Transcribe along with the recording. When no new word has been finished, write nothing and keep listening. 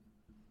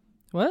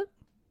What?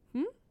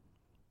 Hmm?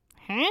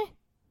 Huh?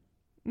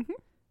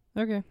 Mm-hmm.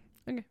 Okay.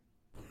 Okay.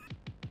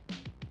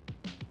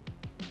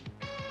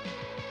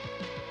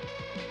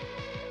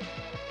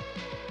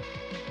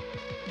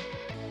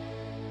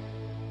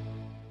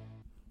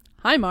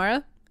 Hi,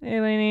 Mara. Hey,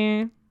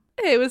 Lainey.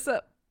 Hey, what's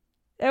up?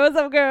 Hey, what's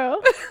up,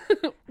 girl?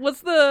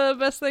 What's the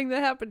best thing that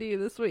happened to you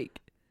this week?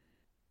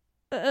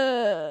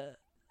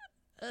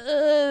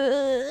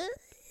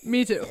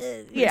 Me too.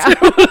 Yeah.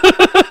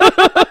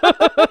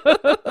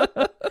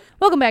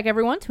 Welcome back,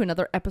 everyone, to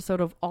another episode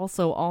of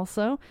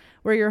Also.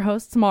 We're your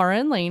hosts, Mara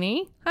and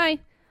Lainey. Hi.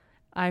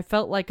 I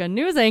felt like a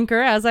news anchor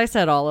as I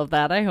said all of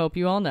that. I hope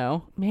you all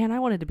know. Man, I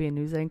wanted to be a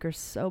news anchor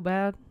so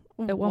bad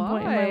at one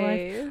point in my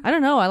life. I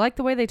don't know. I like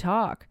the way they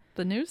talk.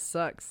 The news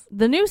sucks.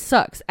 The news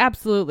sucks,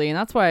 absolutely, and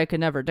that's why I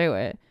could never do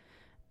it.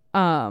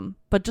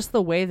 But just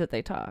the way that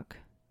they talk.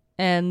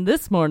 And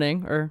this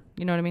morning, or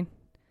you know what I mean?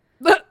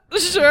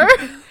 Sure.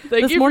 Thank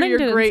This you for morning your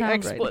didn't great sound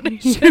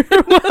explanation. Right.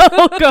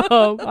 You're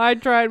welcome. I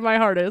tried my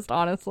hardest,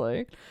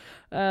 honestly.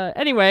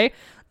 Anyway,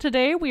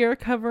 today we are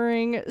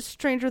covering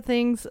Stranger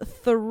Things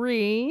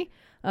 3,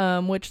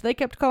 which they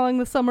kept calling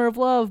the Summer of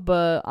Love,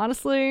 but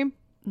honestly,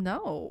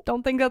 No.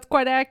 don't think that's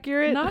quite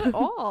accurate. Not at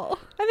all.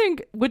 I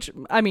think,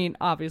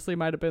 obviously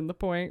might have been the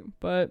point,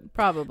 but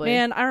Probably.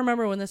 man, I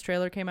remember when this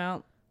trailer came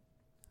out,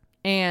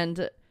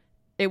 and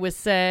it was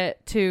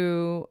set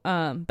to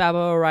Baba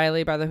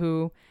O'Reilly by The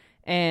Who,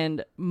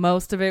 and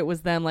most of it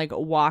was them like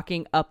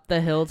walking up the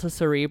hill to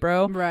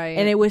Cerebro. Right.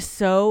 And it was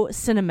so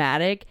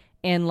cinematic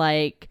and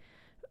like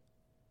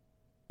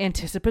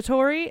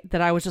anticipatory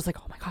that I was just like,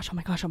 oh my gosh,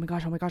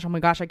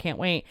 I can't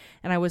wait.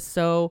 And I was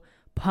so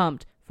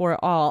pumped for it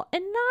all.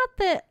 And not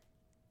that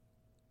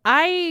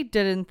I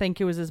didn't think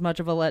it was as much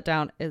of a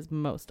letdown as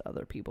most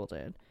other people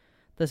did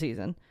the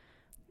season.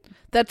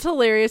 That's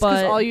hilarious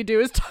because But- all you do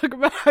is talk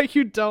about how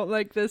you don't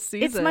like this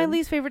season. It's my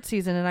least favorite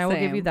season, and I will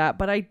give you Same. that.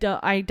 But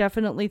I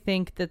definitely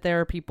think that there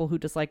are people who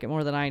dislike it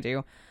more than I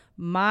do.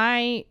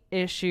 My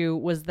issue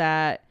was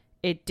that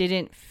it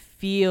didn't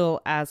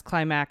feel as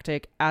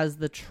climactic as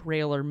the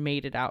trailer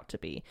made it out to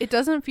be. It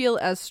doesn't feel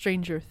as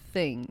Stranger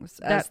Things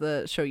as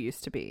the show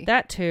used to be.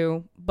 That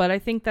too, but I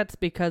think that's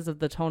because of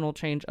the tonal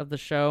change of the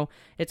show.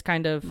 It's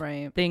kind of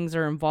Right. things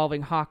are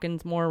involving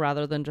Hawkins more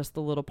rather than just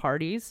the little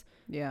parties,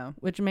 Yeah.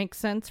 which makes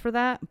sense for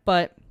that.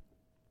 But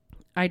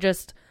I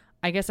guess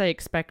I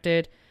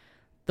expected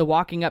the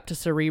walking up to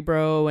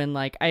Cerebro, and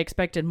like I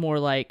expected more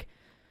like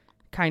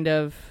kind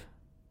of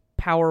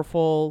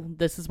powerful,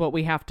 this is what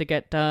we have to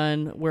get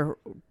done, we're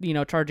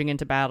charging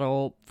into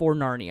battle for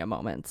Narnia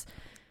moments.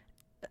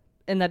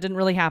 And that didn't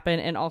really happen.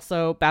 And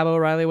also Baba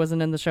O'Reilly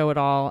wasn't in the show at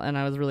all, and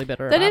I was really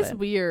bitter about it. That is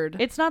weird.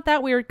 It's not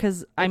that weird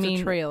because I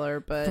mean a trailer,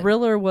 but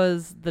Thriller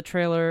was the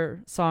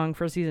trailer song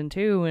for season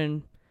 2,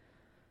 and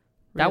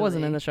that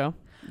wasn't in Really? the show.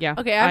 Yeah.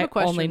 Okay, I have a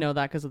question. only know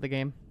that because of the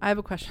game. I have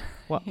a question.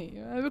 What? I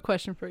have a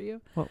question for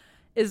you. What?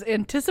 Is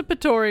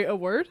anticipatory a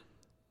word?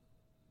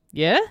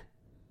 Yeah?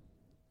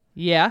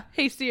 Yeah.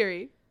 Hey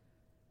Siri.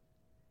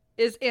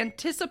 Is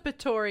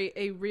anticipatory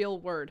a real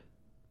word?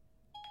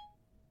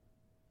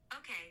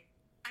 Okay,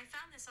 I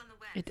found this on the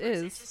web. It Was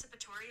is.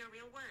 anticipatory a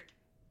real word?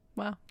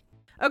 Wow.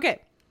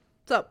 Okay.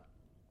 So,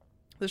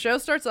 the show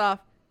starts off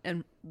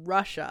in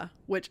Russia,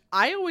 which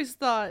I always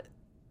thought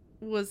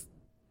was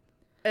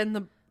in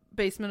the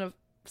basement of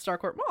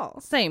Starcourt Mall.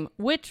 Same.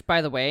 Which,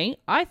 by the way,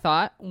 I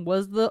thought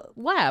was the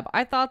lab.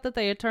 I thought that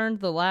they had turned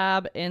the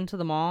lab into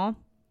the mall.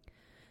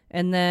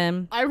 And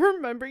then I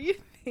remember you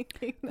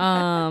thinking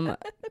that.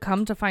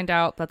 come to find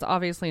out that's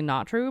obviously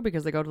not true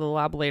because they go to the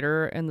lab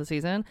later in the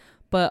season.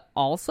 But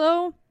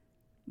also,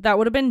 that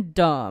would have been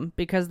dumb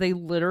because they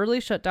literally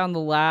shut down the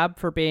lab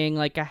for being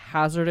like a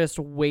hazardous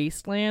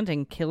wasteland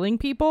and killing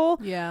people.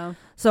 Yeah.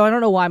 So I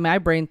don't know why my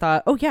brain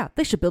thought, oh yeah,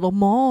 they should build a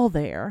mall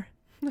there.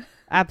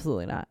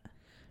 Absolutely not.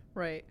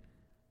 Right.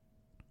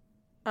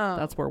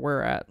 That's where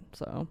we're at.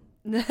 So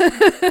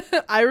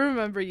I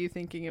remember you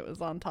thinking it was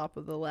on top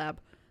of the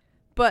lab.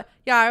 But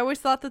yeah, I always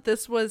thought that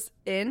this was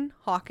in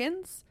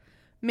Hawkins.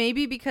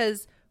 Maybe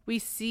because we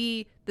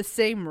see the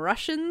same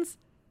Russians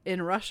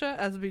in Russia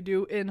as we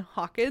do in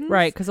Hawkins.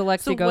 right, because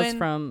Alexi So goes when-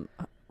 from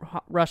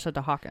Russia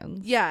to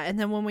Hawkins. Yeah, and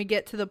then when we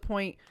get to the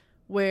point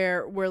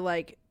where we're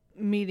like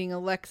meeting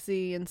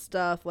Alexi and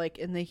stuff, like,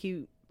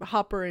 and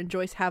Hopper and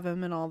Joyce have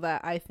him and all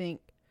that, I think,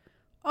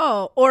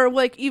 oh, or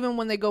like even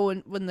when they go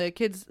in, when the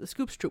kids, the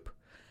Scoops Troop,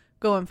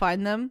 go and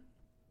find them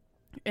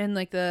in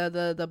like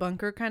the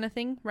bunker kind of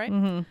thing, right?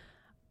 Mm-hmm.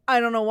 I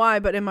don't know why,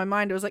 but in my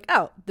mind it was like,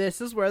 oh,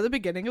 this is where the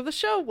beginning of the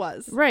show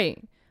was.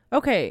 Right.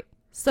 Okay. Do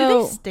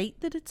So they state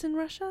that it's in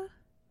Russia?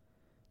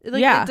 Like,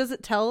 Yeah. Does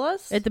it tell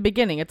us? at the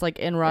beginning, it's like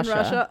in Russia. In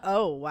Russia?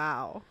 Oh,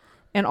 wow.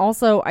 And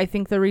also, I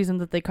think the reason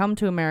that they come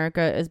to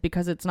America is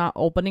because it's not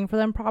opening for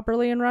them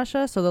properly in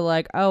Russia. So they're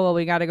like, oh, well,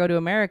 we got to go to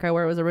America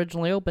where it was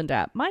originally opened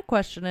at. My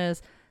question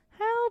is,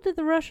 how did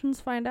the Russians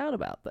find out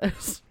about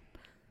this?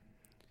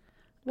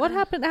 What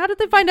happened? How did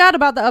they find out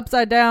about the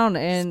upside down?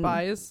 And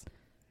Spies.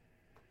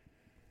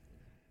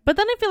 But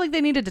then I feel like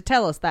they needed to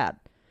tell us that.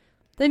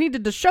 They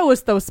needed to show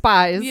us those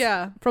spies.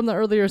 Yeah. From the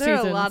earlier There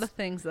seasons. are a lot of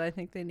things that I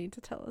think they need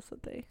to tell us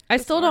that they. I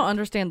just still don't aren't.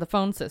 understand the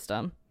phone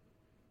system.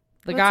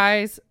 The What's-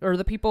 guys or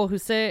the people who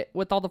sit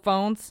with all the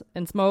phones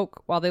and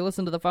smoke while they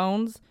listen to the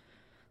phones,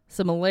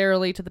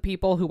 similarly to the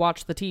people who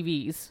watch the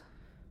TVs.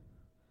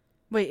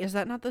 Wait, is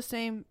that not the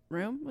same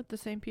room with the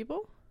same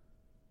people?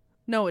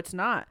 No, it's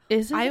not.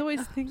 Is it? I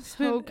always think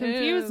so it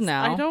confused is.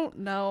 now. I don't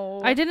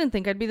know. I didn't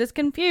think I'd be this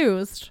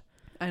confused.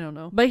 I don't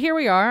know. But here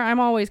we are. I'm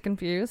always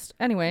confused.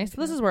 Anyway,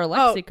 so this is where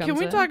Alexi comes in.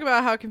 Can we talk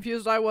about how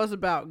confused I was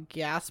about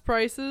gas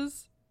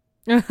prices?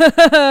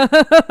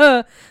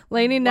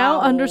 Lainey now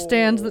Wow.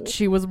 understands that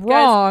she was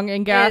wrong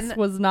and gas in-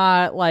 was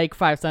not like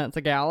 5 cents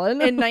a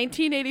gallon. In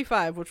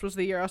 1985, which was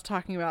the year I was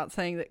talking about,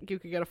 saying that you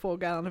could get a full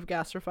gallon of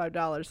gas for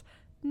 $5.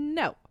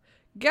 No.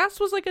 Gas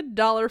was like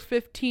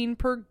 $1.15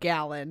 per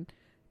gallon.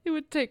 It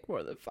would take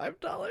more than $5.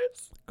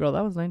 Girl,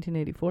 that was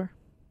 1984.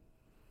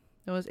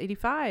 It was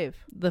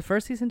 85. The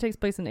first season takes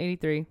place in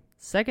 83,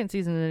 second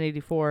season in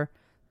 84,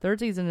 third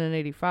season in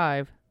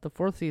 85, the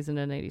fourth season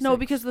in 86. No,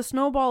 because the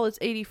snowball is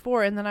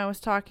 84, and then I was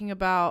talking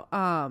about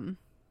I'm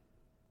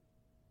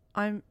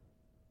an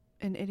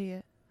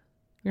idiot.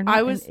 You're not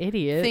I was an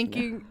idiot.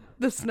 Thinking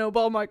the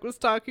snowball Mike was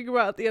talking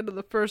about at the end of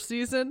the first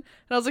season, and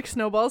I was like,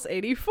 snowball's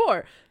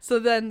 84. So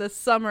then the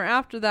summer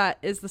after that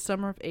is the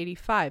summer of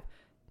 85.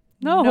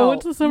 No,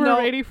 it's the summer of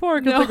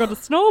 84 because no. they go to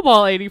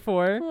Snowball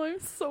 84. Oh,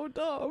 I'm so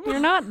dumb. You're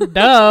not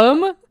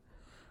dumb. A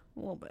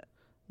little bit.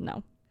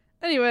 No.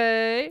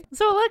 Anyway,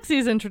 So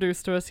Alexi's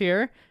introduced to us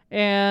here,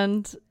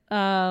 and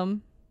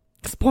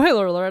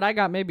spoiler alert, I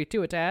got maybe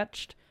too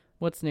attached.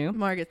 What's new?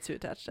 Mar gets too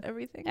attached to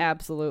everything.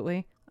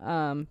 Absolutely.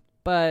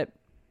 But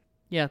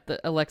yeah,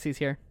 Alexi's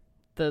here.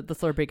 The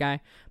Slurpee guy.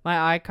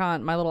 My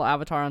icon, my little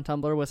avatar on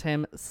Tumblr was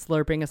him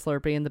slurping a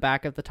Slurpee in the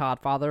back of the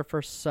Toddfather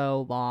for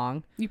so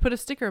long. You put a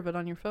sticker of it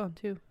on your phone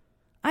too.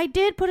 I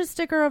did put a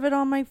sticker of it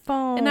on my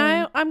phone. And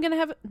I'm gonna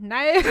have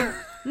Nah.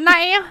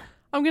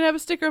 I'm gonna have a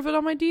sticker of it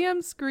on my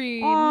DM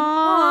screen.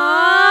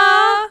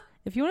 Aww.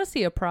 If you want to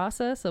see a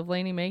process of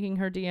Lainey making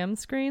her DM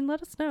screen,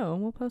 let us know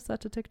and we'll post that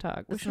to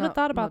TikTok. We It's should have not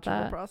thought about much of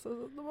a that. process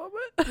at the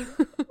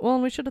moment. Well,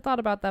 and we should have thought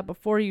about that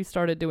before you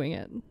started doing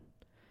it.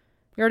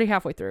 You're already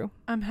halfway through.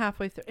 I'm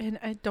halfway through, and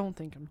I don't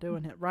think I'm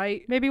doing it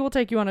right. Maybe we'll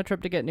take you on a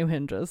trip to get new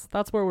hinges.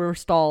 That's where we're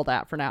stalled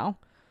at for now.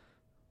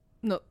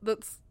 No,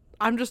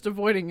 I'm just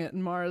avoiding it,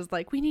 and Mara's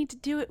like, we need to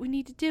do it, we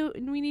need to do it,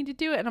 and we need to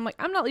do it. And I'm like,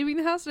 I'm not leaving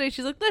the house today.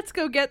 She's like, let's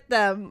go get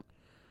them.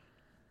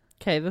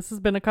 Okay, this has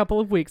been a couple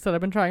of weeks that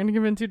I've been trying to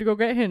convince you to go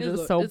get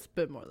hinges, so It's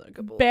been more than a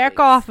couple back of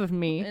weeks. off of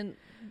me. And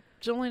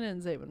Jolene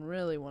and Zabin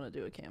really want to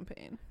do a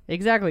campaign.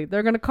 Exactly.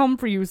 They're going to come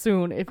for you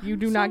soon if you I'm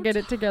do not so get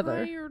it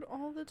together. Tired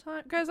all the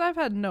time. Guys, I've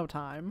had no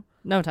time.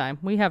 No time.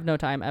 We have no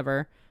time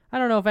ever. I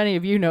don't know if any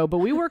of you know, but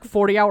we work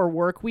 40-hour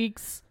work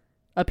weeks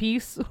a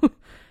piece.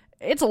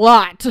 It's a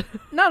lot.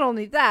 Not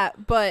only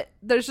that, but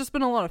there's just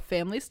been a lot of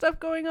family stuff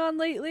going on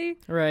lately.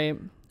 Right.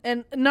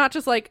 And not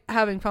just like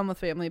having fun with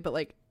family, but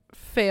like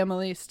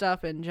family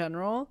stuff in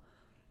general.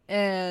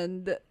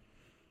 And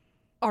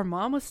our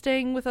mom was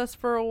staying with us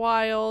for a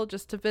while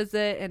just to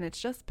visit, and it's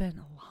just been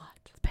a lot.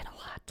 It's been a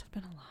lot. It's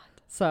been a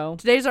lot. So.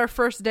 Today's our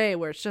first day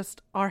where it's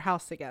just our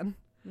house again.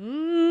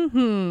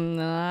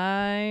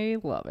 I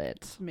love it.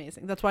 It's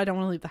amazing. That's why I don't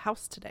want to leave the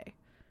house today.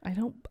 I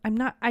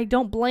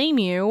don't blame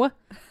you.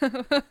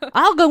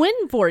 I'll go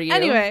in for you.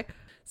 Anyway,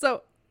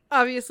 so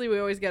obviously we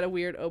always get a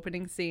weird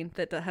opening scene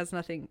that has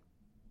nothing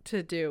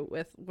to do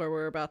with where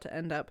we're about to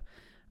end up.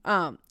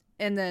 And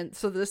then,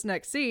 so this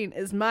next scene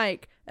is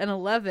Mike and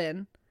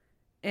 11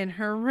 in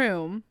her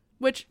room,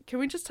 which, can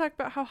we just talk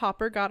about how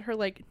Hopper got her,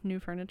 like, new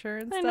furniture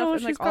and stuff? I know,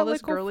 and, she's like, got all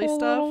this like girly a full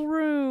stuff. little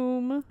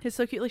room It's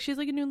so cute. Like, she's,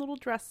 like, a new little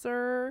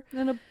dresser.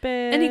 and a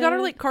bed. And he got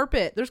her, like,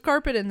 carpet. There's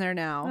carpet in there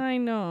now. I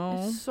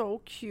know. It's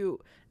so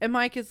cute. And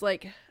Mike is,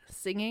 like,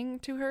 singing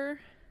to her.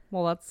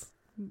 Well, that's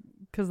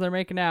because they're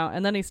making out,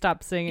 and then he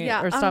stops singing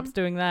Yeah, or stops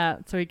doing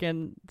that so he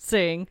can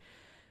sing,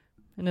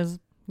 and is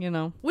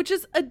Which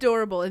is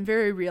adorable and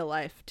very real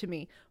life to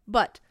me.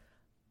 But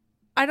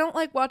I don't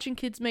like watching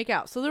kids make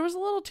out. So there was a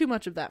little too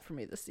much of that for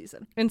me this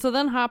season. And so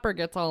then Hopper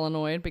gets all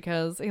annoyed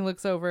because he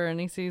looks over and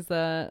he sees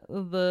that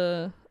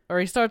or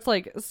he starts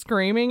like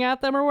screaming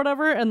at them or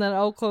whatever, and then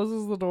Elle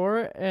closes the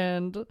door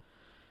and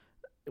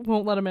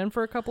won't let him in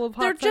for a couple of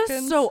hot They're seconds.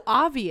 just so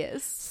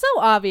obvious. So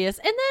obvious.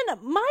 And then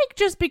Mike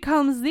just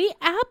becomes the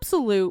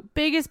absolute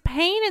biggest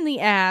pain in the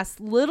ass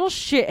little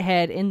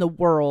shithead in the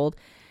world.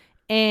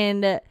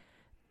 And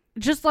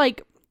just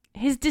like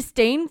his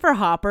disdain for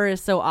Hopper is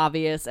so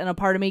obvious, and a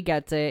part of me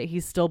gets it.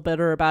 He's still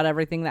bitter about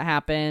everything that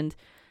happened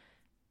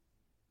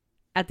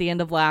at the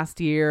end of last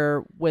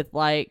year with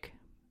like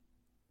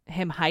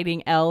him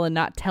hiding Elle and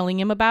not telling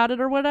him about it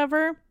or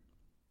whatever.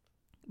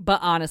 But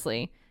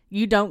honestly,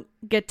 you don't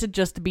get to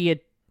just be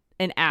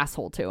an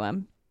asshole to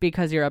him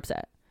because you're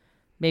upset.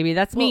 Maybe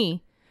that's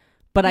me,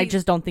 but I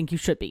just don't think you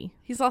should be.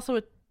 He's also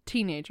a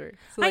teenager.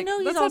 So, I know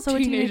he's that's how also a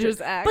teenager.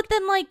 teenagers act. But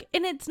then, like,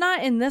 and it's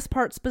not in this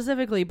part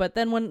specifically, but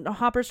then when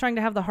Hopper's trying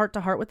to have the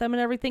heart-to-heart with them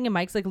and everything, and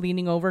Mike's, like,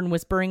 leaning over and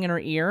whispering in her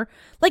ear,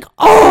 like,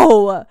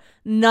 oh!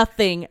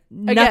 Nothing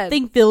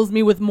fills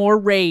me with more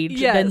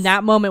rage than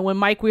that moment when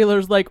Mike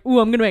Wheeler's like, ooh,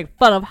 I'm gonna make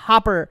fun of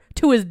Hopper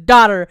to his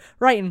daughter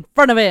right in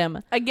front of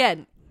him.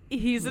 Again,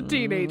 he's a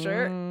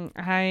teenager.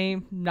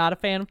 I'm not a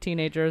fan of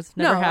teenagers.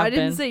 Never have I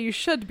didn't been. say you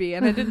should be,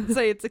 and I didn't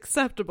say it's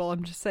acceptable.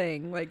 I'm just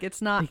saying, like,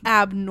 it's not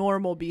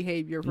abnormal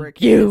behavior for a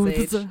kid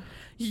his age.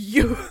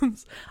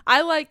 Youths.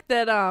 I like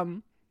that,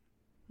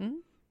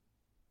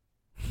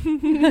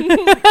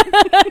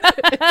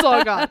 It's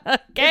all gone.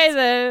 Okay,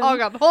 then. All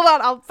gone. Hold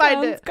on, I'll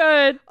find it.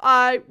 Good.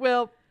 I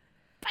will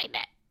find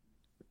it.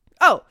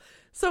 Oh,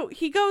 so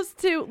he goes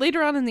to,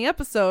 later on in the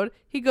episode,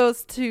 he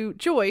goes to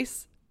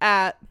Joyce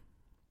at,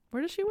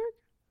 where does she work?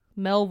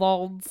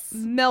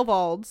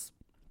 Melvald's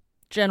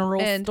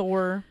General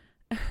Store.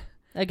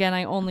 Again,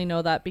 I only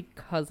know that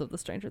because of the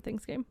Stranger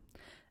Things game.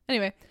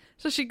 Anyway,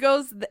 so she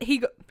goes,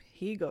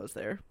 he goes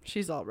there.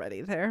 She's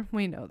already there.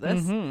 We know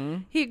this.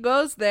 Mm-hmm. He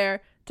goes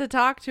there to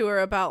talk to her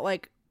about,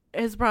 like,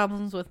 his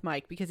problems with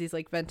Mike because he's,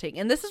 like, venting.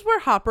 And this is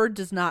where Hopper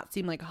does not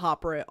seem like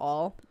Hopper at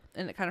all.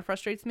 And it kind of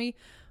frustrates me.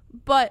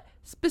 But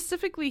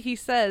specifically, he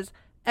says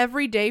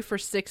every day for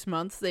 6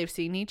 months they've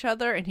seen each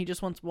other and he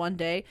just wants one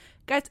day.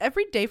 Guys,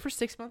 every day for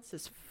 6 months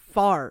is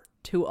far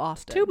too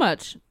often. Too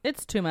much.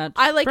 It's too much.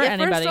 I like, for at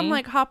anybody. first I'm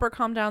like, Hopper,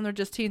 calm down, they're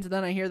just teens. And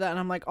then I hear that and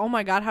I'm like, oh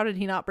my God, how did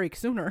he not break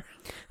sooner?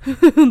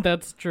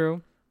 That's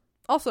true.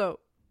 Also,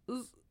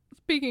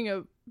 speaking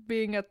of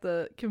being at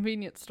the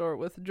convenience store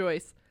with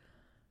Joyce,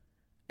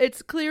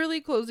 it's clearly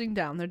closing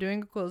down. They're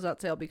doing a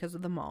closeout sale because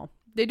of the mall.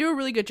 They do a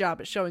really good job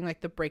at showing,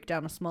 like, the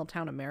breakdown of small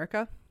town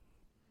America.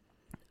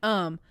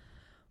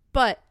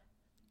 But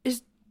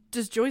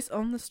does Joyce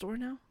own the store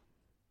now?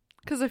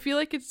 Because I feel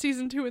like it's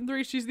season 2 and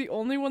 3, she's the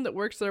only one that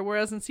works there.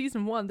 Whereas in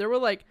season 1, there were,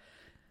 like,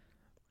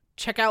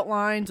 checkout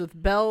lines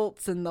with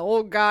belts, and the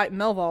old guy,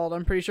 Melvald,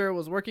 I'm pretty sure,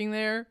 was working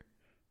there.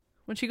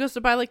 When she goes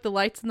to buy, like, the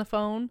lights and the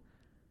phone,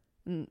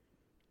 and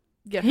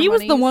he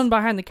was the one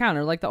behind the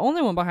counter, like the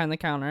only one behind the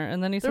counter,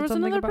 and then he said there was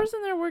something another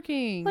person there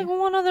working, like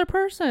one other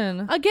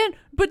person again.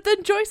 But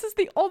then Joyce is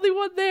the only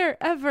one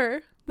there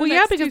ever. Well,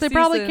 yeah, because they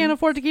probably can't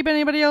afford to keep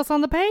anybody else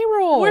on the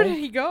payroll. Where did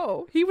he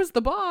go? He was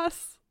the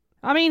boss.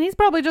 I mean, he's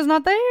probably just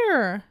not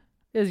there.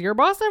 Is your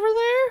boss ever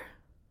there?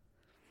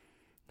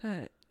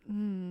 That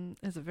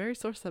is a very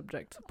sore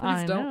subject.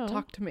 Please don't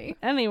talk to me.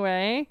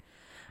 Anyway,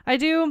 I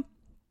do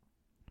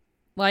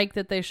like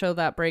that they show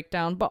that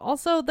breakdown, but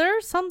also there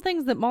are some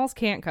things that malls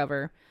can't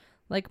cover.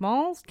 Like,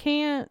 malls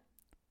can't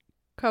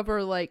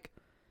cover, like,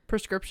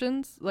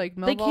 prescriptions. Like,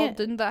 Melvald,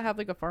 didn't that have,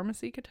 like, a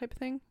pharmacy type of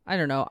thing? I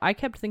don't know. I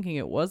kept thinking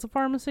it was a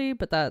pharmacy,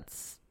 but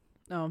that's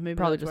maybe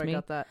probably that's just where me. I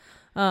got that.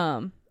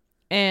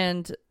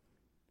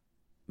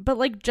 But,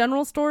 like,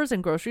 general stores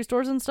and grocery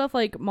stores and stuff,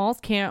 like, malls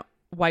can't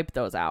wipe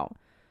those out.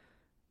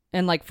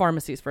 And, like,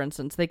 pharmacies, for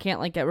instance, they can't,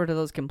 like, get rid of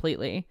those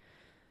completely.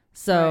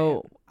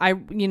 So right.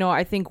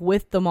 I think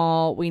with the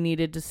mall, we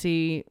needed to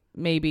see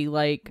maybe,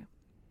 like,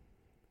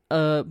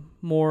 a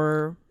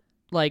more,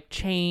 like,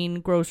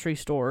 chain grocery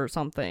store or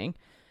something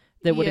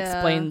that would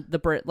explain the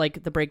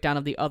breakdown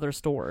of the other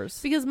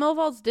stores. Because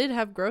Melvald's did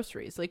have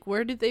groceries. Like,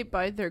 where did they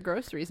buy their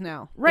groceries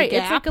now? Right.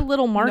 It's like a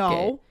little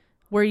market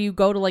where you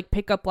go to, like,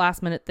 pick up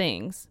last minute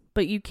things.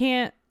 But you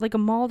can't, like, a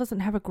mall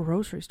doesn't have a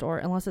grocery store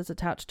unless it's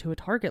attached to a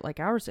Target like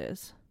ours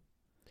is.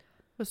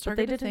 Was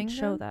Target but they didn't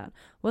show that.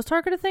 Was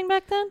Target a thing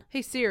back then?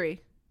 Hey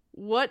Siri,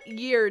 what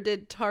year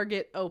did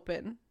Target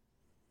open?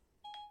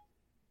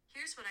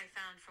 Here's what I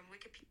found from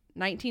Wikipedia.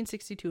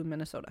 1962 in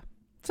Minnesota.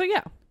 So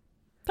yeah,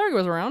 Target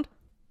was around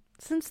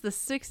since the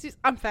 60s.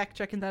 I'm fact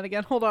checking that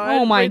again. Hold on.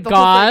 Oh my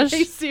gosh.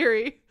 Hey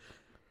Siri,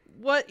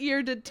 what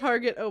year did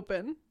Target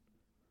open?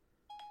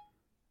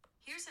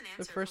 Here's an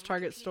answer. The first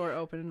Target store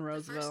opened in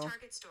Roseville. The first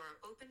Target store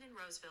opened in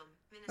Roseville,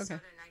 Minnesota,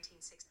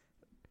 1960.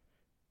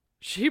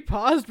 She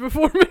paused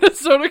before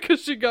Minnesota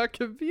because she got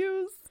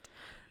confused.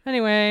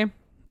 Anyway,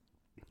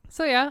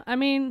 so yeah, I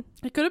mean,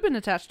 it could have been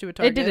attached to a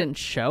Target. It didn't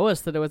show us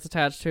that it was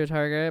attached to a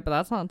Target, but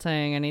that's not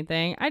saying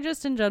anything. I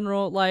just, in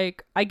general,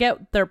 like, I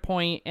get their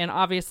point, and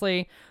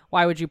obviously,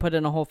 why would you put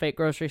in a whole fake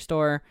grocery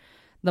store?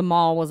 The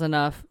mall was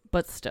enough,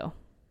 but still.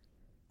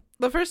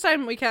 The first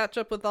time we catch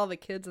up with all the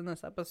kids in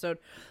this episode,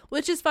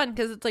 which is fun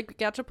because it's like we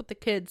catch up with the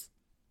kids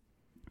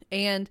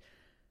and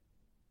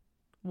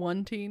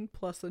one teen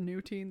plus a new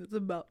teen that's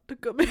about to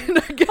come in,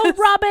 I guess. Oh,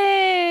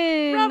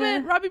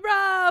 Robbie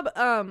Rob.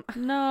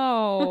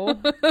 No.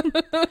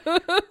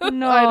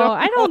 No,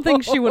 I don't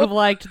think she would have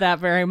liked that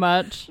very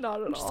much. Not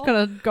at all. I'm just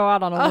going to go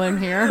out on a limb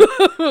here.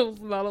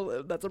 It's not a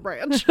limb, that's a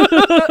branch.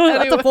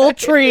 That's a full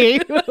tree.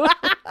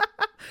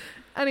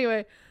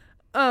 Anyway,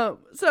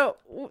 so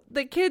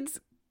the kids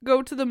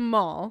go to the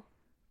mall.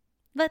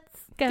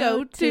 Let's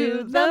go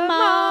to the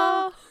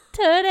mall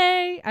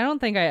today. I don't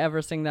think I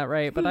ever sing that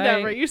right, but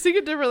never. You sing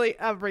it differently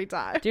every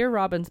time. Dear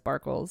Robin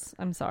Sparkles,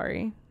 I'm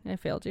sorry. I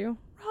failed you.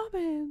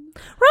 Robin!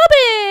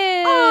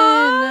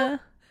 Aww.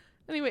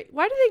 Anyway,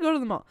 why do they go to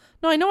the mall?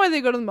 No, I know why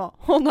they go to the mall.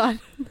 Hold on.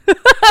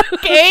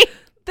 Okay.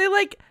 They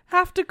like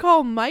have to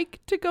call Mike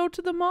to go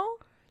to the mall?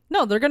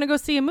 No, they're going to go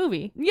see a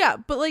movie. Yeah,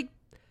 but like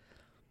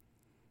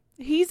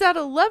he's at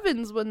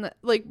 11's when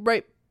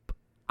right.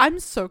 I'm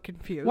so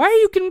confused. Why are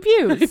you I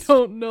confused?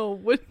 don't know.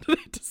 When did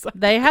they decide?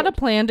 They had a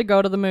plan to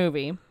go to the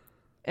movie,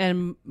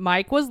 and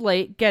Mike was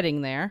late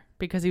getting there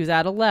because he was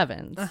at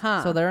 11's.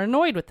 Uh-huh. So they're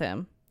annoyed with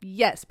him.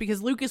 Yes,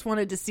 because Lucas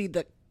wanted to see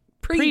the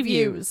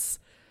previews.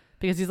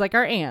 Because he's like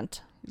our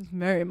aunt He's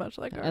very much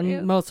like our and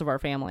aunt. most of our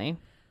family.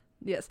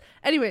 Yes.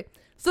 Anyway,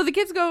 so the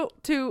kids go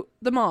to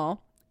the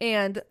mall,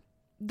 and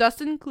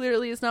Dustin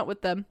clearly is not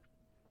with them.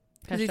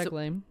 'Cause he's- Hashtag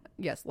lame.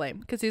 Yes, lame,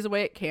 because he's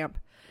away at camp.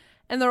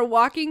 And they're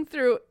walking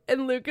through,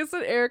 and Lucas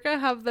and Erica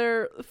have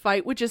their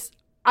fight, which is,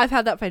 I've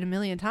had that fight a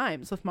million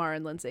times with Mara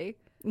and Lindsay.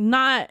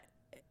 Not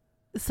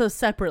so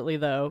separately,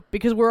 though,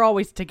 because we're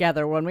always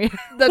together when we...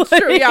 That's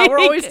true. Yeah, we're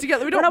always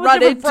together. We We're don't not with run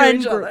different into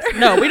friend each other. groups.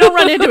 No, we don't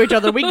run into each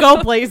other. We go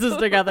places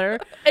together.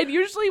 And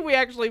usually we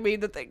actually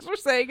mean the things we're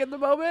saying in the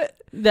moment.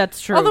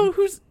 That's true. Although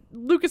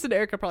Lucas and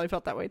Erica probably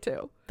felt that way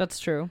too. That's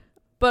true.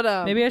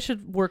 But Maybe I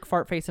should work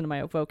fart face into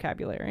my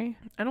vocabulary.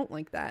 I don't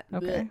like that.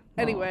 Okay. Blech. Well,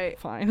 Anyway,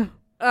 fine.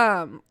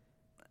 and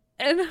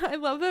I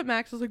love that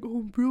Max is like,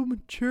 oh, real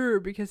mature,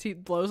 because he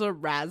blows a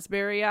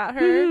raspberry at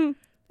her.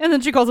 And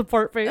then she calls him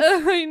fart face.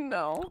 I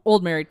know.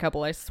 Old married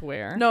couple, I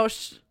swear. No,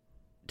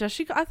 does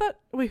she? I thought.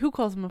 Wait, who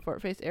calls him a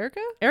fart face?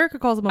 Erica? Erica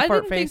calls him a I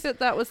fart didn't face. think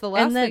that was the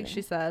last then- thing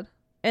she said.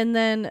 And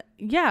then,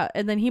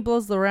 and then he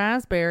blows the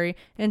raspberry,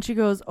 and she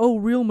goes, oh,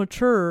 real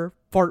mature,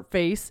 fart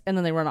face, and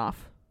then they run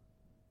off.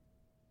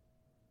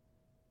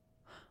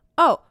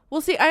 Oh,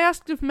 well, see, I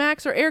asked if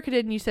Max or Erica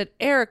did, and you said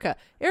Erica.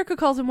 Erica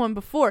calls him one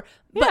before.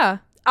 But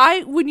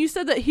Yeah. when you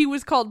said that he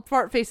was called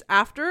fart face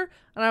after,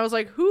 and I was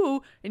like,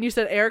 who? And you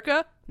said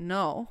Erica?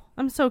 No.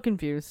 I'm so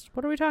confused.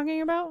 What are we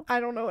talking about? I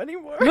don't know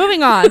anymore.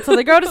 Moving on. So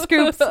they go to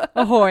Scoops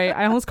Ahoy.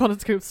 I almost called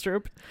it Scoop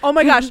Stroop. Oh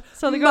my gosh.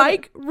 So they go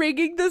Mike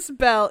ringing this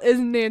bell is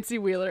Nancy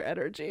Wheeler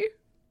energy.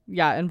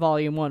 Yeah, in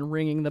volume 1,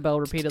 ringing the bell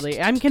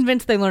repeatedly. I'm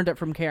convinced they learned it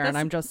from Karen. That's-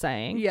 I'm just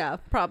saying. Yeah,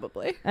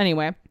 probably.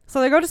 Anyway, so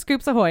they go to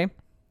Scoops Ahoy.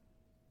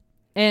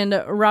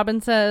 And Robin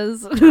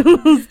says,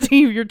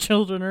 Steve, your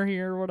children are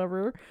here, or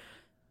whatever.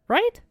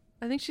 Right?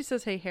 I think she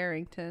says, hey,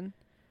 Harrington,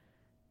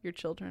 your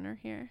children are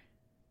here.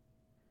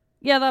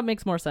 Yeah, that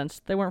makes more sense.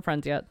 They weren't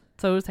friends yet.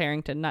 So it was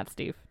Harrington, not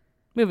Steve.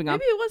 Moving on.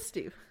 Maybe it was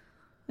Steve.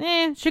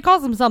 She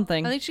calls him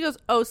something. I think she goes,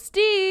 oh,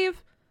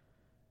 Steve,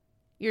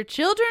 your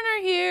children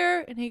are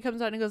here. And he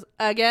comes out and he goes,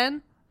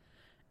 again?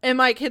 And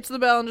Mike hits the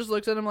bell and just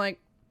looks at him like,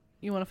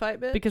 you want to fight,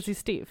 bitch? Because he's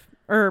Steve.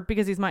 Or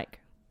because he's Mike.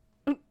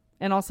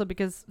 And also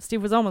because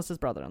Steve was almost his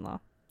brother-in-law.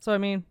 So, I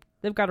mean,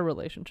 they've got a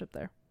relationship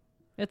there.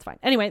 It's fine.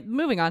 Anyway,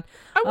 moving on.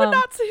 I would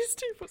not say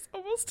Steve was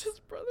almost his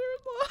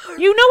brother-in-law.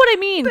 You know what I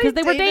mean, because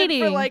they were dated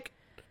dating. for like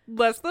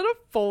less than a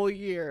full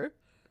year.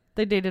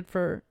 They dated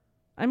for,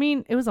 I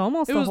mean, it was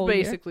almost a whole year. It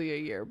was basically a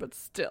year, but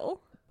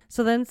still.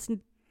 So then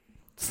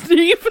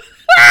Steve.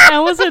 I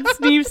almost said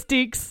Steve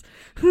sneaks.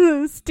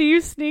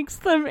 Steve sneaks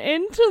them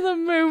into the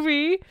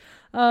movie.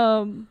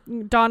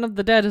 Dawn of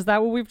the Dead. Is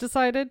that what we've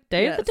decided?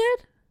 Day of the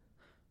Dead?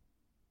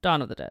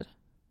 Dawn of the Dead.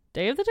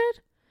 Day of the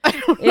Dead? I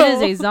don't know. It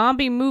is a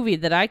zombie movie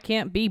that I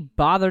can't be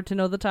bothered to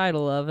know the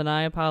title of, and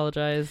I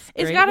apologize.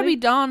 It's got to be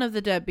Dawn of the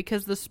Dead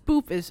because the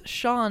spoof is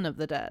Shaun of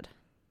the Dead.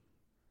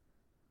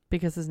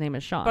 Because his name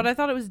is Sean. But I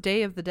thought it was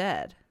Day of the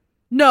Dead.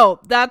 No,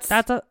 that's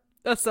a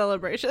a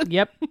celebration.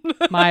 Yep.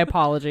 My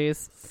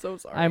apologies. So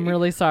sorry. I'm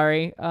really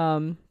sorry.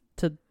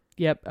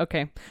 Yep.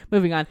 Okay.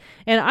 Moving on.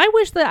 And I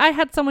wish that I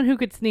had someone who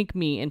could sneak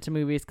me into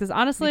movies because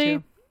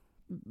honestly,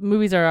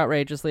 movies are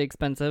outrageously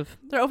expensive.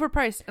 They're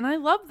overpriced, and I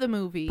love the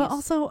movies. But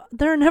also,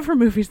 there are never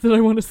movies that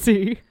I want to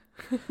see.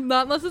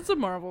 not unless it's a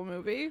Marvel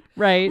movie.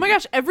 Right. Oh my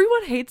gosh,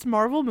 everyone hates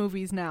Marvel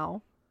movies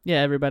now.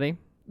 Yeah, everybody.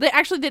 They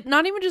actually did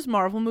not even just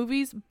Marvel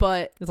movies,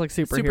 but It's like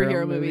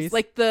superhero movies.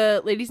 Like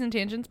the Ladies and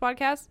Tangents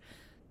podcast.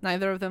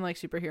 Neither of them like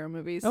superhero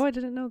movies. Oh, I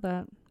didn't know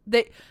that.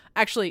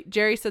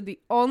 Jerry said the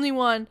only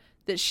one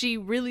that she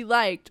really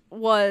liked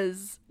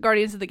was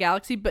Guardians of the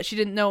Galaxy, but she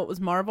didn't know it was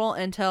Marvel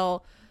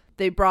until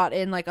they brought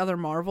in like other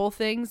Marvel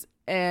things,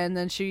 and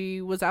then she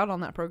was out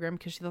on that program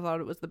because she thought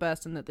it was the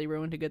best and that they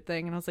ruined a good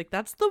thing. And I was like,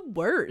 that's the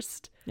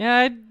worst. Yeah,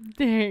 I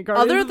hate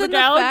Guardians Other of the than the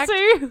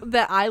Galaxy. fact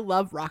that I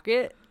love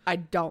Rocket, I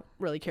don't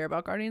really care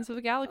about Guardians of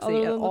the Galaxy Other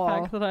at than all. the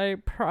fact that I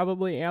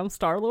probably am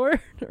Star-Lord,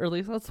 or at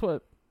least that's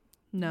what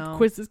No,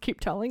 quizzes keep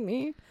telling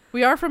me.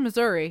 we are from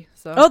Missouri,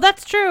 so Oh,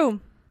 that's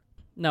true.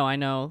 No, I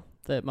know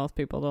that most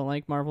people don't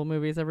like Marvel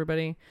movies,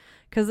 everybody.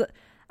 Because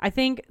I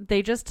think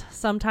they just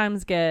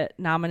sometimes get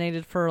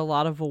nominated for a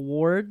lot of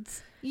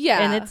awards. yeah,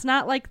 And it's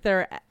not like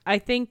I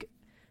think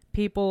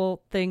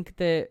people think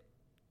that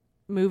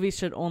movies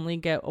should only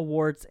get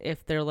awards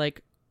if they're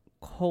like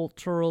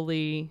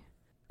culturally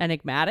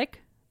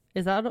enigmatic.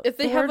 Is that if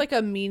they the have word? like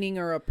a meaning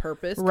or a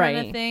purpose kind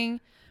Right. of thing.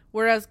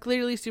 Whereas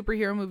clearly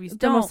superhero movies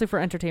They're don't. mostly for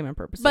entertainment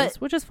purposes, But-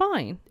 which is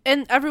fine.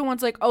 And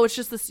everyone's like, oh, it's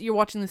just this, you're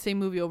watching the same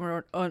movie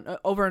over and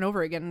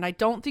over again. And I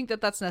don't think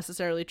that that's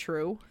necessarily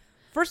true.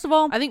 First of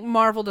all, I think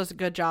Marvel does a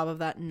good job of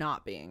that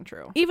not being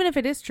true. even if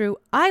it is true,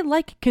 I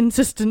like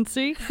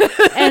consistency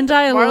and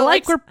I Mara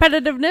like likes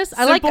repetitiveness.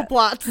 I like Simple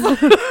plots.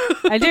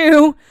 I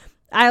do.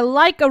 I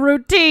like a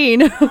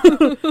routine.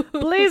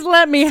 Please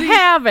let me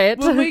have it.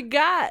 When we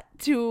got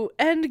to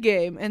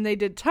Endgame and they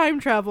did time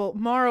travel,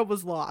 Mara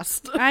was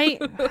lost.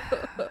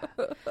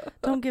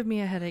 Don't give me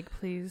a headache,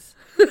 please.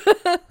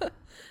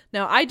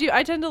 No, I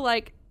tend to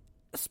like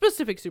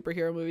specific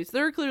superhero movies.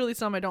 There are clearly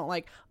some I don't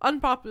like.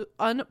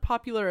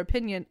 Unpopular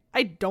opinion,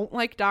 I don't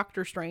like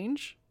Doctor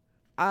Strange.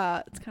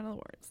 It's kind of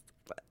the worst.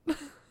 But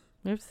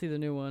We have to see the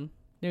new one.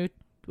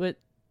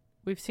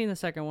 We've seen the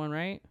second one,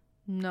 right?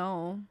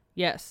 no.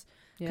 Yes.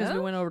 Because Yeah?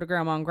 we went over to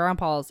Grandma and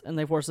Grandpa's and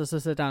they forced us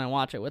to sit down and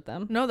watch it with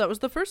them. No, that was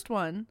the first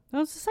one. That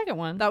was the second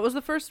one. That was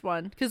the first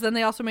one. Because then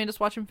they also made us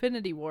watch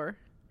Infinity War.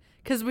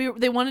 Because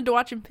they wanted to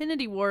watch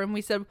Infinity War and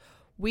we said,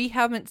 we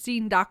haven't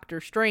seen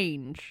Doctor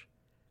Strange.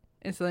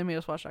 And so they made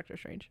us watch Doctor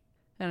Strange.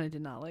 And I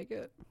did not like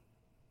it.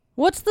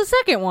 What's the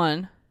second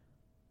one?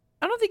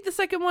 I don't think the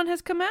second one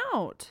has come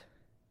out.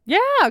 Yeah,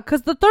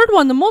 because the third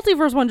one, the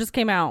multiverse one, just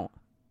came out.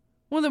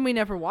 Well, then we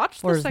never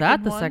watched Or the is second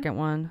that the one. second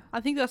one?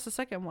 I think that's the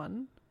second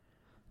one.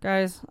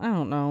 Guys, I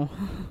don't know.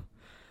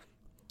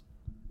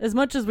 As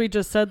much as we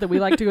just said that we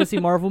like to go see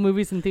Marvel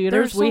movies in theaters,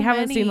 There's so we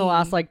haven't seen the many.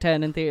 last like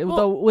 10 in theaters,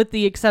 Well- with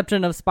the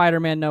exception of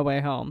Spider-Man No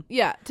Way Home.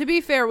 Yeah, to be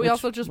fair, we Which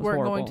also just was weren't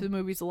horrible. going to the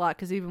movies a lot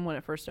because even when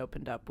it first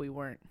opened up, we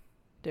weren't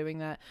doing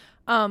that.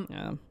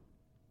 Yeah.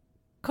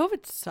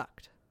 COVID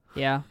sucked.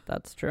 Yeah,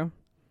 that's true.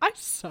 I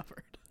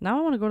suffered. Now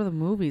I want to go to the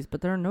movies,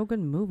 but there are no good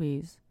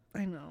movies.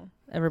 I know.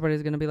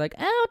 Everybody's going to be like,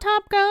 oh,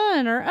 Top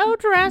Gun or oh,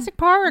 Jurassic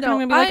Park. No,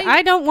 and I'm going to be like, I-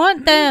 I don't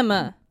want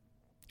them.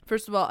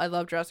 First of all, I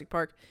love Jurassic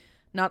Park.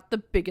 Not the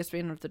biggest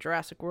fan of the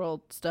Jurassic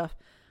World stuff.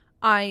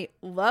 I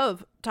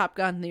love Top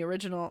Gun, the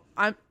original.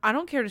 I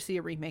don't care to see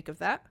a remake of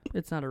that.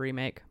 It's not a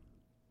remake.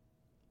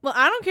 Well,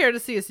 I don't care to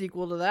see a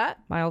sequel to that.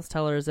 Miles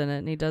Teller's in it,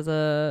 and he does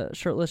a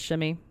shirtless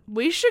shimmy.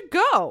 We should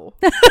go.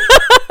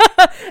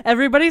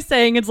 Everybody's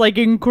saying it's like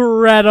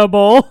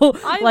incredible.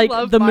 I like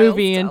love the Miles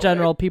movie in Teller.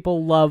 general.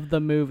 People love the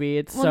movie.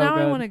 It's Well, so now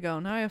good. I want to go.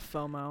 Now I have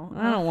FOMO.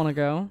 I don't want to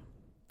go.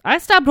 I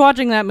stopped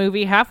watching that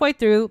movie halfway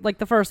through, like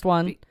the first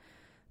one,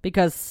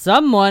 because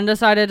someone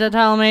decided to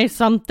tell me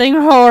something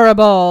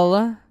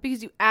horrible.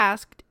 Because you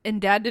asked,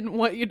 and Dad didn't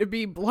want you to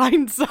be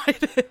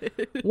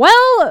blindsided.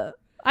 Well,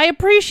 I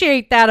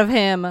appreciate that of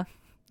him.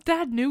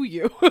 Dad knew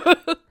you.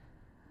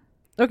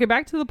 Okay,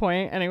 back to the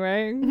point.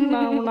 Anyway,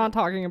 no, we're not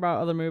talking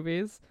about other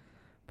movies.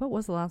 What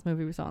was the last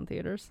movie we saw in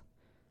theaters?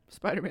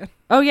 Spider-Man.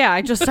 Oh yeah,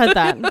 I just said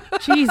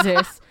that.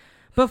 Jesus.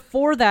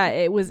 Before that,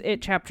 it was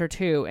It Chapter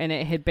 2, and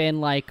it had been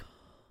like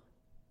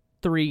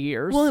 3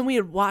 years. Well, and we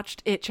had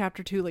watched It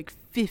Chapter 2 like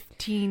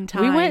 15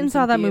 times. We went and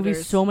saw in that movie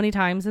theaters. so many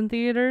times in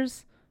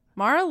theaters.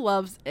 Mara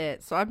loves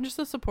it, so I'm just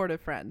a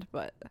supportive friend,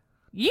 but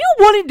You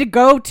wanted to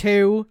go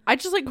too. I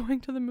just like going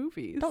to the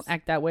movies. Don't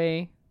act that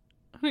way.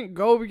 I didn't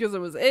go because it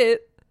was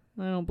it.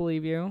 I don't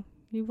believe you.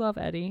 You love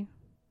Eddie.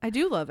 I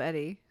do love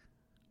Eddie.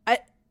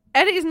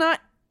 Eddie's not...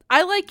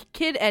 I like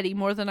Kid Eddie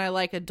more than I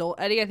like Adult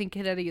Eddie. I think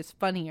Kid Eddie is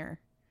funnier.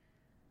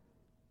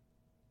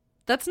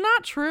 That's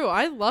not true.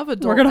 I love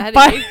Adult We're gonna Eddie.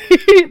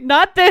 fight.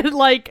 Not that,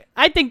 like,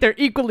 I think they're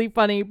equally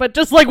funny, but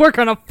just like we're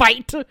gonna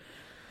fight.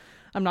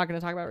 I'm not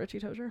gonna talk about Richie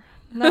Tozier.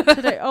 Not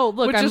today. Oh,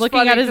 look, Which I'm is looking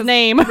funny at his 'cause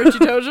name. Richie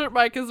Tozier.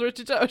 Mike is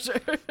Richie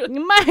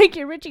Tozier. Mike,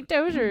 Richie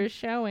Tozier is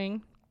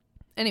showing.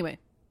 Anyway.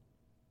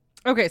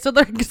 Okay, so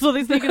they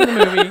sneak into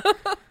the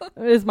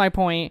movie. Is my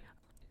point.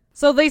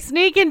 So they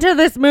sneak into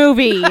this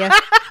movie.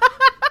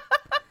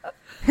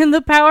 And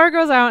the power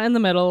goes out in the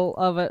middle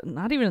of it.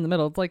 Not even in the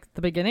middle. It's like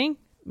the beginning.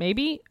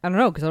 Maybe. I don't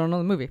know because I don't know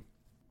the movie.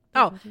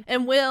 Oh,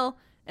 and Will,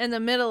 in the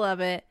middle of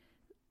it,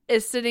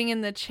 is sitting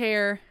in the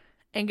chair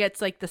and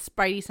gets like the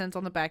spidey sense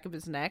on the back of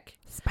his neck.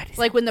 Spidey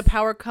Like when the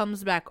power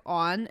comes back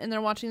on and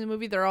they're watching the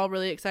movie, they're all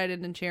really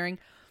excited and cheering.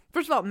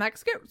 First of all,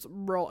 Max gets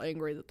real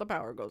angry that the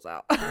power goes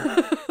out.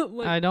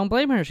 Like, I don't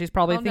blame her. She's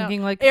probably calm down.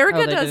 thinking like, Erica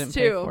oh, they does didn't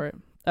pay too. for it.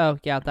 Oh,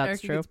 yeah, that's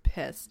Erica true. gets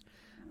pissed.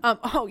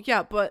 Oh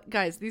yeah, but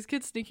guys, these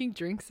kids sneaking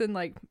drinks and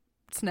like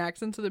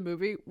snacks into the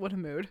movie, what a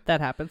mood.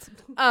 That happens.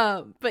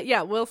 But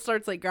yeah, Will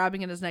starts like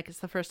grabbing at his neck. It's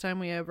the first time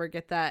we ever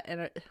get that,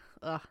 and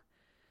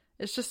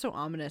it's just so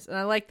ominous. And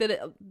I like that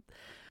it.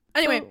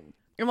 Anyway,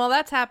 and while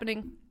that's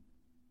happening,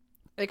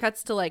 it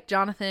cuts to like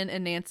Jonathan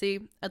and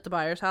Nancy at the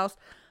buyer's house.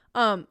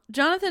 Jonathan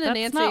and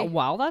That's Nancy. not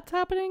while that's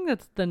happening.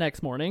 That's the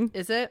next morning.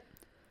 Is it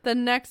the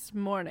next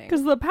morning?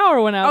 Because the power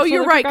went out. Oh, so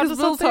you're they right. forgot Because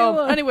to Will's set home.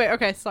 the- Anyway,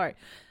 okay, sorry.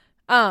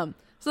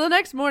 So the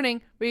next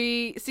morning,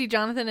 we see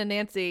Jonathan and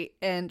Nancy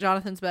in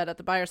Jonathan's bed at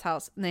the buyer's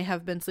house, and they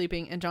have been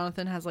sleeping, and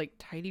Jonathan has, like,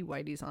 tidy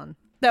whities on.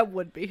 That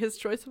would be his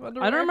choice of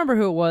underwear. I don't remember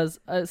who it was.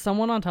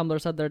 Someone on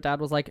Tumblr said their dad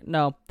was like,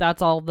 no,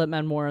 that's all that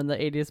men wore in the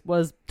 80s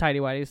was tidy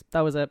whities.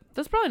 That was it.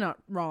 That's probably not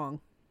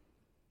wrong.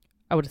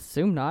 I would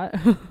assume not.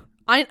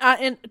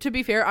 And to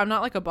be fair, I'm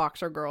not, like, a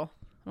boxer girl.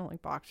 I don't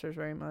like boxers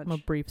very much. I'm a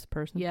briefs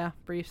person. Yeah,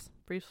 briefs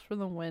for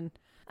the win.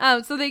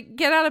 So they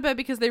get out of bed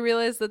because they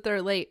realize that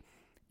they're late.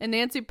 And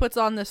Nancy puts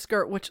on this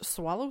skirt, which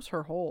swallows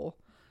her whole.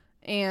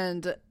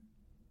 And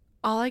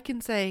All I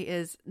can say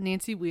is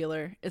Nancy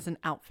Wheeler is an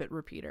outfit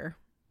repeater.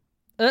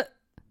 Uh,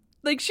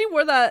 Like, she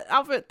wore that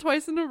outfit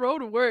twice in a row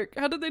to work.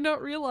 How did they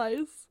not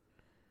realize?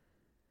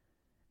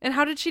 And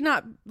how did she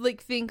not,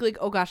 like, think, like,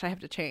 oh, gosh, I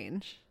have to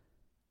change?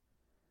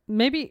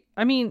 Maybe,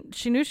 I mean,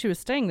 she knew she was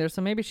staying there,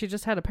 so maybe she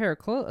just had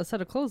a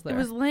set of clothes there. It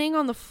was laying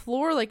on the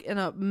floor, like, in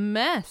a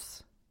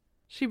mess.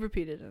 She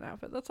repeated an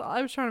outfit. That's all.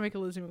 I was trying to make a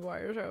Lizzie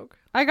McGuire joke.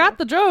 I got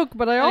the joke,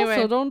 but I Anyway.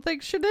 also don't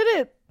think she did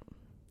it.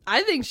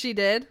 I think she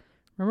did.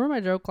 Remember my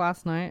joke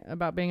last night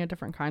about being a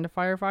different kind of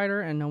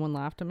firefighter and no one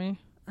laughed at me?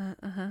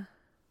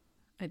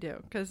 I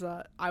do, because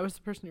I was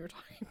the person you were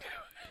talking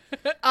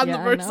to. I'm Yeah,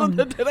 the I person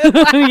know. that did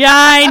it. Yeah,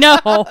 I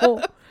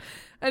know.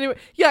 Anyway,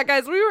 yeah,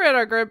 guys, we were at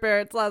our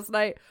grandparents' last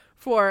night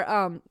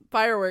for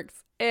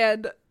fireworks,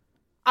 and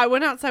I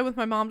went outside with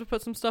my mom to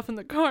put some stuff in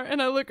the car,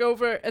 and I look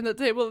over, and the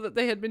table that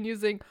they had been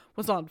using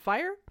was on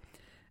fire.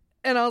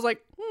 And I was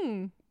like,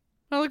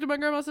 I looked at my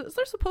grandma and said, is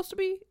there supposed to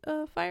be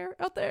a fire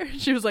out there?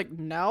 She was like,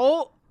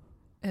 no.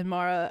 And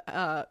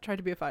Mara tried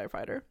to be a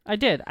firefighter. I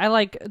did.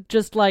 I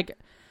just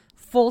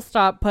full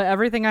stop, put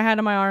everything I had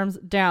in my arms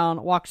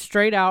down, walked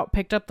straight out,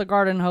 picked up the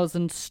garden hose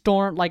and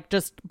stormed,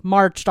 just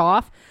marched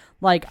off.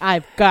 Like,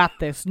 I've got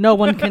this. No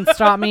one can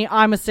stop me.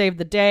 I'm going to save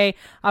the day.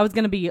 I was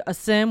going to be a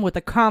sim with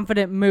a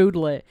confident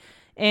moodlet.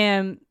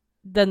 And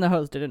then the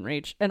hose didn't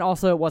reach. And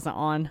also it wasn't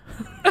on.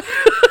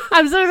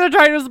 I'm sitting there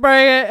trying to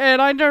spray it,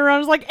 and I turned around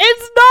and was like,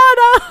 it's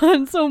not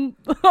on! So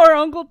our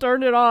uncle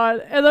turned it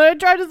on, and then I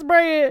tried to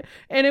spray it,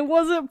 and it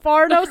wasn't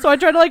far enough, so I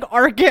tried to,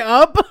 arc it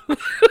up.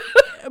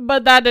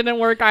 But that didn't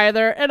work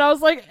either. And I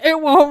was like,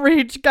 it won't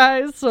reach,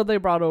 guys. So they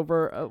brought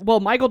over,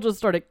 Michael just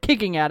started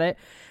kicking at it,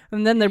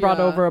 and then they brought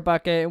over a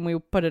bucket, and we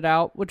put it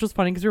out, which was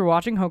funny, because we were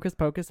watching Hocus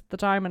Pocus at the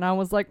time, and I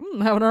was like,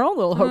 having our own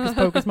little Hocus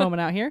Pocus moment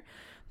out here.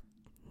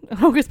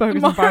 Hocus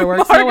Pocus and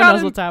fireworks. No one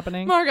knows what's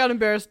happening. Mar got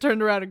embarrassed,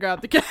 turned around and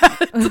grabbed the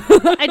cat.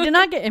 I did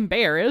not get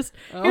embarrassed.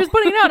 He was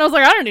putting it out, and I was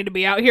like, I don't need to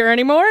be out here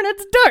anymore, and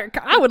it's dark.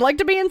 I would like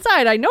to be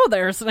inside. I know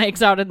there are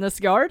snakes out in this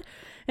yard.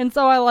 And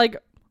so I,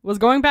 was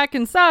going back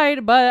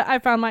inside, but I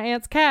found my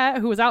aunt's cat,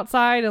 who was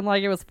outside, and,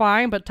 it was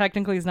fine, but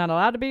technically he's not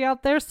allowed to be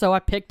out there. So I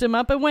picked him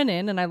up and went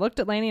in, and I looked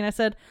at Lainey, and I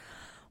said,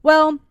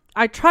 well,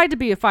 I tried to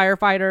be a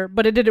firefighter,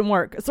 but it didn't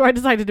work. So I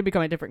decided to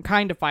become a different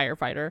kind of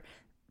firefighter.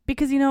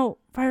 Because,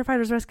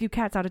 firefighters rescue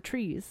cats out of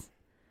trees.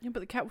 Yeah, but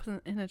the cat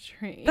wasn't in a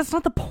tree. That's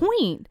not the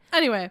point.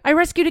 Anyway. I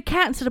rescued a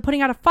cat instead of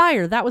putting out a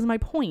fire. That was my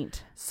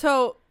point.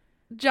 So,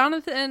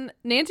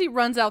 Nancy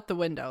runs out the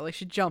window.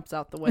 She jumps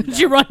out the window.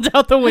 She runs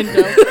out the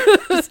window.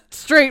 Just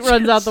straight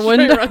runs out the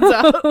window. Runs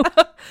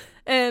out.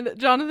 And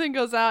Jonathan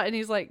goes out, and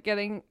he's,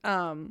 getting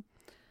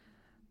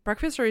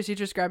breakfast, or is he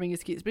just grabbing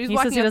his keys? But he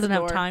says he doesn't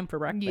have time for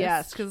breakfast.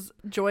 Yes, because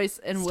Joyce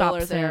and Will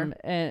are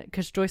there.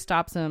 Because Joyce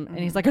stops him, and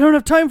he's like, I don't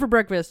have time for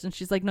breakfast. And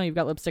she's like, no, you've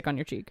got lipstick on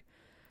your cheek.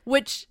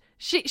 Which,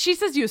 she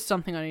says you have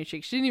something on your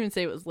cheek. She didn't even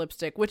say it was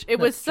lipstick, which it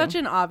was such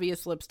an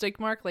obvious lipstick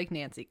mark.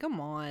 Nancy, come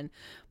on.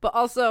 But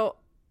also,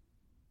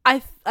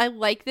 I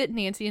like that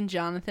Nancy and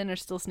Jonathan are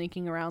still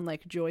sneaking around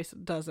like Joyce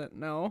doesn't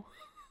know.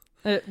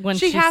 When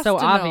she so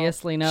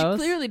obviously knows.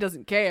 She clearly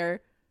doesn't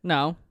care.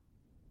 No.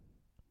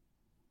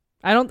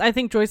 I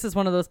think Joyce is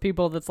one of those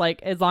people that's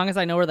as long as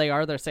I know where they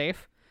are, they're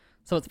safe.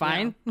 So it's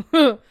fine.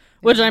 Yeah.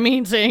 Which,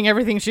 seeing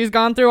everything she's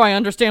gone through, I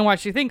understand why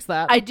she thinks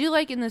that. I do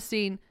like in this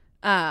scene,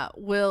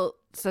 Will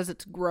says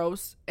it's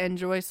gross, and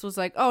Joyce was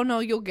like, oh no,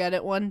 you'll get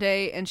it one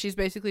day. And she's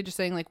basically just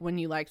saying, when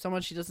you like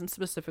someone. She doesn't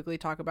specifically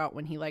talk about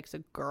when he likes a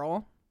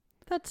girl.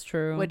 That's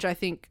true. Which I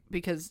think,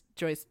 because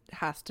Joyce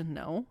has to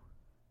know.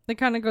 It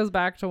kind of goes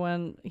back to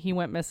when he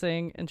went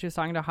missing, and she was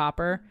talking to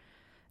Hopper.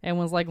 And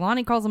was like,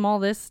 Lonnie calls him all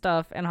this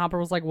stuff. And Hopper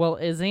was like, well,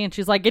 is he? And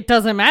she's like, it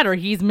doesn't matter.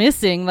 He's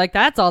missing.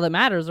 That's all that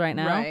matters right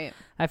now. Right.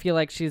 I feel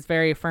like she's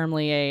very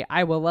firmly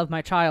I will love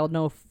my child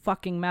no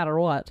fucking matter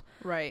what.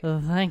 Right.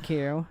 Thank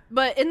you.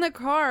 But in the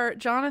car,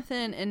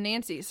 Jonathan and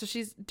Nancy, so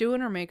she's doing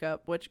her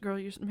makeup, which, girl,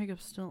 your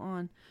makeup's still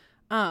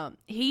on.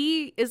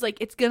 He is like,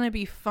 it's going to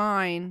be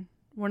fine.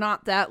 We're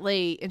not that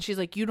late. And she's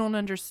like, you don't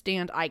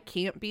understand. I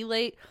can't be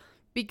late.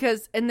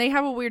 And they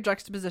have a weird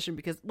juxtaposition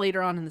because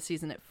later on in the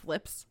season it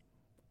flips.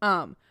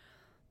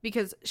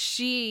 Because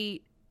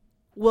she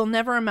will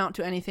never amount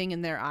to anything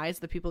in their eyes,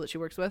 the people that she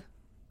works with.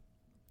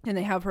 And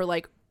they have her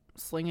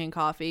slinging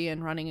coffee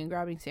and running and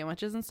grabbing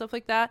sandwiches and stuff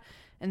like that.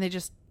 And they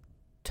just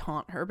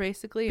taunt her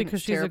basically.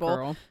 Because she's terrible. A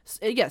girl.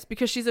 Yes,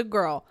 because she's a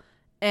girl.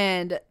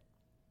 And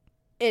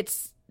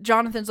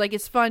Jonathan's like,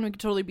 it's fine. We could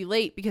totally be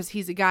late because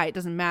he's a guy. It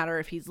doesn't matter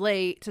if he's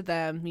late to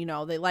them.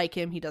 They like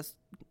him. He does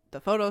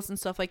the photos and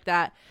stuff like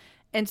that.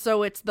 And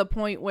so it's the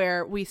point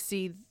where we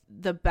see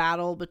the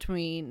battle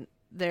between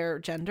their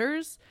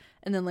genders,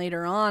 and then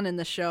later on in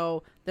the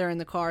show they're in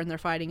the car and they're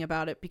fighting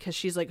about it because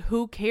she's like,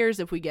 who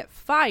cares if we get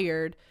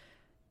fired,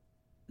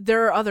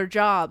 there are other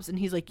jobs. And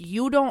he's like,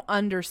 you don't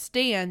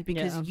understand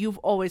because you've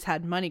always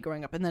had money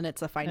growing up. And then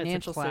it's a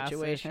financial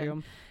situation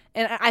issue.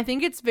 And I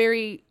think it's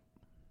very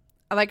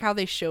I like how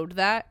they showed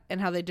that and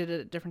how they did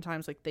it at different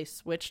times. Like they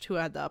switched who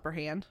had the upper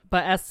hand.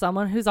 But as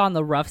someone who's on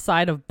the rough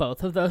side of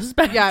both of those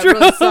spectrums, Yeah, it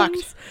really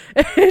sucked.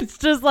 It's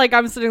just like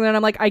I'm sitting there and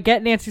I'm like, I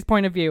get Nancy's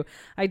point of view.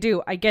 I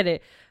do. I get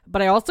it.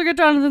 But I also get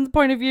Jonathan's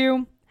point of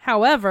view.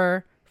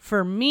 However,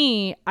 for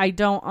me, I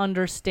don't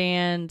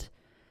understand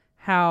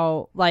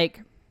how,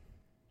 like,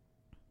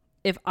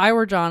 if I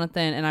were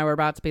Jonathan and I were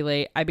about to be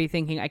late, I'd be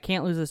thinking, I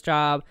can't lose this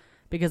job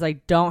because I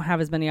don't have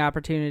as many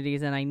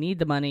opportunities and I need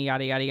the money,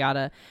 yada, yada,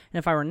 yada. And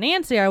if I were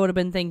Nancy, I would have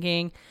been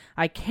thinking,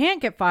 I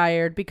can't get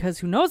fired because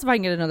who knows if I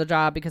can get another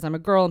job because I'm a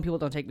girl and people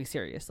don't take me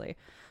seriously.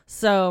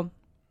 So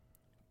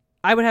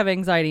I would have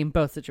anxiety in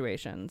both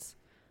situations.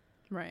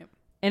 Right.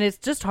 And it's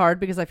just hard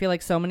because I feel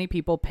like so many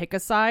people pick a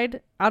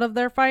side out of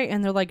their fight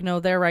and they're like,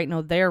 no, they're right.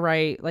 No, they're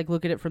right. Like,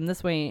 look at it from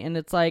this way. And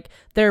it's like,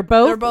 they're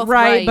both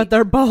right, but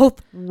they're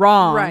both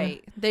wrong.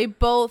 Right. They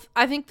both,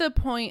 I think the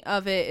point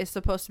of it is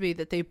supposed to be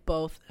that they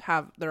both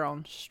have their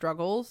own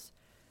struggles.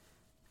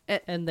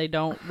 And they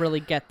don't really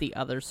get the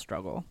other's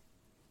struggle.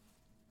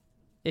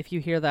 If you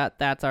hear that,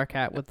 that's our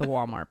cat with the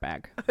Walmart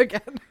bag.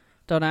 Again.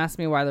 Don't ask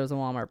me why there's a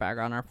Walmart bag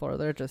on our floor.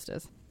 There just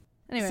is.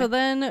 Anyway. So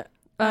then...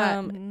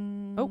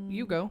 oh,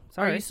 you go.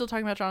 Sorry. Are you still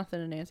talking about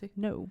Jonathan and Nancy?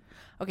 No.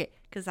 Okay,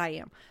 because I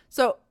am.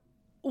 So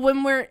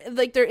when we're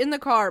like, they're in the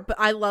car, but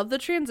I love the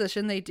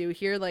transition they do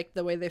here, like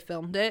the way they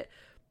filmed it,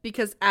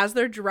 because as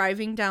they're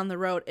driving down the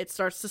road, it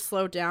starts to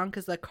slow down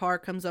because the car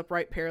comes up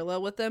right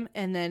parallel with them,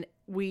 and then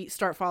we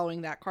start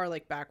following that car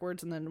like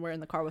backwards, and then we're in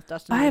the car with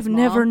Dustin. I have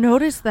never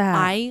noticed that.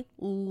 I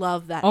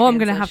love that. Oh, I'm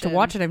gonna have to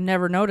watch it. I've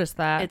never noticed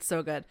that. It's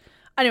so good.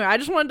 Anyway, I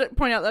just wanted to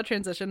point out that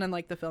transition and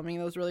like the filming.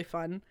 It was really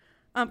fun.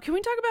 Can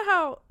we talk about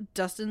how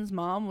Dustin's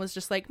mom was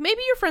just like,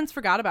 maybe your friends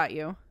forgot about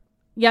you?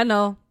 Yeah,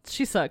 no,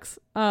 she sucks.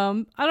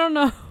 I don't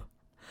know.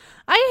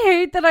 I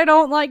hate that I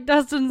don't like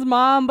Dustin's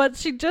mom, but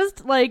she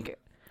just like...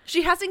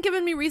 She hasn't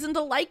given me reason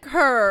to like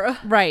her.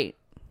 Right.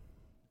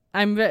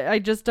 I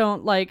just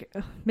don't like...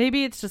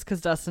 Maybe it's just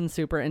because Dustin's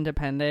super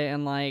independent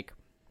and like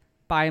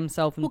by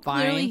himself and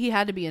fine. Clearly he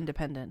had to be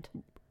independent.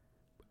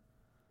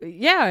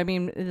 Yeah, I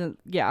mean,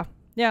 yeah.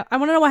 Yeah, I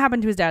want to know what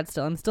happened to his dad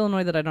still. I'm still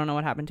annoyed that I don't know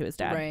what happened to his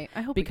dad. Right.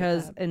 I hope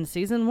because in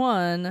season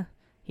 1,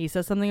 he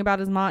says something about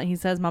his mom. He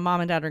says, my mom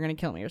and dad are going to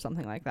kill me or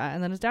something like that.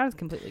 And then his dad is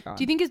completely gone.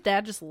 Do you think his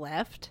dad just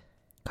left?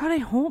 God, I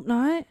hope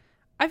not.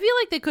 I feel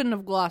like they couldn't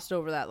have glossed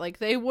over that. Like,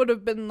 they would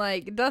have been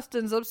like,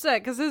 Dustin's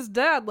upset because his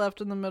dad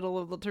left in the middle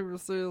of the 2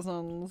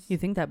 seasons. You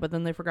think that, but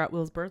then they forgot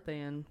Will's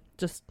birthday and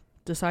just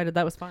decided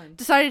that was fine.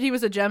 Decided he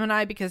was a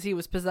Gemini because he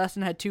was possessed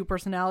and had 2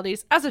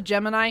 personalities. As a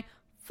Gemini,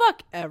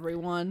 fuck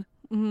everyone.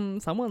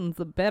 Someone's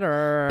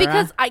better.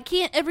 Because I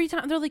can't every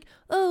time. They're like,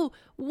 oh,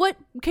 what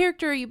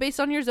character are you based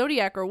on your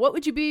zodiac? Or what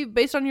would you be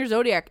based on your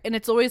zodiac? And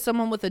it's always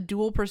someone with a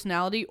dual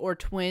personality or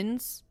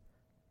twins.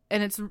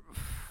 And it's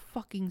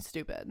fucking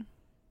stupid.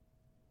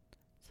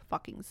 It's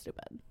fucking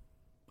stupid.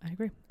 I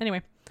agree.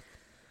 Anyway.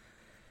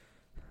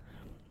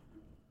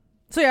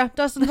 So yeah,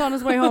 Dustin's on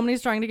his way home and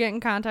he's trying to get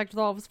in contact with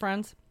all of his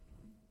friends.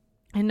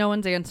 And no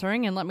one's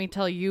answering. And let me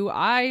tell you,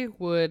 I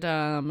would...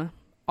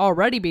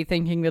 already be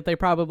thinking that they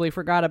probably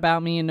forgot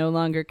about me and no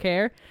longer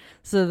care.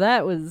 So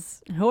that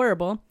was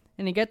horrible.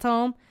 And he gets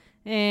home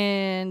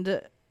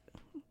and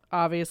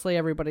obviously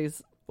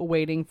everybody's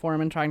waiting for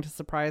him and trying to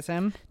surprise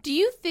him. Do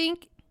you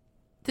think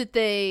that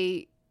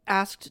they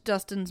asked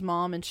Dustin's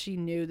mom and she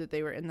knew that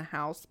they were in the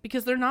house?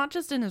 Because they're not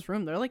just in his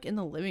room. They're like in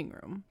the living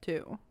room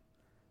too.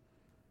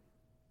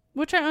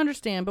 Which I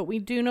understand, but we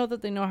do know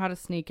that they know how to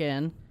sneak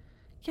in.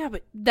 Yeah,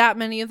 but that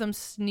many of them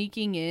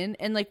sneaking in,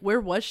 and like,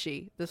 where was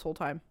she this whole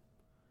time?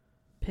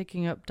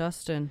 Picking up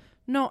Dustin.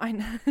 No, I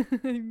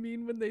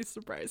mean when they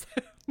surprise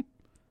him.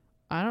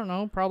 I don't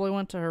know. Probably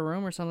went to her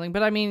room or something.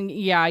 But I mean,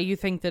 yeah, you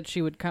think that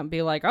she would come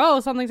be like, oh,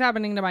 something's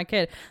happening to my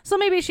kid. So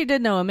maybe she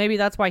did know him. Maybe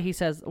that's why she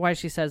says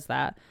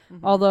that.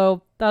 Mm-hmm.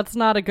 Although that's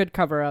not a good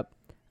cover up.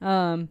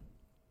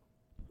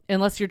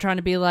 Unless you're trying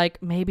to be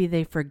like, maybe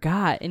they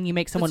forgot and you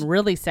make someone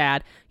really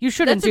sad. You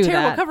shouldn't do that. That's a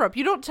terrible cover up.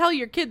 You don't tell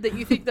your kid that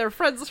you think their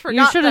friends forgot.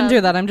 You shouldn't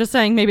do that. I'm just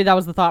saying maybe that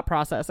was the thought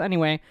process.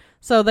 Anyway,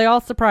 so they all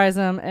surprise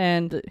him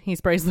and he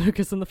sprays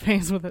Lucas in the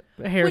face with a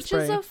hairspray. Which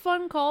is a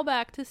fun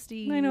callback to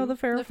Steve. I know, the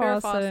Farrah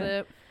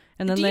Fawcett.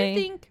 And then do you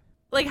think,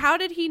 like, how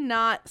did he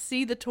not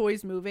see the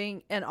toys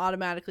moving and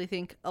automatically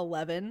think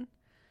 11?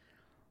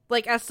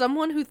 Like, as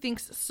someone who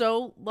thinks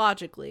so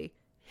logically,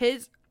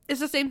 it's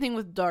the same thing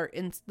with Dart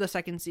in the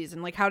second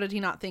season. Like, how did he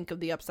not think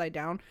of the upside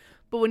down?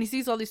 But when he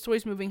sees all these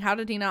toys moving, how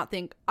did he not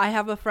think, I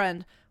have a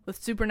friend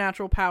with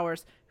supernatural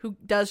powers who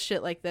does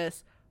shit like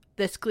this.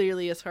 This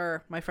clearly is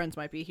her. My friends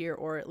might be here,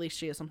 or at least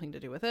she has something to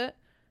do with it.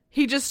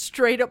 He just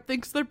straight up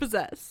thinks they're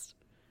possessed.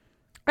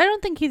 I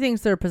don't think he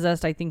thinks they're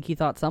possessed. I think he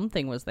thought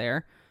something was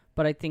there,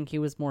 but I think he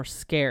was more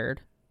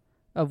scared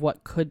of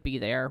what could be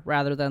there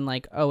rather than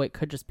like, oh, it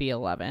could just be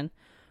 11.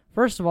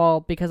 First of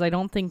all, because I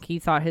don't think he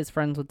thought his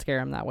friends would scare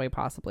him that way,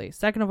 possibly.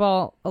 Second of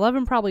all,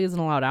 11 probably isn't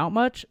allowed out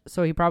much,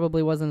 so he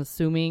probably wasn't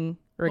assuming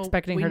or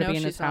expecting her to be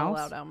in his house. We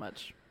know she's not allowed out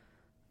much.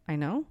 I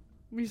know.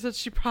 We said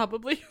she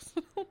probably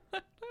isn't allowed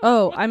out.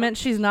 Oh, I meant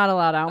she's not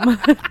allowed out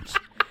much.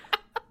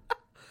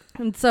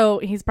 And so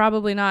he's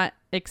probably not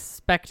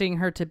expecting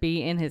her to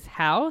be in his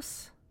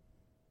house.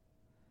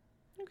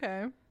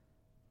 Okay.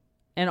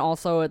 And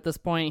also at this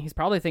point, he's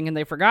probably thinking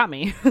they forgot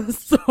me.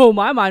 So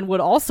my mind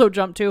would also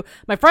jump to,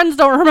 my friends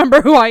don't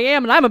remember who I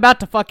am and I'm about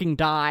to fucking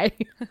die.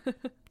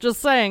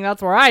 Just saying,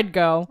 that's where I'd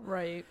go.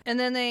 Right. And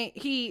then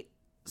he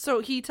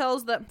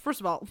tells them, first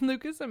of all,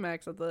 Lucas and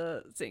Max at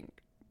the sink.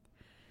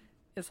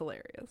 It's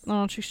hilarious.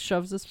 Oh, she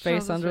shoves his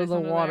face under the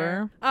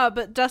water.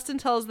 But Dustin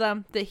tells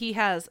them that he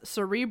has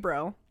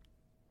Cerebro,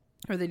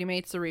 or that he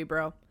made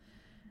Cerebro.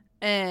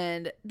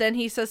 And then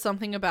he says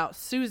something about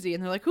Susie,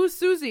 and they're like, who's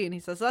Susie? And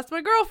he says, that's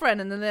my girlfriend.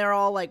 And then they're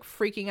all like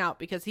freaking out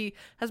because he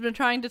has been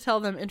trying to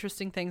tell them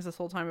interesting things this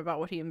whole time about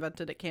what he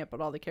invented at camp,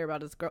 but all they care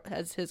about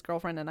is his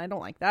girlfriend, and I don't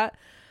like that.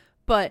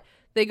 But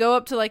they go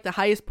up to like the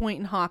highest point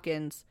in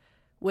Hawkins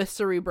with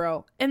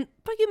Cerebro, and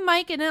fucking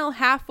Mike and Elle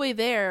halfway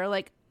there,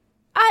 like,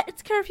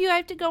 it's curfew, I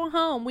have to go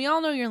home. We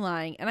all know you're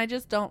lying, and I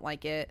just don't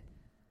like it.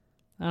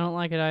 I don't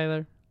like it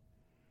either.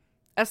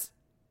 As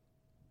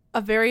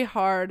a very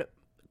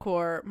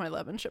hardcore My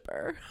Levin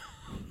shipper.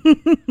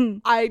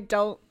 I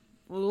don't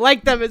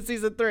like them in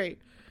season 3.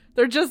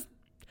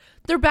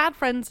 They're bad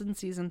friends in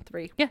season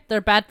 3. Yeah,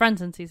 they're bad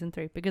friends in season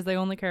 3 because they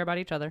only care about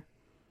each other.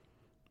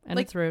 And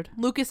Like, it's rude.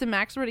 Lucas and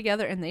Max were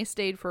together, and they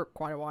stayed for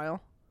quite a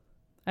while.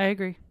 I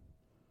agree.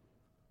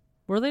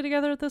 Were they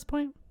together at this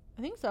point?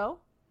 I think so.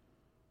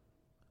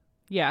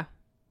 Yeah.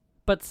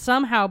 But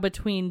somehow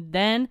between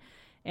then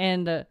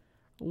and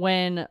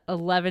when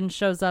 11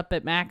 shows up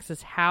at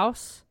Max's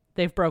house,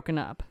 they've broken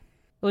up.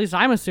 At least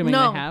I'm assuming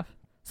No. they have.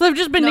 So they've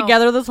just been No.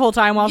 together this whole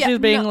time while Yeah, she's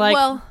being no, like,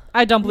 well,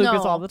 I dump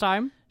Lucas no. all the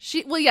time.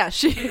 She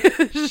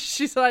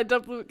said I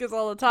dump Lucas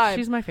all the time.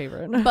 She's my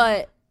favorite.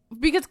 But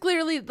because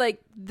clearly,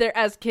 like, they're,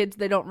 as kids,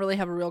 they don't really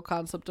have a real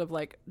concept of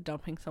like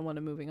dumping someone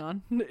and moving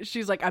on.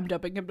 She's like, I'm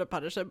dumping him to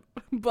punish him.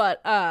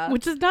 But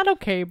Which is not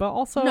okay, but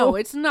also no,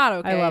 it's not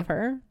okay. I love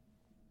her.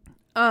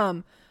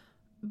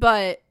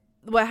 But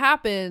what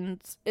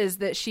happens is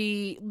that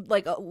she,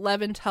 like,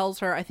 11 tells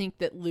her, I think,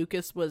 that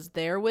Lucas was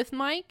there with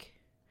Mike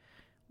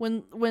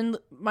when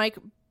Mike,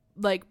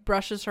 like,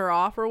 brushes her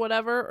off or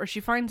whatever, or she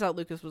finds out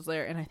Lucas was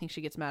there, and I think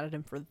she gets mad at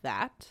him for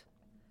that.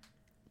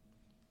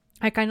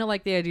 I kind of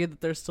like the idea that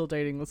they're still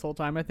dating this whole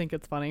time. I think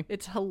it's funny.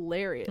 It's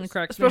hilarious. It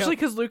cracks me Especially up.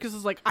 because Lucas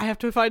is like, I have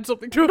to find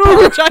something to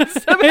apologize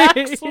to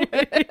Max with.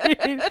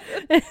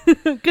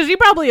 Because he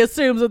probably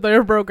assumes that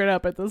they're broken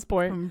up at this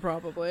point.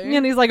 Probably.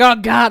 And he's like, oh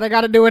God, I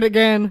gotta do it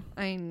again.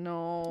 I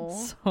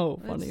know. So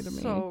funny It's to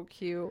me. so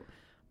cute.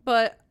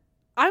 But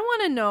I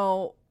want to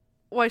know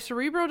why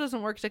Cerebro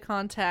doesn't work to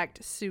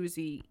contact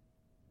Susie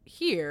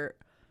here,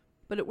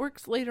 but it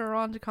works later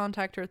on to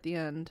contact her at the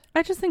end.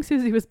 I just think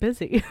Susie was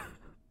busy.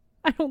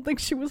 I don't think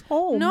she was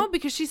home. No,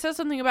 because she says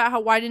something about how,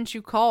 why didn't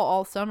you call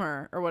all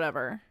summer or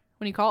whatever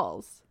when he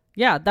calls.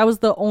 Yeah, that was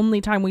the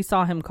only time we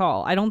saw him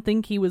call. I don't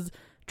think he was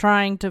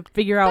trying to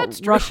figure out That's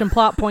true. Russian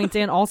plot points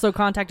and also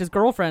contact his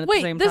girlfriend at the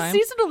same Wait, time. this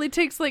season only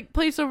takes like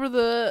place over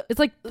the It's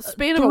like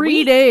span of a 3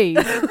 week. days.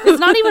 It's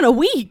not even a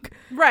week.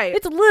 Right.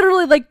 It's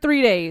literally like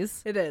 3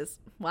 days. It is.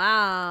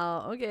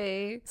 Wow.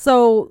 Okay.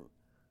 So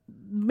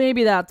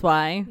maybe that's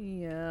why.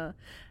 Yeah.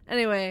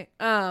 Anyway,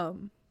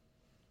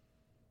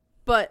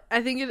 but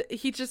I think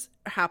he just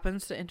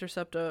happens to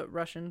intercept a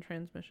Russian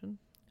transmission.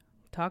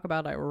 Talk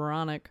about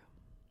ironic.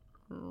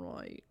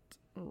 Right.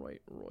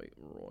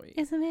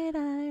 Isn't it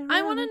ironic?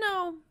 I want to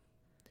know.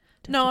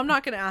 No, I'm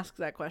not going to ask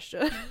that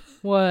question.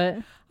 What?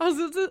 I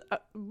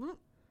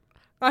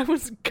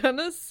was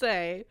gonna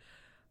say,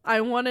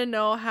 I want to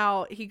know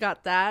how he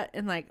got that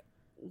and like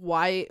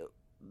why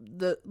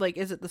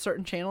is it the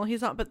certain channel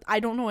he's on? But I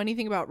don't know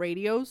anything about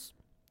radios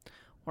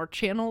or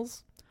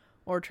channels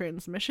or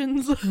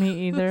transmissions.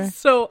 Me either.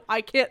 So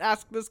I can't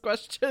ask this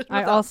question.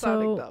 I sounding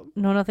also dumb.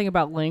 know nothing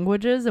about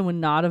languages and would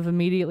not have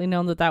immediately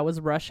known that was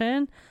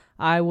Russian.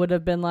 I would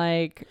have been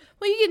like,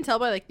 Well, you can tell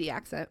by like the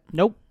accent.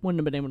 nope, wouldn't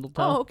have been able to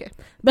tell. Oh, okay.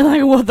 Been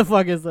like, what the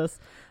fuck is this?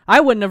 I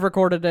wouldn't have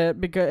recorded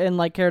it and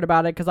like cared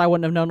about it because I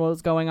wouldn't have known what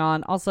was going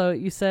on. Also,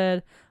 you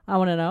said, I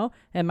want to know.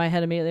 And my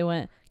head immediately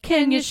went,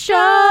 can you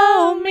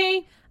show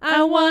me?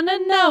 I want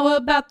to know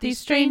about these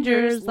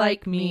strangers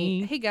like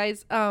me. Hey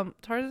guys,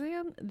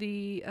 Tarzan,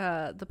 the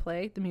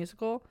play, the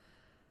musical,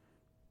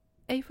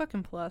 A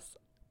fucking plus.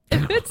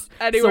 If it's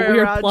anywhere It's a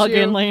weird around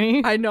plug-in, you,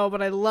 Lainey. I know, but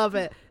I love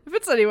it. If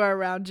it's anywhere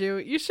around you,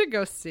 you should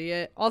go see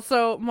it.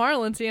 Also,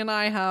 Marlinty and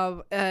I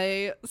have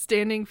a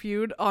standing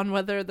feud on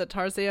whether the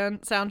Tarzan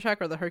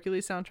soundtrack or the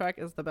Hercules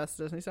soundtrack is the best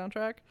Disney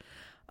soundtrack.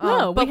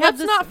 No, but we have let's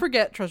this- not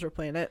forget Treasure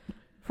Planet.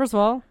 First of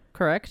all,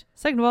 correct.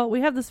 Second of all, we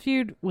have this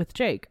feud with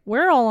Jake.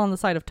 We're all on the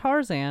side of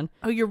Tarzan.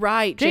 Oh, you're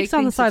right. Jake's Jake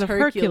on the thinks side it's of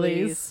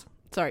Hercules.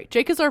 Sorry,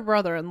 Jake is our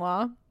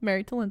brother-in-law,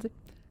 married to Lindsay,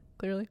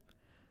 clearly.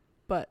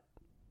 But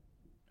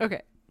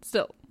okay,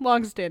 still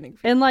long-standing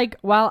feud. And like,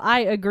 while I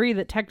agree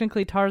that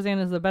technically Tarzan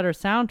is the better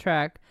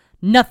soundtrack,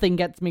 nothing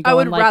gets me going. I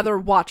would like, rather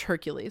watch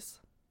Hercules.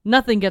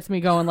 Nothing gets me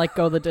going like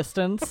Go the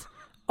Distance.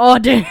 Oh,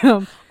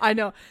 damn. I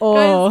know.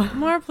 Oh. Guys,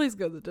 Mara, please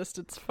go the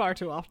distance far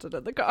too often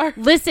in the car.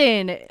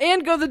 Listen.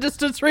 And go the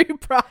distance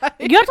reprise.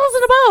 You have to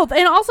listen to both.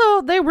 And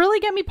also, they really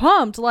get me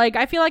pumped. Like,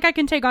 I feel like I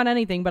can take on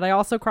anything, but I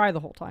also cry the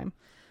whole time.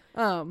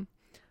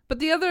 But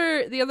the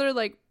other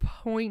like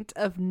point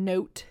of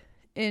note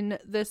in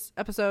this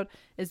episode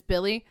is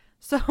Billy.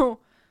 So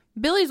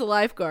Billy's a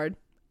lifeguard,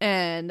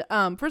 and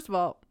first of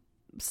all,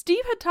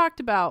 Steve had talked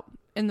about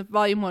in the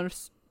volume 1 of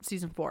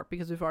season 4,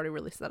 because we've already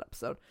released that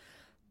episode,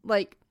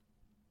 like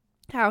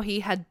how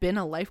he had been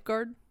a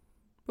lifeguard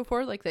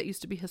before, like that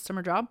used to be his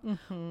summer job.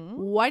 Mm-hmm.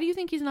 Why do you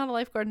think he's not a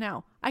lifeguard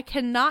now? I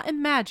cannot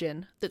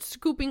imagine that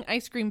scooping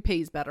ice cream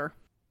pays better.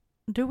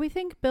 Do we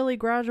think Billy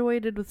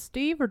graduated with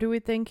Steve, or do we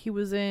think he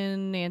was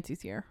in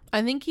Nancy's year?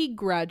 I think he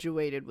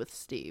graduated with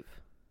Steve.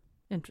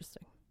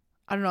 Interesting.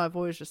 I don't know. I've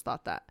always just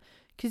thought that.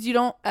 Because you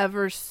don't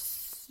ever...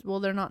 well,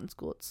 they're not in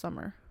school. It's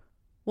summer.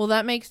 Well,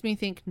 that makes me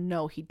think,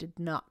 no, he did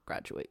not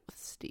graduate with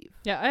Steve.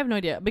 Yeah, I have no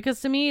idea.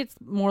 Because to me, it's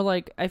more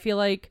like, I feel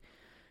like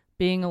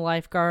being a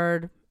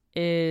lifeguard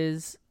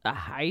is a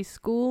high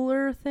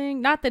schooler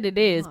thing. Not that it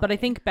is, but I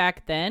think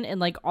back then, and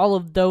like all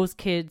of those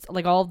kids,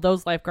 like all of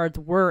those lifeguards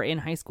were in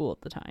high school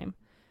at the time.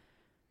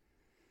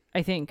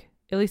 I think,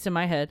 at least in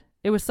my head.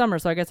 It was summer,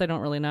 so I guess I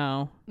don't really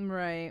know.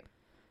 Right.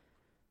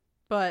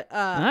 But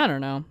I don't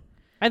know.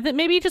 I think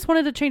maybe he just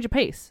wanted to change a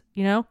pace,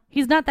 you know?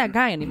 He's not that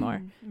guy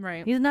anymore.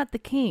 Right. He's not the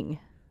king.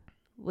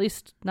 At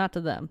least not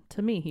to them.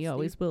 To me, he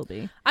always will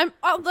be.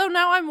 Although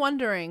now I'm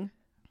wondering,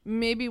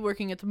 maybe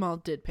working at the mall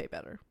did pay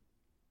better.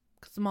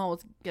 Because the mall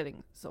was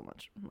getting so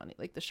much money,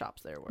 like the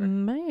shops there were.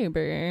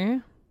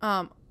 Maybe.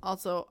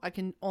 Also, I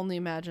can only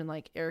imagine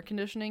like air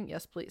conditioning.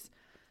 Yes, please.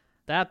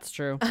 That's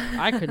true.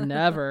 I could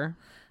never.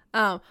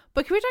 But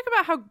can we talk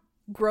about how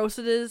gross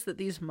it is that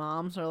these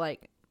moms are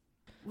like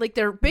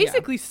they're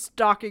basically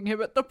stalking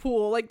him at the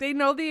pool. Like they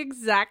know the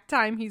exact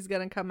time he's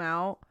gonna come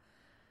out.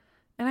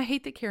 And I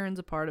hate that Karen's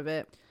a part of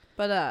it.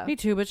 But me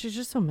too, but she's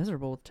just so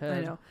miserable with Ted.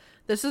 I know.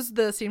 This is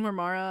the scene where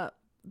Mara,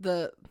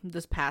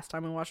 this past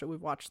time we watched it,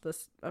 we've watched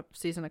this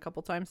season a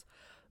couple times.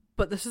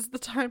 But this is the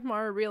time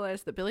Mara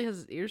realized that Billy has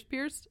his ears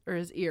pierced, or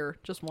his ear,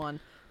 just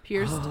one,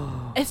 pierced.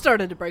 It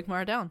started to break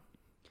Mara down.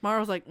 Mara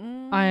was like,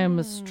 I am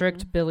a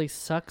strict Billy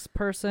sucks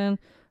person,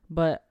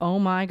 but oh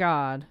my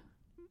God.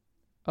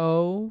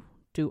 Oh,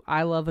 do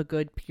I love a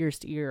good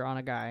pierced ear on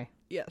a guy.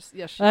 Yes,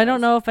 I don't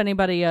know if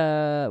anybody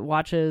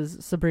watches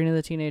Sabrina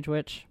the Teenage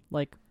Witch,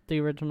 like the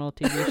original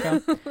TV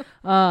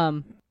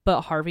show.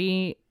 But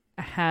Harvey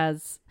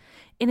has,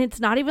 and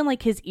it's not even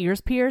like his ears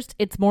pierced.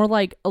 It's more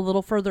like a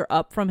little further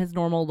up from his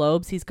normal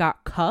lobes. He's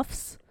got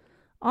cuffs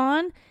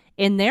on,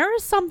 and there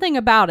is something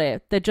about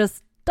it that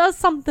just does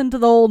something to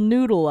the old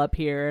noodle up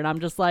here. And I'm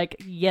just like,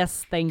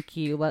 yes, thank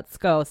you. Let's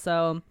go.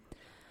 So,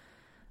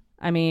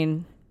 I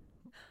mean,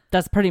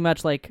 that's pretty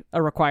much like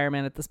a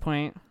requirement at this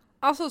point.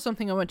 Also,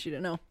 something I want you to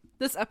know.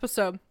 This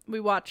episode we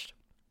watched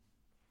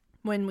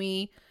when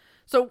we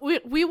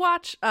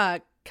watch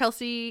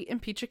Kelsey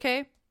and Peacha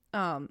K,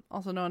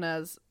 also known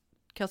as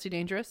Kelsey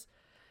Dangerous.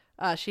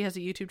 She has a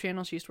YouTube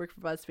channel. She used to work for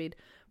BuzzFeed.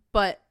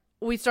 But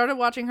we started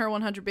watching her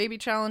 100 Baby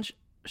Challenge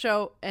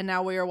show, and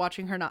now we are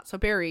watching her Not So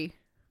Berry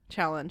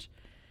Challenge.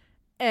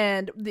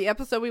 And the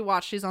episode we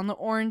watched, she's on the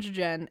Orange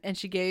Gen, and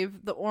she gave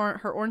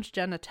her Orange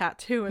Gen a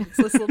tattoo, and it's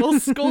this little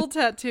skull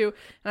tattoo.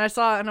 And I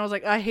saw it, and I was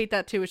like, I hate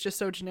that too. It's just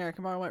so generic.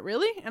 And Mara went,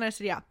 really? And I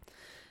said, yeah.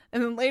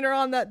 And then later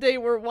on that day,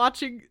 we're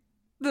watching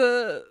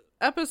the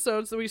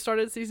episodes that we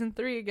started season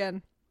 3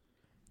 again.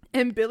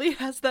 And Billy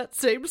has that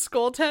same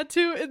skull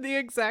tattoo in the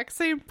exact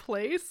same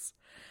place.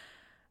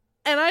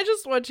 And I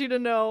just want you to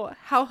know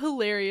how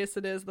hilarious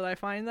it is that I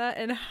find that,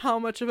 and how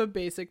much of a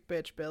basic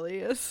bitch Billy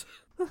is.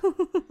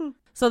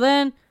 So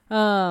then,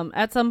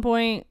 at some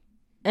point,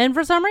 and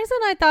for some reason,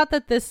 I thought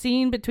that this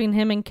scene between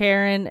him and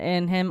Karen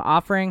and him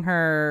offering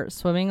her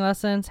swimming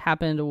lessons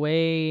happened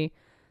way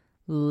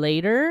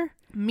later.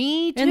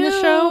 Me too. In the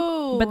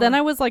show. But then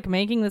I was like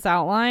making this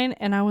outline,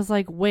 and I was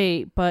like,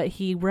 wait, but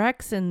he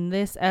wrecks in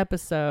this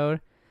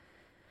episode,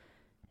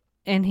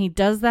 and he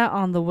does that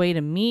on the way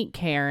to meet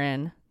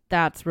Karen.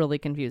 That's really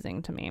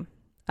confusing to me.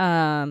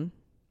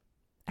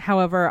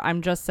 However,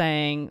 I'm just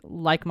saying,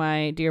 like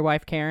my dear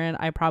wife Karen,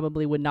 I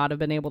probably would not have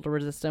been able to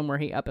resist him were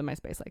he up in my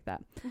space like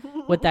that.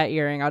 With that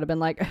earring, I would have been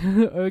like,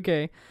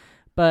 okay.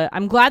 But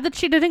I'm glad that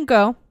she didn't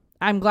go.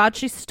 I'm glad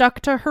she stuck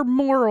to her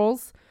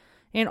morals.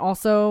 And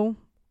also,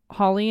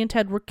 Holly and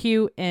Ted were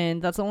cute,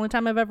 and that's the only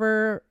time I've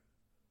ever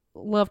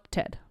loved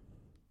Ted.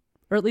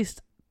 Or at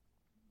least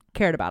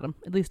cared about him,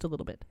 at least a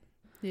little bit.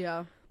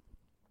 Yeah.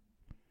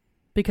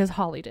 Because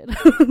Holly did.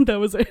 That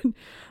was it.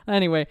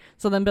 Anyway,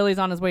 so then Billy's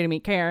on his way to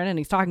meet Karen, and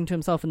he's talking to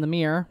himself in the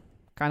mirror,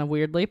 kind of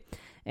weirdly.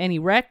 And he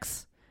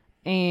wrecks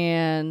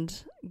and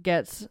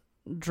gets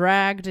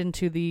dragged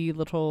into the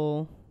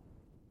little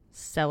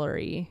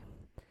celery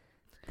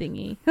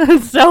thingy.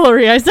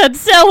 Celery. I said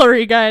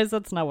celery, guys.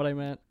 That's not what I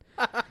meant.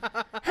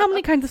 How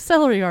many kinds of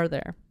celery are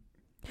there?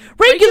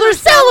 Regular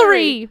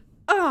celery!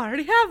 Oh, I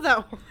already have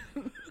that one.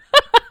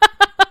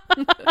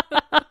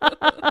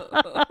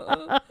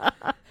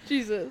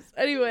 Jesus.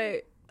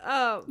 Anyway,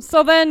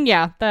 So then,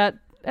 yeah, that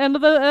end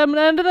of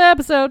the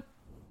episode.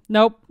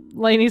 Nope.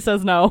 Lainey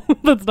says no.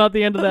 That's not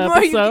the end of the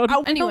episode.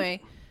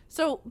 Anyway,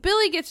 so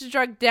Billy gets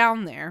drugged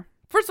down there.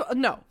 First of all,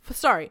 no,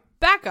 sorry.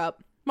 Back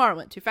up. Mara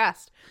went too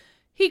fast.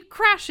 He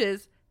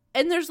crashes,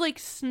 and there's like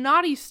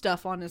snotty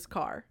stuff on his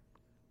car.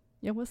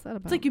 Yeah, what's that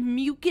about? It's like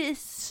mucus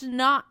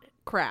snot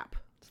crap.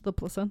 It's the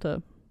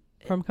placenta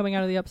from coming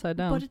out of the upside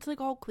down. But it's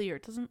like all clear.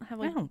 It doesn't have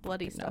like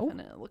bloody stuff in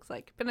it, it looks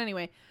like. But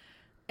anyway,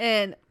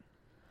 and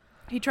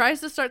he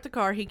tries to start the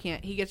car. He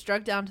can't. He gets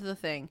drugged down to the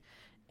thing.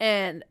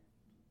 And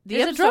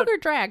Is it drug or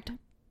dragged?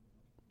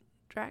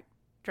 Dragged.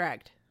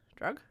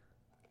 Drug?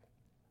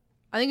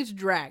 I think it's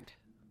dragged.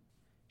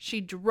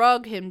 She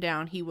drug him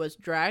down. He was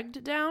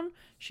dragged down.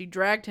 She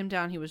dragged him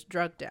down. He was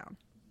drugged down.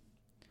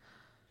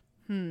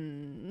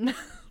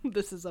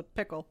 This is a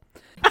pickle.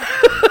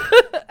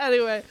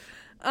 Anyway,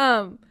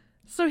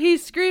 so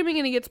he's screaming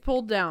and he gets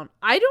pulled down.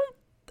 I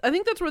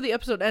think that's where the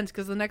episode ends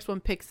because the next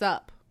one picks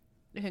up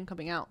him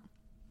coming out.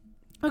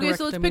 Okay,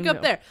 so let's pick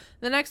up there.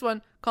 The next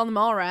one, called them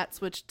all rats,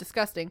 which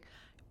disgusting,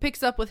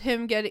 picks up with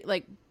him getting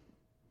like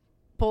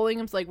pulling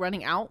him, like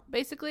running out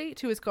basically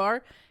to his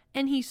car,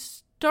 and he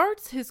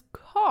starts his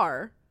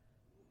car.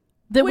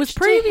 That was which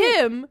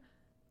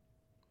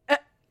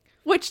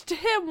to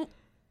him,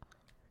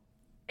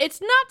 it's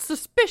not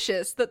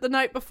suspicious that the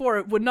night before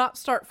it would not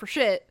start for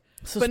shit.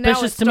 Suspicious but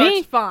now it to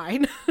me.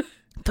 Fine.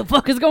 What the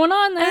fuck is going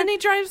on there? And he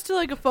drives to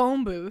like a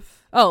phone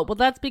booth. Oh, well,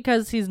 that's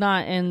because he's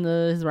not in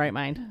his right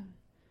mind.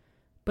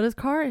 But his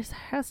car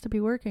has to be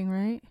working,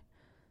 right?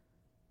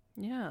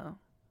 Yeah.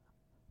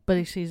 But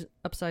he's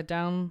upside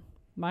down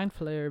mind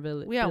flare,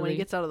 Billy. Yeah, when he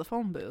gets out of the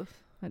phone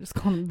booth. I just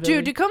call him Billy.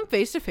 Dude, to come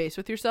face to face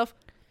with yourself.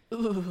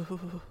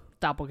 Ooh.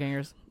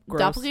 Doppelgangers.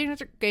 Gross.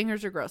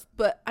 Doppelgangers are gross.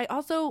 But I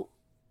also,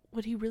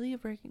 would he really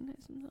have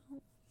recognized himself?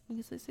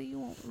 Because they say you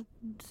won't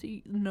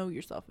know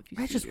yourself if you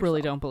see yourself.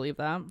 Really don't believe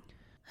that.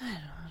 I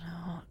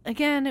don't know.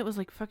 Again, it was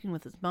like fucking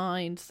with his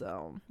mind,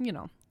 so, you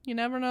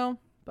never know.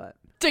 But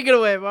take it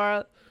away,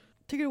 Mara.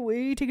 Take it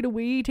away, take it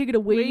away, take it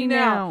away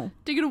now.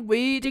 Take it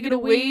away, take it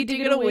away,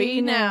 take it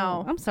away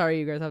now. I'm sorry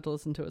you guys have to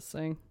listen to us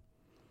sing.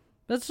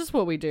 That's just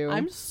what we do.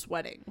 I'm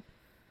sweating.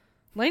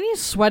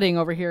 Lainey's sweating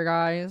over here,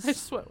 guys. I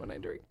sweat when I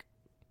drink.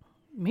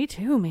 Me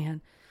too,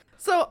 man.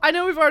 So, I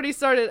know we've already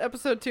started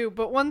episode 2,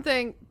 but one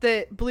thing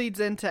that bleeds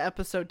into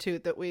episode 2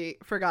 that we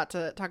forgot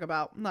to talk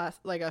about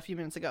like a few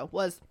minutes ago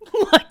was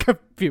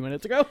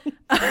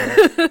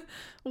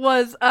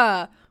was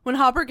when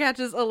Hopper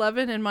catches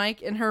 11 and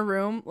Mike in her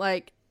room,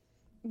 like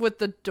with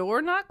the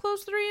door not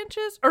closed 3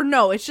 inches, or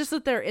no, it's just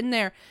that they're in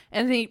there,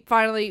 and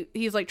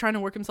he's like trying to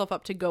work himself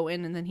up to go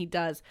in, and then he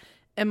does,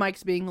 and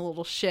Mike's being a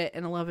little shit,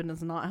 and 11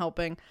 is not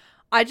helping.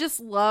 I just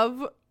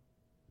love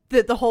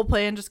that the whole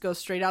plan just goes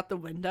straight out the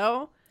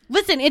window.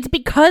 Listen, it's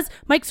because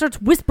Mike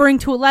starts whispering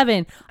to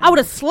 11. I would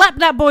have slapped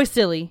that boy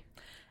silly.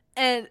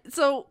 And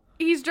so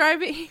he's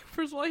driving.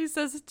 First of all, he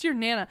says, it's your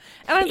Nana.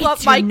 And I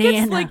love Mike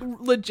gets like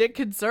legit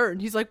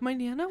concerned. He's like, my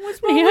Nana?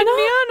 What's wrong with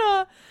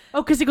Nana?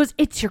 Oh, because he goes,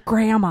 it's your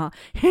grandma.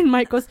 And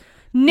Mike goes,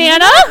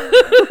 Nana?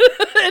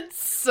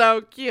 It's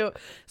so cute.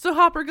 So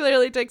Hopper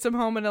clearly takes him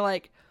home in a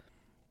like,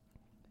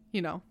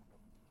 not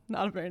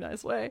a very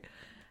nice way.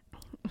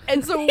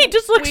 And so he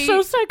just looks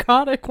so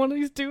psychotic when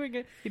he's doing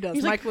it. He does.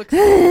 He's Mike like, looks.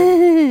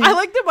 I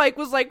like that Mike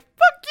was like,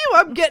 "Fuck you!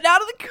 I'm getting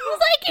out of the car."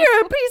 Like,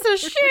 you're a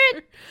piece of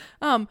shit.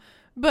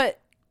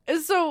 But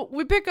so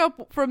we pick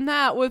up from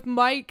that with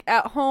Mike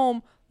at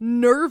home,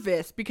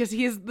 nervous because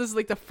this is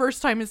like the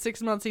first time in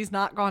 6 months he's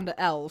not gone to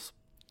L's.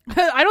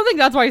 I don't think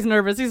that's why he's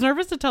nervous. He's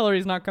nervous to tell her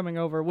he's not coming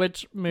over.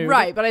 Which mood?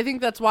 Right, but I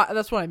think that's what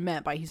I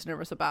meant by he's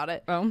nervous about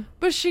it. Oh,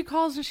 but she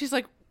calls and she's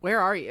like, where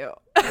are you?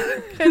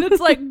 And it's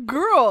like,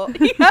 girl,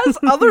 he has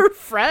other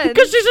friends.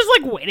 Because she's just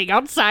like waiting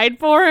outside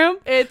for him.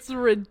 It's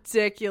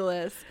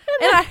ridiculous.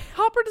 And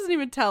Hopper doesn't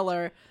even tell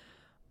her.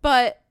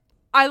 But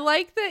I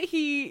like that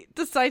he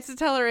decides to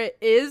tell her it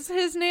is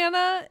his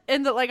Nana,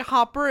 and that like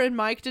Hopper and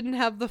Mike didn't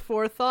have the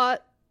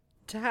forethought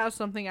to have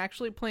something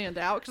actually planned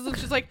out. Because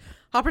she's like,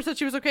 Hopper said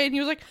she was okay, and he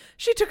was like,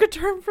 she took a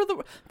turn for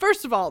the...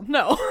 First of all,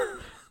 no.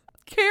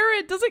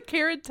 Doesn't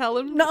Karen tell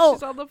him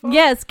she's on the phone?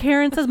 Yes,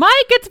 Karen says, Mike,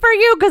 it's for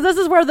you, because this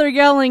is where they're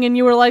yelling, and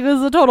you were like, this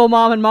is a total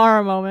Mom and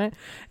Mara moment.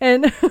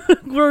 And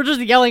we were just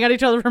yelling at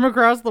each other from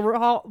across the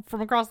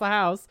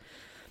house.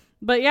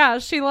 But yeah,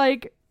 she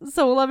like,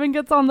 so 11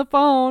 gets on the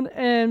phone,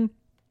 and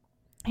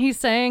he's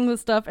saying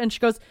this stuff, and she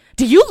goes,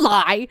 do you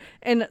lie?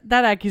 And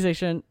that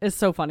accusation is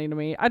so funny to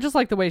me. I just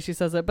like the way she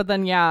says it. But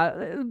then,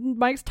 yeah,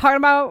 Mike's talking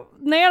about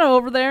Nana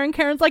over there, and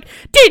Karen's like,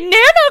 did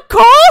Nana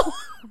call?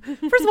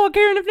 First of all,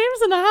 Karen, if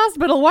Nana's in the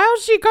hospital, why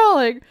was she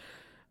calling?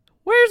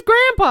 Where's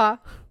Grandpa?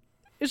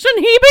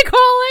 Shouldn't he be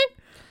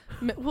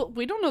calling? Well,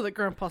 we don't know that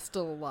Grandpa's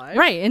still alive.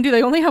 Right, and do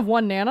they only have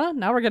one Nana?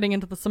 Now we're getting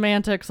into the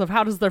semantics of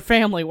how does their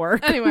family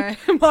work. Anyway,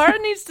 Mara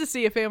needs to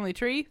see a family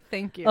tree.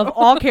 Thank you. Of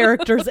all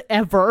characters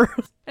ever.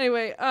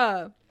 Anyway,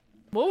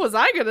 what was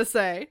I gonna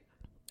say?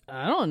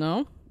 I don't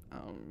know.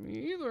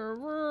 Either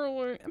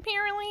really.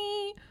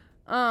 Apparently.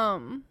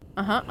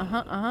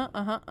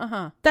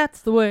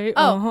 That's the way.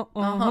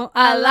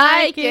 I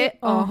like it.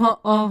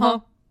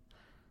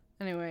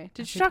 Anyway,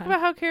 did you talk about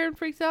how Karen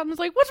freaks out and is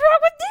like, "What's wrong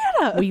with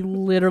Nana?" We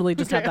literally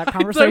just had that I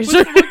conversation. was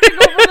looking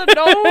over the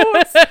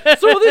notes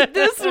so that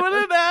this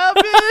wouldn't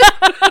happen.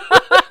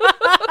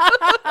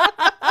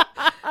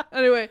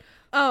 Anyway,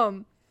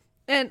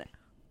 and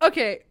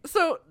okay,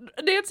 so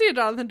Nancy and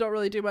Jonathan don't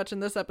really do much in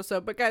this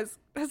episode, but guys,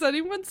 has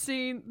anyone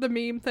seen the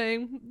meme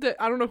thing that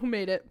I don't know who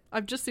made it?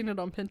 I've just seen it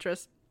on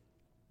Pinterest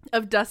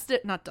of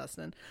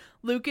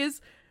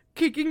Lucas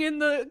kicking in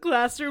the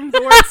classroom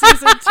door in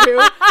season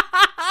 2,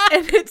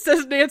 and it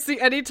says Nancy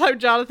anytime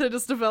Jonathan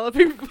is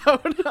developing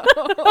photos.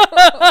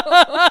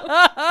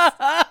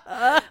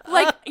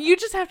 Like, you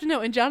just have to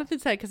know, in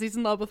Jonathan's head, because he's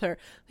in love with her,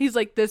 he's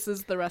like, this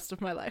is the rest of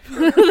my life.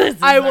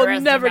 I will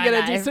never get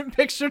a decent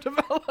picture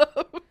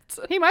developed.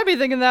 He might be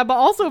thinking that, but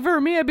also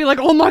for me, I'd be like,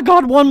 oh my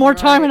god, one more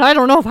time, and I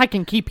don't know if I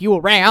can keep you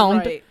around.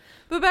 Right.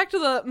 But back to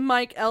the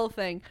Mike L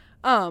thing.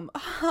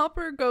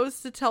 Hopper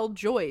goes to tell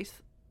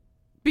Joyce,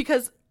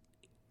 because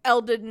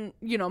Mike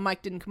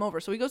didn't come over.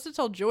 So he goes to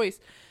tell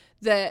Joyce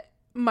that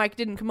Mike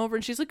didn't come over,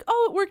 and she's like,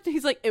 oh, it worked. And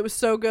he's like, it was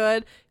so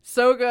good.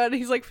 So good.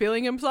 He's like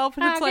feeling himself,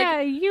 and it's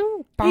like,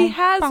 he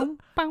has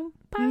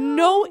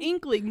no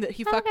inkling that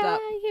he fucked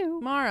up.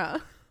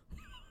 Mara.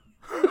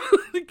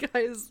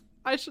 Guys,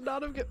 I should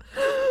not have given...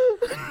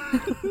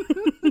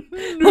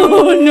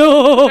 Oh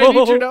no. I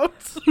need your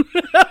notes.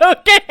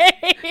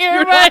 Okay.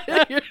 You're not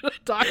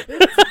talking.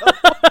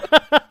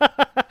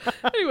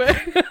 Anyway,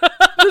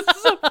 this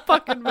is a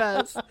fucking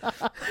mess.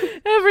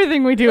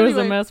 Everything we do is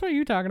a mess. What are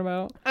you talking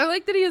about? I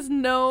like that he has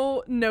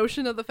no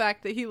notion of the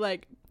fact that he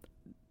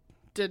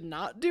did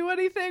not do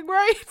anything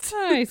right.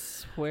 I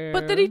swear.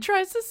 But then he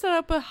tries to set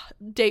up a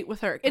date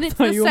with her, and it's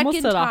So the you almost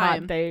second said a hot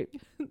time. date.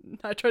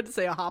 I tried to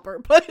say a hopper,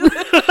 but He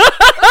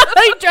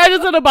tried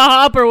to set up a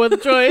hopper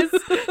with Joyce.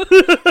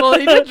 well,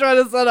 he did try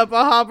to set up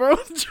a hopper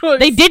with Joyce.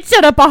 They did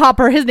set up a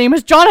hopper. His name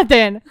is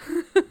Jonathan.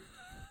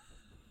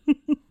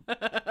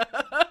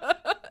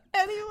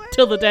 Anyway.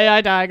 Till the day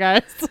I die,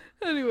 guys.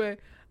 Anyway,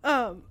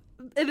 and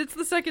it's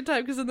the second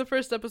time, because in the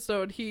first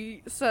episode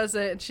he says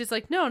it, and she's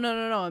like, no,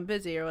 I'm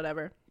busy or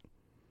whatever.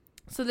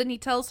 So then he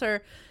tells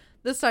her,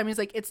 this time he's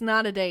like, it's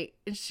not a date.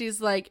 And she's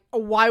like,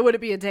 why would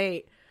it be a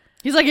date?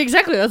 He's like,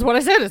 exactly, that's what I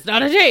said. It's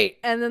not a date.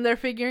 And then they're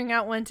figuring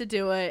out when to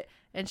do it.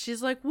 And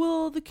she's like,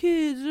 well, the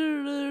kids,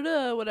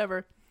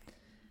 whatever.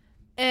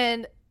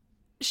 And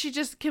she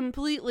just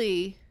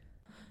completely...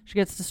 She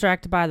gets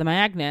distracted by the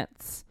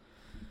magnets.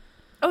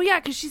 Oh, yeah,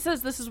 because she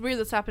says, this is weird,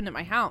 this happened at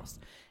my house.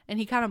 And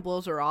he kind of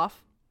blows her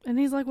off. And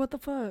he's like, what the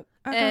fuck?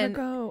 I gotta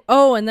go.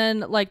 Oh, and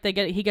then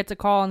he gets a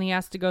call and he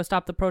has to go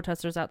stop the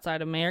protesters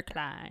outside of Mayor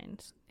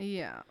Klein's.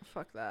 Yeah,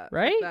 fuck that.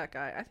 Right? Fuck that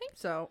guy. I think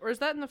so. Or is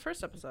that in the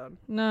first episode?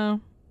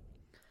 No.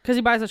 Because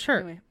he buys a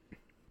shirt. Anyway.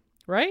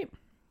 Right?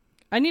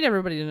 I need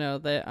everybody to know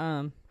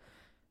that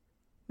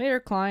Mayor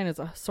Klein is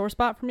a sore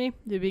spot for me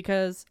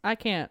because I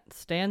can't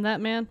stand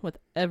that man with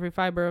every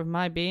fiber of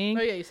my being.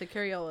 Oh, yeah, you said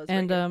Carriola is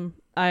And right.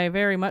 I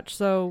very much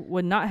so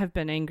would not have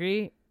been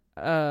angry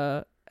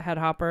had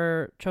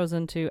Hopper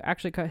chosen to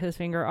actually cut his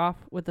finger off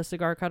with the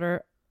cigar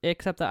cutter,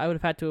 except that I would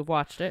have had to have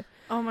watched it.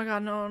 Oh my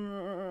god,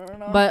 no.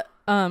 But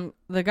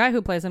the guy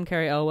who plays him,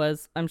 Carrie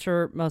Elwes, I'm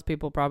sure most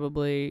people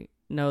probably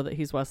know that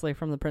he's Wesley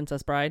from The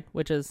Princess Bride,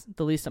 which is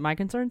the least of my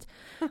concerns.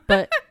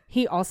 But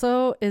he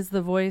also is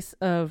the voice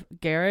of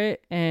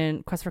Garrett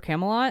in Quest for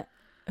Camelot,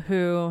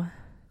 who...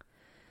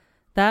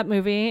 That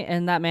movie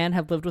and that man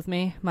have lived with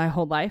me my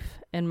whole life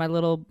in my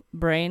little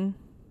brain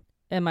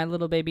and my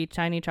little baby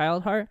tiny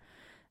child heart.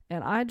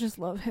 And I just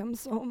love him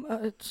so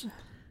much.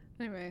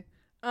 Anyway,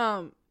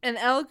 and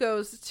Elle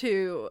goes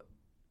to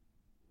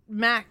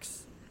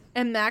Max,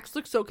 and Max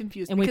looks so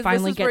confused. And we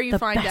finally get the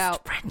best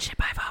out, friendship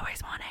I've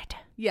always wanted.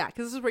 Yeah,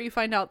 because this is where you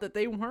find out that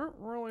they weren't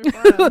really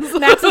friends.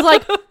 Max is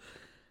like...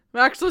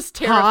 Max was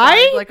terrified.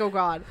 Hi? Like, oh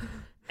god.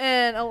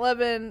 And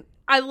 11,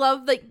 I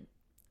love,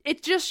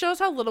 it just shows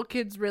how little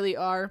kids really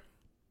are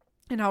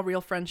and how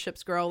real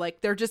friendships grow.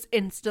 Like, they're just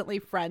instantly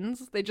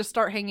friends. They just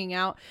start hanging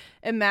out,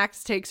 and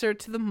Max takes her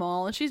to the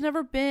mall, and she's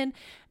never been.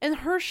 And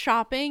her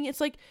shopping,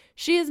 it's like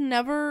she has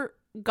never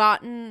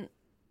gotten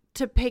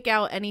to pick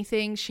out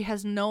anything. She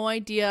has no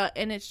idea,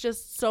 and it's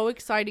just so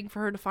exciting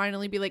for her to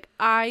finally be like,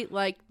 I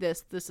like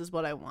this. This is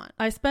what I want.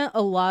 I spent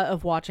a lot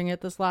of watching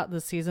it this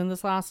season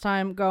this last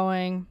time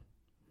going,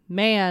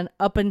 man,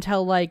 up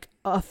until like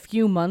a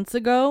few months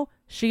ago,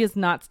 she has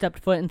not stepped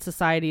foot in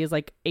society as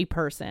like a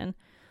person.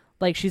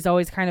 Like, she's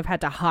always kind of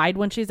had to hide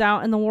when she's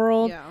out in the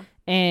world. Yeah.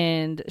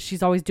 And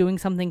she's always doing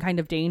something kind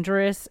of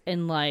dangerous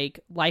and like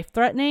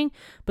life-threatening.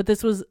 But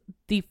this was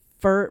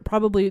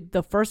probably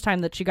the first time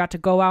that she got to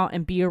go out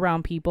and be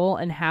around people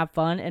and have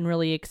fun and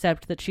really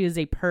accept that she is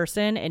a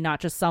person and not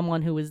just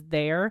someone who is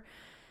there.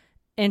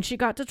 And she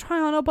got to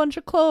try on a bunch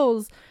of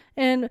clothes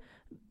and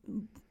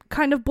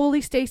kind of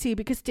bully Stacy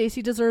because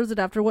Stacy deserves it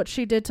after what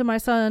she did to my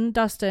son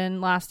Dustin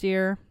last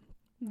year.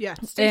 Yeah,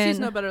 Stacy's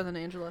no better than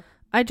Angela.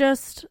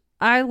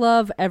 I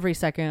love every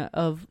second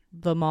of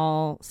the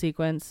mall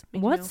sequence. Me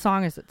What too.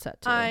 song is it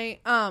set to?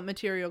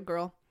 Material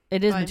Girl.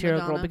 It is by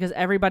Material Girl Madonna. because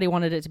everybody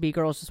wanted it to be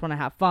Girls Just Want to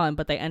Have Fun,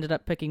 but they ended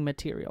up picking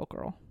Material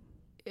Girl.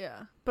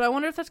 Yeah. But I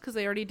wonder if that's because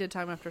they already did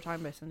Time After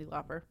Time by Cyndi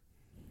Lauper.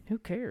 Who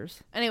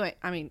cares? Anyway,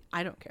 I mean,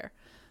 I don't care.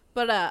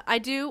 But I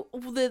do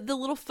the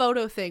little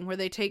photo thing where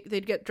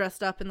they'd get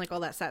dressed up in like all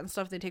that satin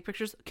stuff. They take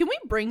pictures. Can we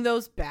bring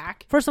those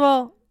back? First of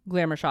all,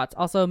 glamour shots.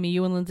 Also, me,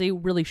 you, and Lindsay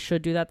really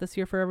should do that this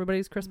year for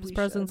everybody's Christmas We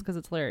presents should. because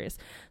it's hilarious.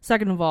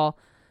 Second of all,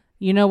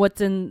 you know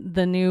what's in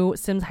the new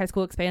Sims High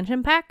School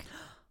expansion pack?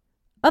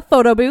 A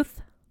photo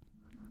booth.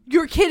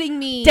 You're kidding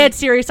me. Dead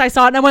serious. I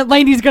saw it and I went,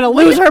 Lainey's gonna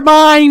lose her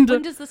mind.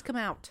 When does this come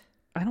out?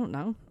 I don't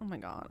know. Oh my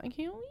god, I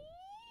can't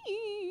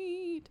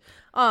wait.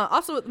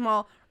 Also at the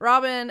mall,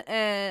 Robin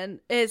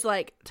is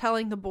like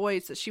telling the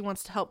boys that she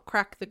wants to help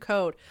crack the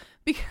code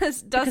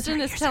because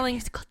Dustin's telling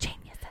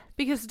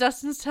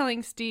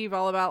Steve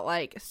all about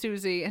like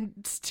Susie, and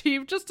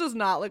Steve just does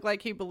not look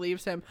like he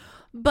believes him.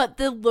 But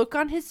the look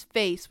on his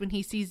face when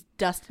he sees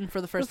Dustin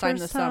for the first time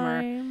this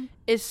summer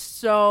is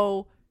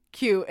so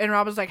cute. And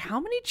Robin's like, how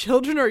many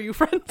children are you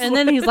friends with? And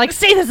then he's like,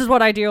 see, this is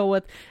what I deal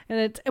with. And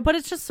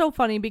it's just so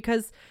funny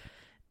because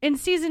in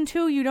season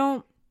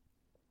 2,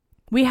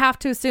 we have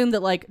to assume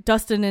that like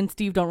Dustin and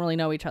Steve don't really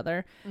know each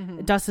other.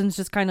 Mm-hmm. Dustin's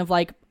just kind of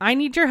like, I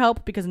need your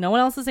help because no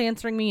one else is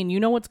answering me and you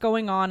know what's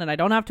going on and I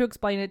don't have to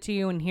explain it to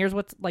you. And here's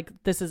what's like,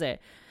 this is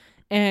it.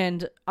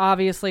 And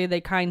obviously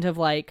they kind of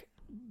like,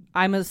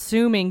 I'm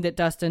assuming that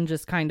Dustin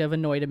just kind of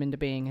annoyed him into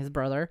being his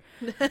brother.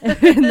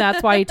 And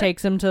that's why he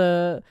takes him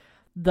to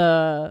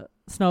the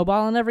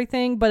snowball and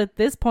everything. But at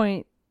this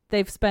point,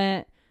 they've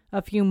spent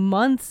a few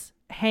months,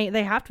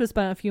 they have to have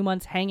spent a few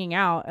months hanging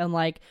out and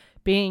like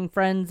being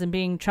friends and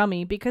being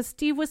chummy because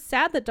Steve was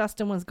sad that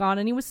Dustin was gone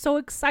and he was so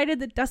excited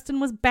that Dustin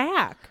was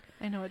back.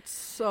 I know, it's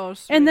so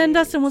sweet. And then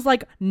Dustin was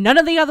like, none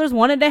of the others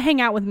wanted to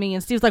hang out with me.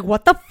 And Steve's like,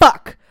 what the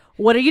fuck?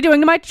 What are you doing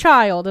to my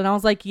child? And I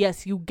was like,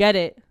 yes, you get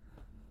it.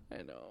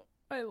 I know.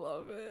 I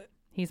love it.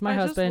 He's my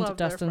husband.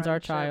 Dustin's our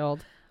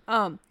child.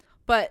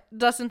 But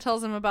Dustin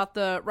tells him about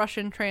the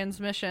Russian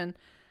transmission,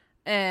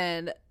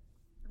 and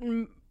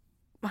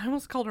I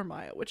almost called her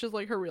Maya, which is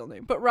like her real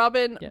name. But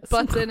Robin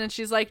butts in and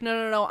she's like,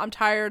 no, I'm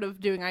tired of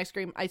doing ice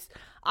cream.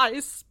 I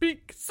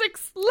speak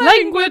 6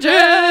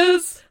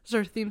 languages. It's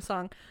her theme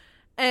song.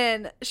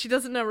 And she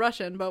doesn't know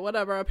Russian, but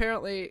whatever.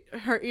 Apparently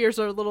her ears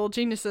are little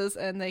geniuses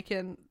and they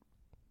can.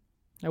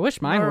 I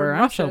wish mine were.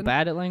 I'm so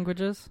bad at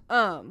languages.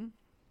 And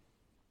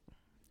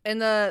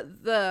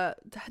the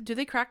do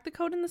they crack the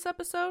code in this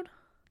episode?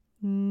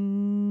 I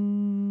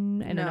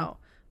don't know.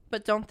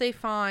 But don't they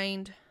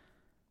find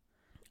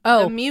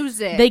the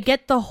music? They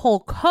get the whole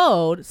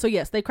code. So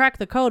yes, they crack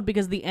the code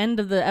because the end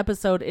of the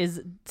episode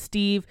is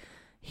Steve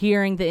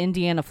hearing the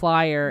Indiana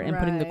Flyer and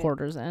putting the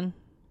quarters in.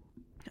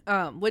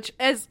 Which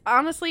is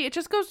honestly, it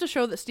just goes to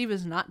show that Steve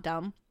is not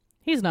dumb.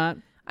 He's not.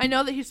 I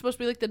know that he's supposed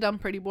to be like the dumb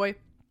pretty boy.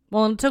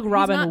 Well, it took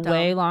Robin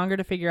way longer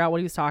to figure out what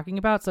he was talking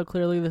about, so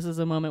clearly this is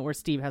a moment where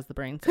Steve has the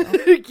brain cell.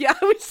 Yeah,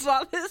 we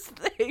saw this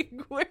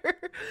thing where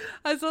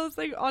I saw this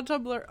thing on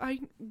Tumblr. I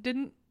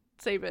didn't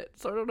save it,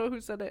 so I don't know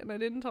who said it, and I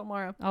didn't tell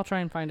Mara. I'll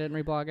try and find it and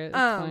reblog it. It's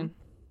fine.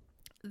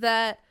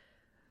 That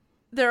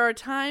there are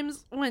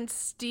times when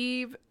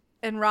Steve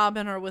and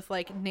Robin are with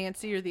like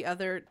Nancy or the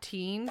other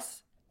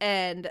teens,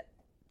 and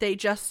they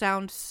just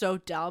sound so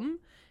dumb.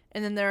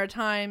 And then there are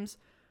times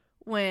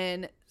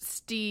when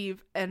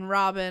Steve and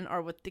Robin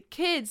are with the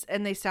kids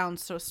and they sound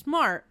so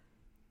smart.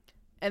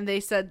 And they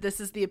said this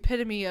is the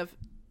epitome of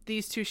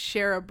these two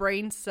share a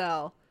brain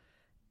cell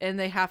and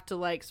they have to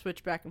like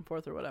switch back and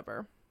forth or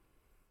whatever.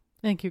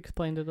 I think you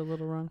explained it a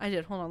little wrong. I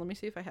did. Hold on. Let me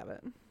see if I have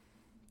it.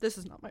 This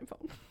is not my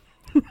phone.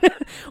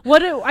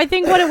 I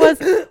think what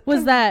it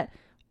was that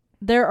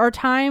there are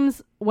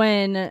times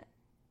when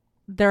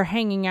they're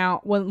hanging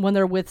out, when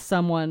they're with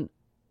someone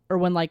or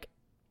when like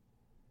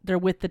they're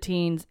with the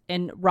teens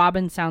and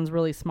Robin sounds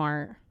really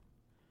smart.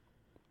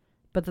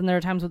 But then there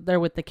are times when they're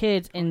with the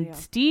kids and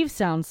Steve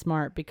sounds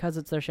smart because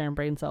it's their sharing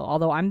brain cell.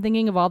 Although I'm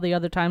thinking of all the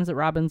other times that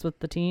Robin's with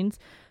the teens,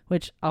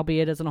 which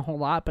albeit isn't a whole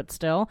lot, but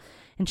still.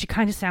 And she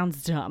kind of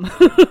sounds dumb.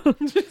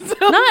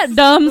 Not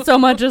dumb so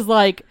much as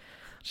like...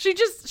 She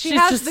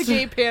has the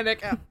gay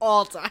panic at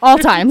all times. All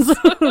times.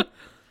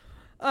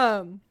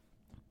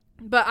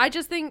 But I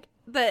just think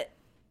that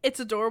it's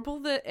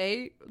adorable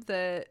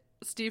that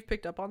Steve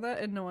picked up on that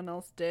and no one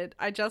else did.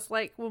 I just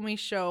like when we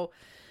show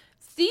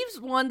Steve's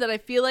one that I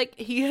feel like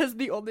he is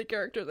the only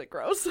character that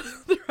grows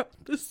throughout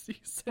the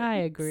season. I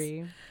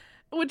agree.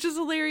 Which is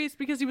hilarious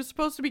because he was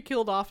supposed to be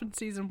killed off in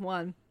season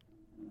 1.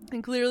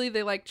 And clearly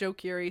they liked Joe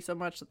Keery so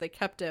much that they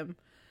kept him.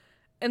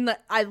 And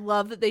I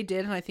love that they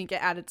did, and I think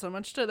it added so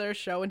much to their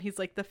show, and he's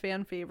like the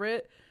fan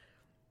favorite.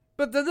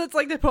 But then it's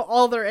like they put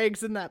all their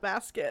eggs in that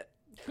basket.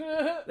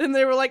 And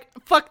they were like,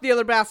 fuck the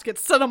other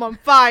baskets, set them on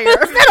fire.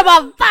 Set them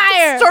on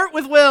fire! Start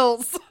with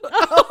Will's.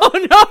 Oh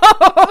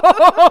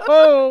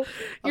no!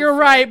 You're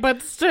right,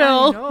 but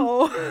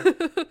still.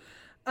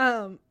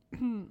 I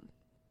know.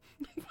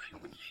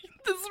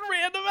 This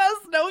random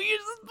ass note you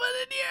just put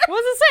in here.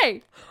 What does it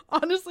say?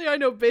 Honestly, I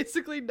know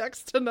basically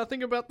next to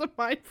nothing about the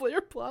Mind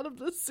Flayer plot of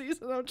this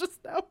season. I'm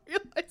just now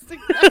realizing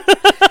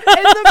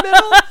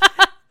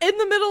that. In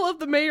the middle of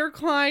the Mayor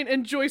Klein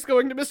and Joyce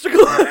going to Mr.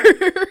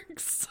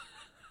 Clark's.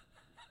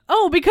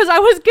 Oh, because I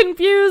was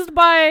confused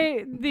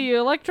by the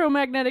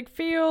electromagnetic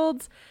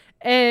fields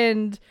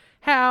and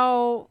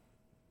how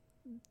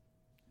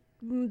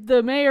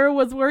the mayor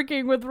was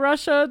working with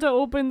Russia to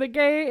open the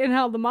gate and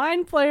how the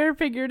Mind Flayer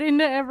figured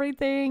into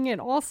everything,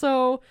 and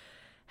also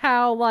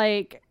how,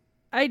 like,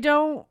 I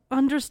don't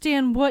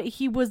understand what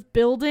he was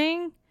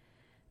building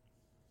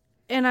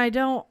and I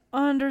don't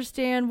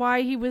understand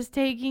why he was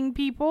taking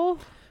people.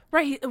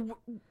 Right.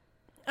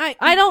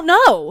 I don't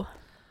know.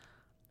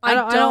 I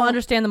don't understand.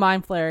 understand the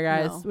Mind Flayer,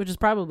 guys, No. which is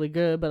probably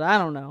good, but I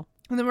don't know.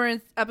 And then we're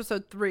in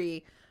episode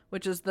 3,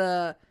 which is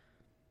the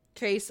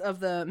case of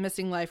the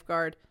missing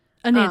lifeguard.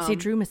 A Nancy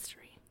Drew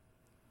mystery.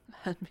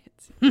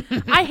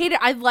 I hate it.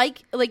 I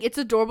like it's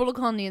adorable to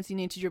call Nancy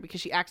Drew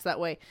because she acts that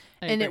way.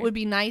 I And agree. it would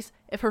be nice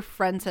if her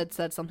friends had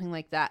said something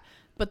like that.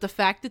 But the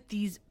fact that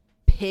these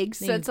pigs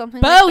said something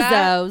like that.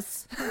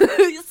 Bozos.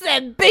 You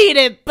said, beat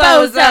it,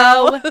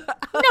 bozo.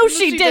 No,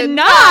 she did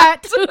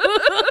not.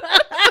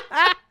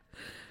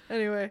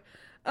 Anyway,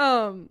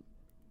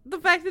 the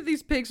fact that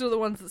these pigs are the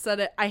ones that said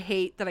it, I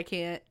hate that I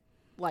can't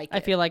like it. I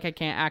feel like I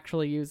can't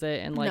actually use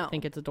it and No.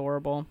 think it's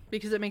adorable.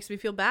 because it makes me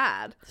feel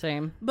bad.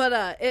 Same.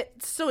 But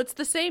it's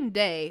the same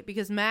day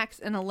because Max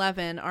and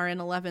Eleven are in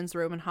Eleven's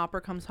room and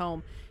Hopper comes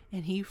home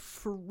and he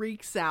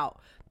freaks out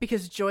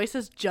because Joyce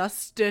has just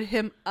stood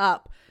him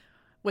up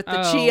with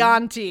the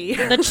Chianti.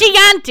 The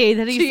Chianti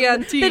that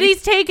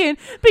he's taken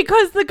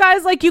because the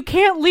guy's like, you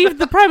can't leave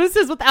the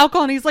premises with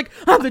alcohol, and he's like,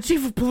 I'm the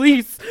chief of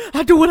police.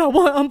 I do what I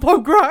want. I'm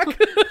punk rock.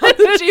 I'm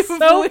the chief of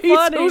so police.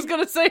 funny. Who's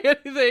gonna say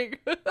anything?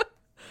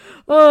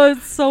 Oh,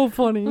 it's so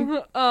funny.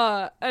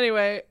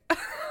 Anyway,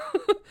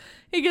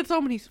 he gets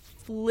home and he's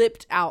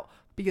flipped out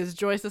because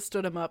Joyce has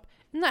stood him up,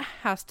 and that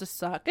has to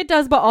suck. It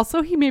does, but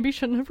also he maybe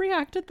shouldn't have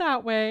reacted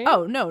that way.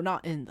 Oh no,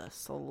 not in the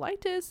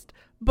slightest.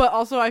 But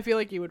also, I feel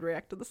like you would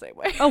react in the same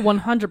way. Oh,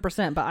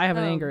 100%, but I have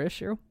an anger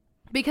issue.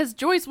 Because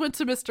Joyce went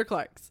to Mr.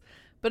 Clark's.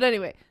 But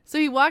anyway, so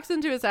he walks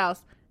into his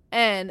house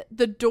and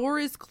the door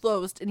is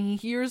closed and he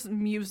hears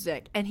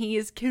music and he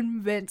is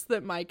convinced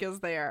that Mike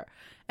is there.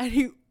 And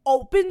he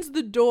opens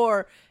the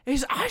door and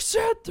he's, I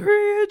said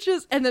 3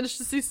 inches. And then it's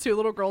just these 2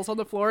 little girls on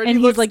the floor and he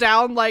he's looks like,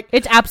 down like,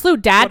 it's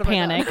absolute dad what have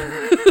I panic.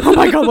 done? Oh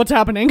my god, what's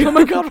happening? Oh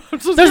my god, I'm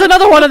so There's sorry.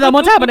 another one of them.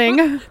 What's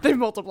happening? They've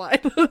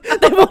multiplied.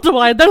 They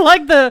multiplied. They're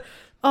like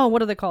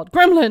what are they called?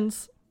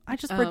 Gremlins. I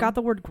just forgot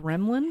the word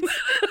gremlins.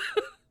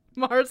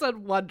 Mars had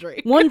 1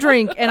 drink. One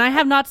drink, and I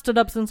have not stood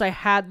up since I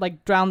had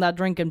drowned that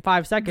drink in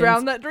 5 seconds.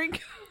 Drown that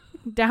drink.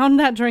 Down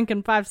that drink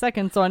in 5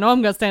 seconds, so I know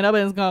I'm gonna stand up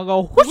and it's gonna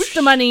go whoosh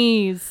to my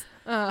knees.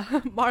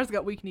 Mars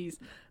got weak knees.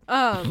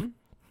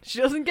 She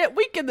doesn't get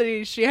weak in the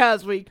knees. She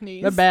has weak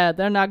knees. They're bad.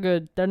 They're not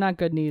good. They're not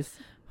good knees.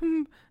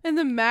 And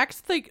then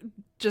Max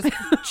just,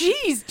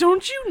 jeez,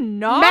 don't you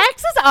not?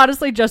 Max is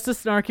honestly just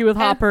as snarky with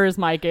Hopper as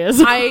Mike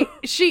is.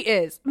 She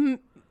is.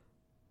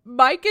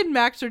 Mike and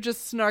Max are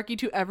just snarky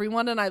to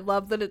everyone, and I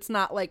love that it's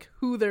not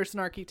who they're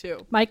snarky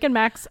to. Mike and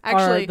Max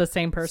Actually, are the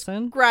same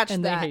person. Scratch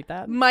and that. They hate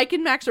that. Mike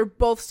and Max are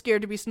both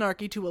scared to be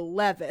snarky to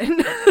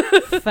 11.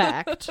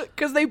 Fact.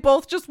 Because they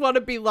both just want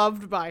to be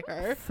loved by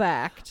her.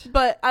 Fact.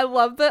 But I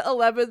love that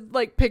 11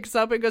 picks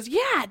up and goes,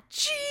 yeah,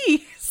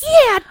 jeez.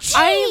 Yeah, jeez.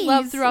 I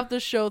love throughout the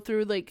show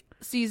through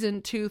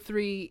season 2,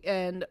 3,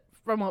 and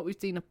from what we've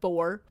seen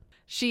 4,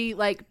 she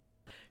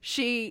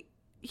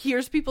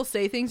hears people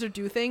say things or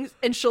do things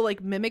and she'll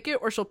mimic it,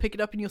 or she'll pick it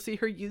up and you'll see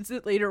her use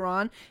it later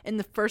on, and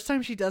the first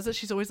time she does it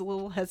she's always a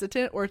little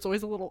hesitant, or it's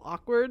always a little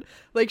awkward,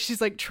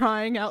 she's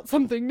trying out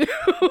something new.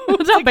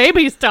 That's how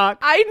babies talk.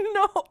 I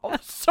know.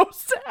 So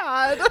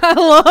sad. I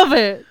love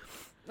it.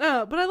 But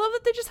I love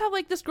that they just have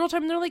this girl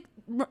time and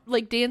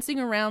they're dancing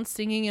around,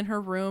 singing in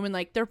her room, and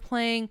they're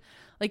playing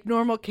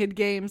normal kid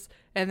games,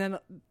 and then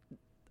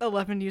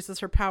 11 uses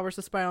her powers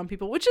to spy on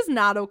people, which is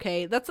not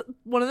okay. That's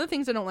one of the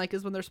things I don't like,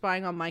 is when they're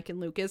spying on Mike and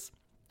Lucas.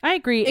 I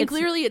agree. And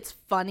clearly it's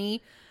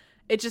funny.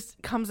 It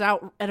just comes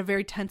out at a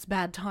very tense,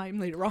 bad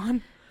time later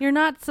on.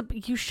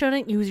 You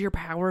shouldn't use your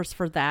powers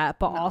for that,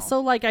 but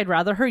also I'd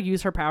rather her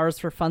use her powers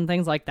for fun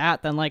things like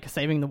that than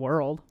saving the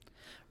world.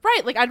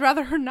 Right. I'd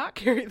rather her not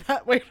carry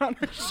that weight on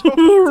her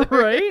shoulders.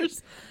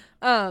 Right.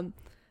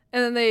 And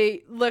then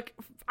they look,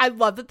 I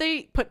love that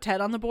they put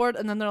Ted on the board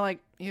and then they're like,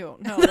 ew,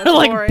 no, that's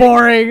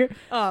boring.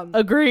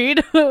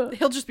 Agreed.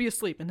 He'll just be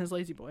asleep in his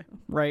lazy boy.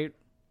 Right.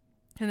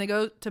 And they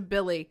go to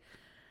Billy.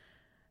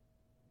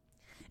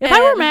 If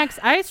I were Max,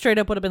 I straight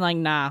up would have been like,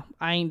 nah,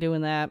 I ain't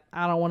doing that.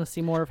 I don't want to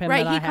see more of him.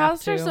 Right, than he I have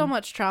caused her to. so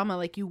much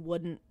trauma, you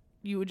would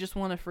just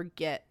want to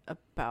forget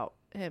about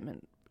him.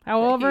 And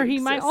However, he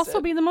might also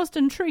existed. be the most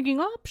intriguing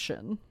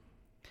option.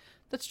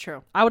 That's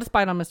true. I would have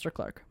spied on Mr.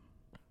 Clark.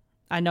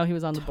 I know he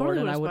was on the board,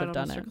 and I would would've have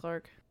spied done on it. Mr.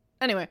 Clark.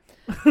 Anyway.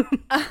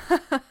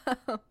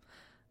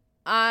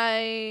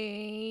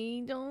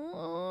 I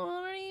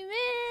don't even...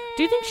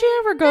 Do you think she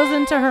ever goes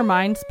into her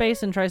mind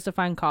space and tries to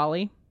find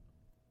Collie?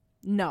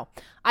 No.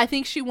 I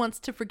think she wants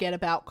to forget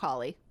about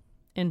Collie.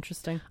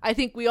 Interesting. I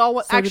think we all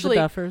So actually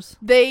do the Duffers.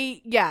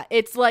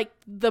 It's like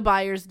the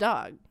buyer's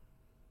dog.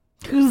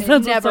 That's It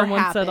what never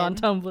someone said on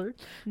happened. Tumblr.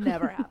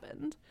 Never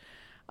happened.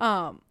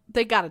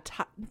 They gotta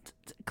tie.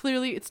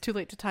 Clearly, it's too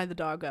late to tie the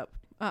dog up.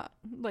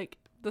 Like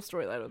the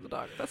storyline of the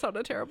dog. That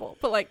sounded terrible,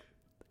 but like,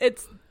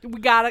 we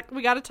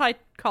gotta tie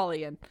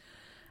Collie in.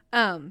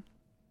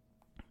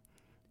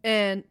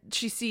 And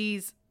she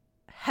sees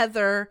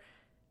Heather,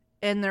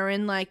 and they're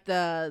in like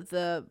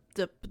the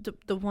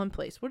one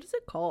place. What is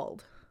it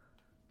called?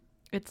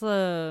 It's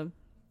a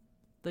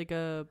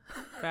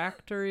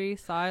factory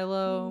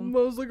silo. I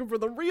was looking for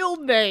the real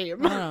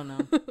name. I don't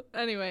know.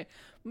 Anyway,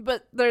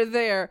 but they're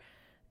there,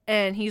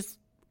 and he's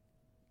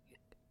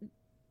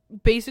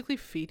basically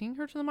feeding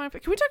her to the mind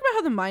flayer. Can we talk about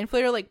how the mind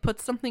flayer like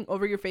puts something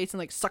over your face and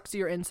like sucks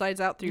your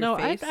insides out through your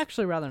face? I'd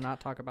actually rather not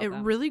talk about It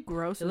that. really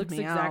grosses It looks me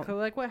exactly out.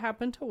 like what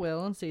happened to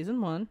Will in season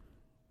 1.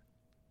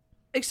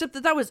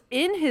 Except that was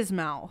in his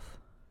mouth.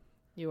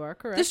 You are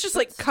correct. This just but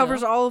like covers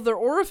still, all of their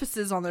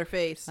orifices on their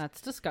face.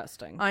 That's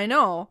disgusting. I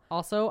know.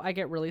 Also, I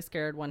get really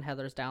scared when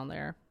Heather's down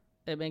there.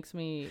 It makes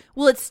me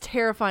Well, it's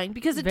terrifying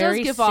because it very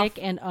does give sick off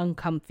and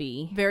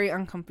uncomfy. very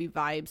uncomfy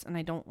vibes, and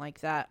I don't like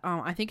that.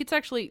 I think it's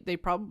actually they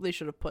probably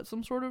should have put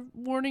some sort of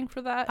warning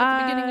for that at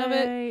the beginning of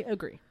it. I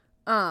agree.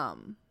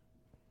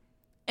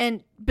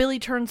 And Billy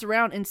turns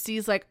around and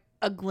sees like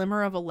a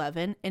glimmer of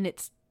 11, and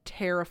it's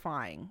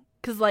terrifying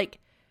because like,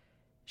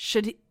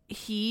 should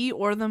he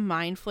or the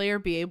mind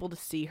flayer be able to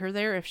see her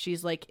there if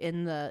she's like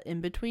in the in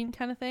between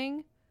kind of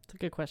thing? It's a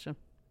good question.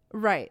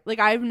 Right. Like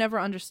I've never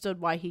understood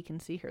why he can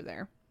see her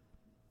there.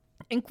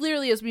 And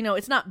clearly, as we know,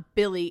 it's not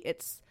Billy,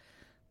 it's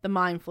the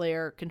mind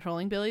flayer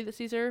controlling Billy that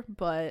sees her,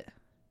 but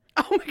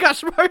oh my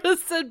gosh, Marta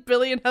said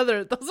Billy and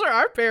Heather. Those are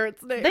our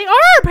parents' names. They are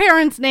our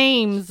parents'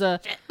 names.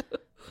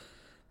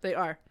 They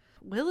are.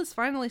 Will is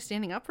finally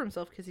standing up for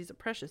himself because he's a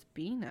precious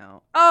bee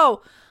now.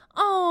 Oh,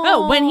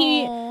 when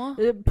he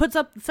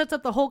sets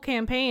up the whole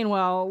campaign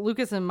while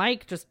Lucas and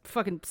Mike just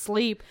fucking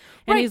sleep,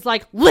 and Right. he's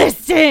like,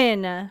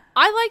 "Listen." I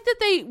like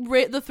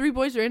that the three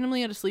boys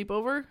randomly had a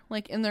sleepover,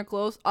 like in their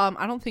clothes.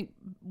 I don't think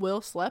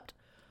Will slept,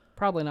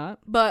 Probably not.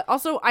 but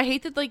also I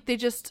hate that like they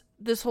just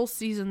this whole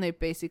season they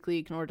basically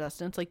ignore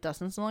Dustin. It's like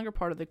Dustin's no longer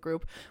part of the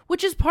group,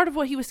 which is part of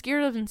what he was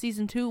scared of in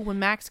season 2 when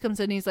Max comes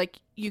in. He's like,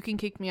 "You can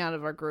kick me out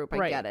of our group. I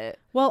Right. get it."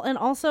 Well, and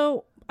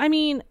also, I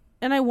mean,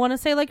 and I want to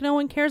say like no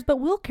one cares, but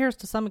Will cares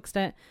to some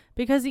extent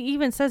because he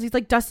even says he's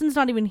like, Dustin's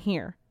not even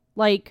here.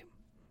 Like,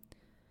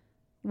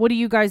 what are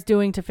you guys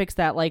doing to fix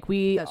that? Like,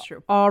 we That's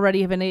true.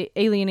 already have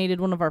alienated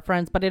one of our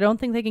friends, but I don't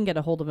think they can get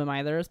a hold of him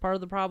either as part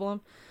of the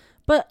problem.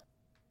 But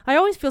I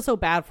always feel so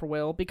bad for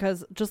Will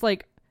because just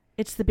like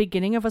it's the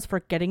beginning of us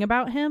forgetting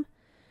about him.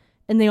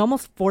 And they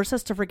almost force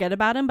us to forget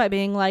about him by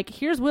being like,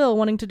 here's Will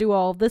wanting to do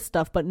all of this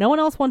stuff, but no one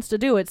else wants to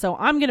do it. So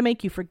I'm going to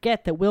make you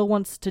forget that Will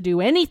wants to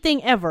do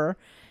anything ever.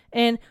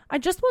 And I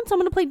just want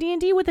someone to play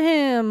D&D with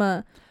him.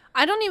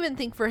 I don't even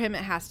think for him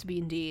it has to be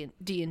in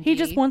D&D. He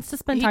just wants to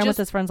spend time with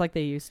his friends like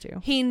they used to.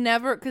 He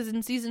never, because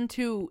in season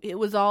 2, it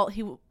was all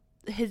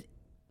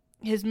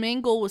his main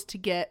goal was to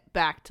get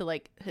back to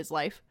like his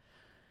life,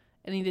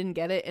 and he didn't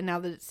get it. And now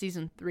that it's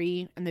season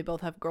 3, and they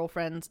both have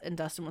girlfriends, and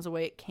Dustin was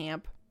away at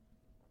camp,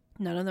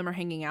 none of them are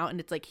hanging out, and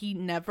it's like he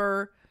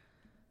never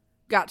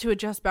got to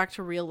adjust back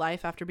to real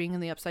life after being in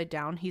the Upside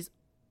Down. He's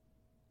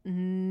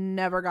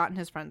never gotten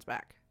his friends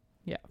back.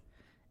 Yeah.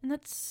 And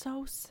that's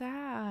so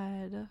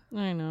sad.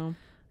 I know.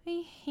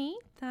 I hate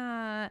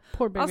that.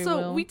 Poor baby Also,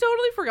 Will. we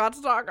totally forgot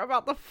to talk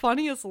about the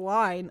funniest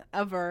line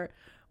ever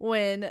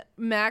when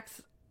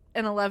Max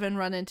and 11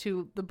 run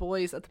into the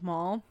boys at the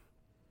mall.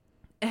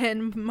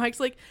 And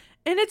Mike's like,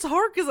 and it's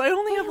hard because I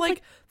only have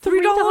like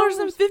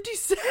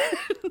 $3.50.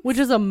 Which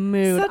is a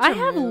mood. Such I a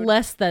have mood.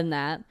 less than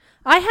that.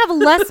 I have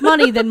less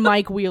money than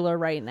Mike Wheeler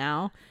right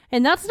now.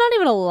 And that's not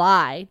even a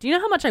lie. Do you know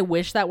how much I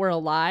wish that were a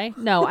lie?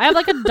 No, I have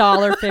like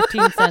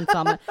 $1.15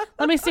 on it.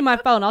 Let me see my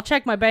phone. I'll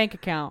check my bank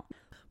account.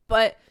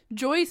 But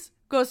Joyce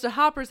goes to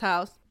Hopper's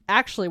house.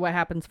 Actually, what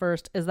happens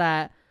first is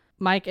that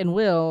Mike and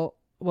Will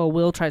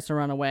tries to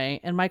run away,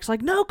 and Mike's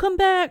like, no, come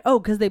back. Oh,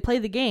 because they play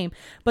the game.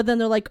 But then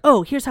they're like,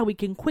 oh, here's how we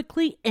can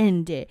quickly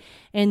end it.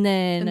 And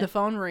then And the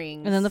phone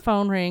rings. the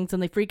phone rings,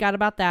 and they freak out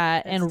about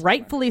that. That's And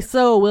rightfully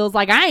so, Will's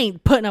like, I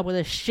ain't putting up with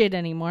this shit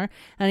anymore.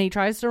 And he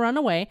tries to run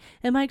away.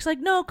 And Mike's like,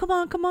 no, come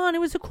on.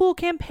 It was a cool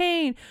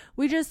campaign.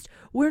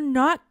 We're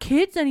not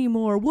kids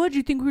anymore. What, do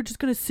you think we were just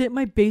going to sit in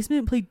my basement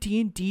and play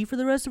D&D for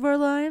the rest of our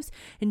lives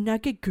and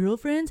not get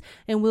girlfriends?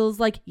 And Will's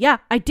like, yeah,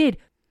 I did.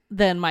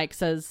 Then Mike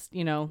says,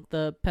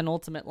 the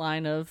penultimate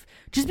line of,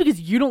 just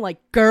because you don't like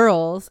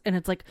girls. And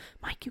it's like,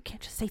 Mike, you can't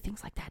just say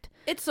things like that.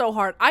 It's so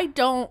hard. I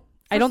don't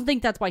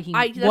think that's why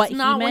that's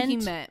not what he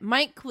meant.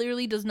 Mike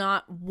clearly does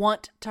not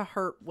want to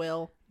hurt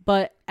Will.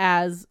 But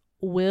as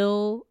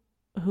Will,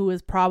 who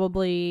is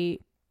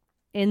probably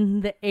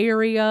in the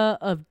area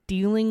of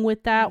dealing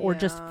with that or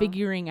just Yeah.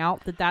 figuring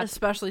out that that's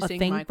Especially a seeing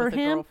thing Mike for with a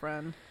him.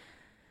 girlfriend.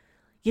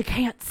 You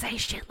can't say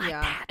shit like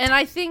that. And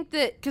I think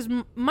that because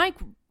Mike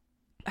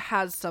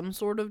has some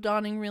sort of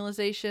dawning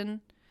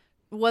realization,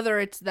 whether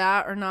it's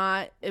that or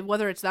not,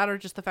 whether it's that or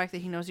just the fact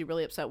that he knows he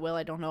really upset Will,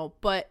 I don't know.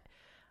 But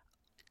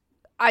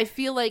I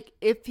feel like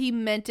if he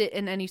meant it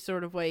in any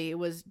sort of way, it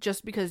was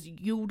just because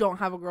you don't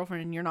have a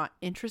girlfriend and you're not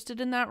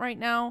interested in that right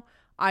now,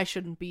 I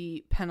shouldn't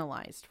be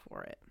penalized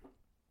for it.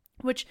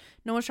 Which,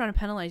 no one's trying to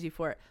penalize you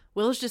for it.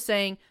 Will is just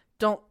saying,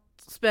 don't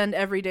spend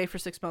every day for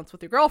 6 months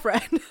with your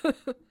girlfriend.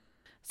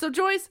 So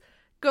Joyce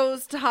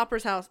goes to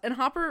Hopper's house, and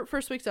Hopper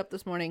first wakes up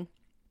this morning,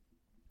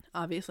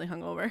 obviously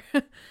hungover,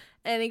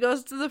 and he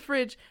goes to the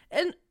fridge,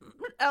 and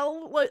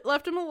Elle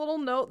left him a little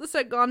note that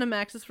said gone to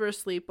Max's for a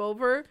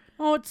sleepover.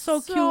 Oh, it's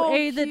so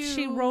cute. That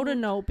she wrote a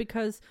note,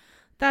 because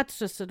that's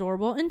just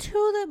adorable. And two,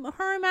 that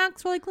her and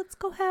Max were like, let's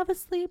go have a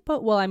sleep.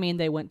 But well, I mean,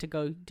 they went to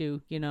go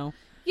do,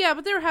 Yeah,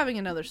 but they were having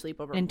another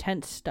sleepover.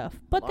 Intense stuff.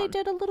 But they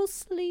did a little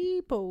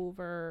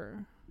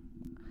sleepover.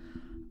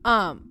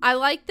 I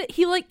like that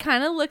he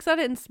kind of looks at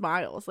it and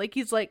smiles.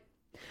 He's My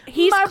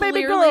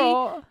baby clearly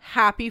girl.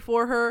 happy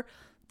for her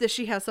that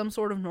she has some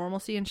sort of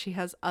normalcy and she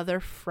has other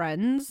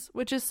friends,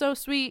 which is so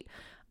sweet.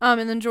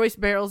 And then Joyce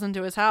barrels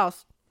into his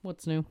house.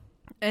 What's new?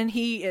 And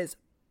he is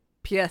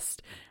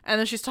pissed. And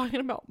then she's talking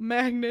about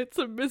magnets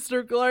and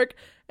Mr. Clark.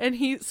 And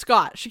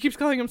Scott. She keeps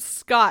calling him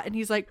Scott. And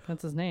he's like,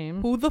 That's his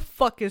name. who the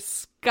fuck is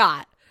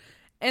Scott?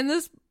 And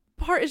this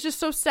part is just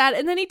so sad.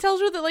 And then he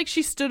tells her that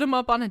she stood him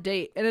up on a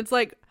date. And it's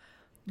like,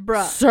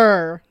 bruh.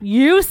 Sir,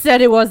 you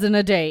said it wasn't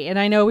a date. And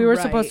I know we were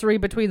Right. supposed to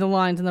read between the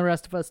lines and the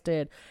rest of us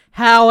did.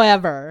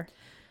 However,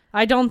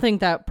 I don't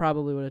think that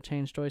probably would have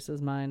changed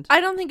Joyce's mind. I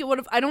don't think it would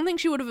have. I don't think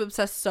she would have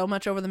obsessed so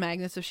much over the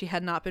magnets if she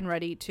had not been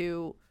ready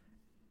to,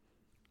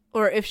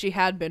 or if she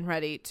had been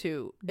ready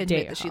to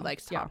admit that she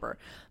likes Hopper.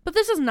 But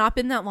this has not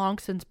been that long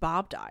since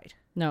Bob died.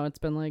 No, it's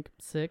been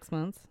 6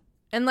 months.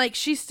 And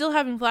she's still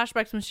having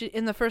flashbacks when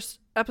in the first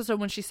episode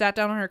when she sat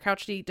down on her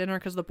couch to eat dinner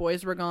because the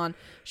boys were gone.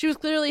 She was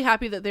clearly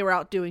happy that they were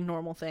out doing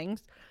normal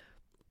things.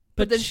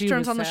 But then she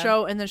turns on the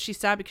show and then she's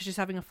sad because she's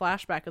having a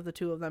flashback of the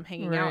two of them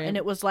hanging out. And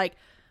it was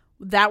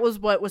that was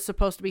what was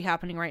supposed to be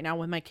happening right now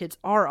when my kids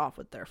are off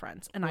with their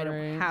friends and I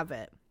don't have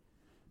it.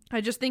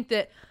 I just think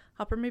that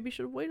Hopper maybe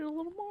should have waited a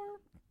little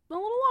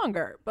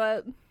longer,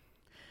 but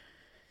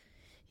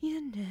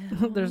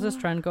There's this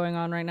trend going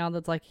on right now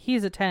that's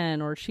he's a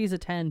 10 or she's a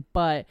 10,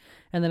 but,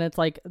 and then it's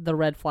the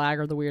red flag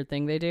or the weird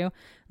thing they do. And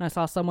I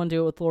saw someone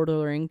do it with Lord of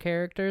the Rings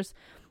characters,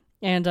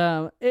 and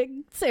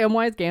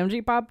Samwise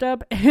Gamgee popped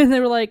up and they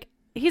were like,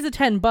 he's a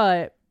 10,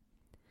 but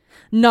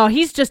no,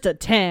 he's just a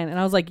 10. And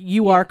I was like,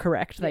 you are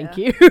correct. Thank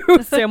you.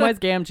 Samwise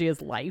Gamgee is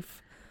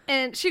life.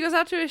 And she goes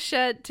out to his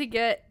shed to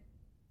get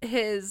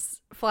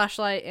his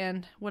flashlight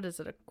and what is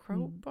it, a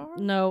crowbar?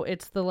 No,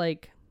 it's the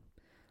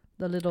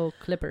little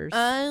clippers.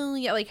 Oh,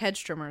 yeah,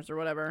 hedge trimmers or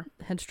whatever.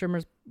 Hedge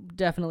trimmers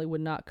definitely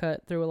would not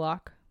cut through a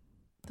lock.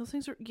 Those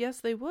things are,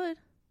 yes, they would.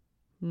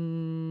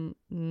 No.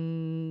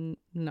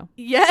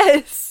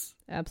 Yes.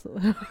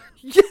 Absolutely.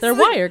 Yes, They're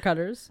wire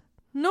cutters.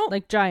 No.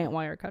 Giant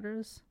wire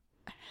cutters.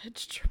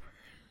 Hedge trimmer.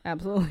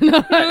 Absolutely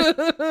not.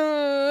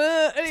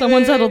 Anyway,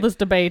 Someone settle this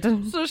debate.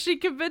 So she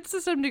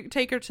convinces him to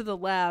take her to the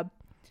lab.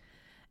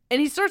 And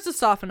he starts to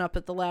soften up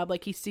at the lab.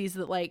 He sees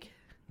that,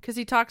 because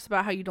he talks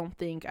about how you don't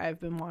think, I've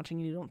been watching,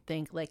 you don't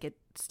think, it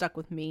stuck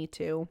with me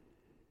too.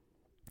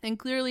 And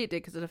clearly it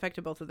did because it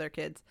affected both of their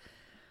kids.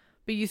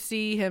 But you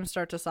see him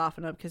start to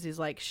soften up because he's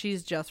like,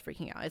 she's just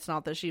freaking out. It's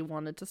not that she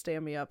wanted to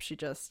stand me up. She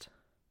just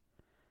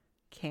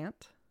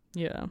can't.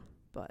 Yeah.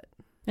 But.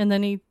 And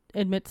then he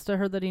admits to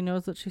her that he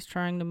knows that she's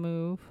trying to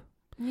move.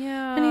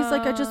 Yeah. And he's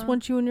like, I just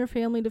want you and your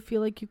family to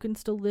feel like you can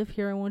still live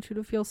here. I want you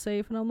to feel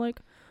safe. And I'm like.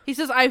 He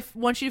says, I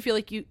want you to feel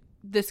like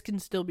this can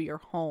still be your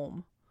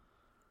home.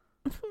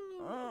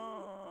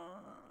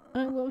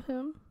 I love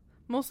him.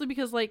 Mostly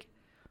because,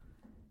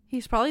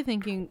 he's probably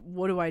thinking,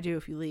 what do I do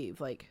if you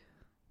leave?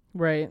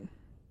 Right.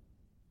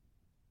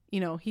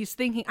 He's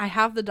thinking, I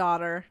have the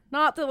daughter.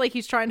 Not that,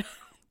 he's trying to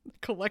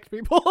collect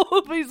people.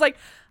 But he's like,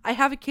 I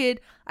have a kid.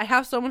 I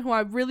have someone who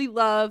I really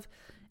love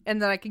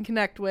and that I can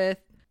connect with.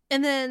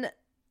 And then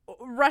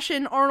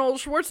Russian Arnold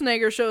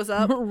Schwarzenegger shows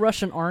up.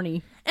 Russian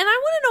Arnie. And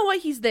I want to know why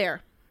he's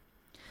there.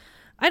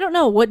 I don't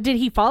know. What, did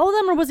he follow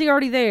them or was he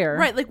already there?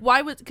 Right.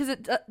 Why was, because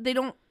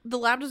the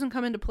lab doesn't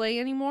come into play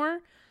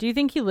anymore. Do you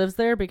think he lives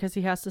there because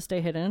he has to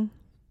stay hidden?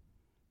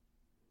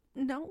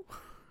 No.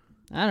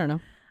 I don't know.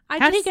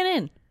 How'd he get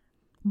in?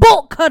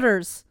 Bolt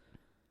cutters.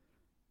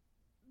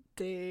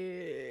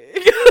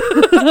 I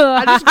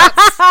just got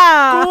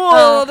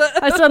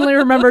schooled. I suddenly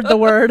remembered the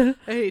word.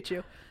 I hate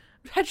you.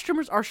 Hedge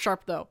trimmers are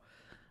sharp, though.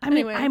 I mean,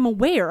 Anyway. I'm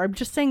aware. I'm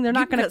just saying they're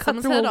not going to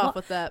cut through a lock.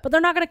 with that. But they're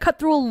not going to cut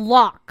through a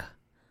lock.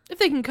 If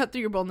they can cut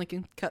through your bone, they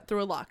can cut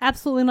through a lock.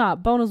 Absolutely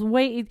not. Bone is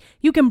way.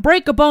 You can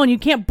break a bone. You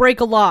can't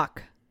break a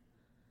lock.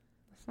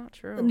 That's not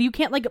true. You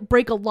can't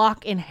break a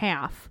lock in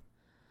half.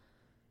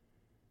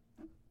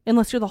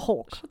 Unless you're the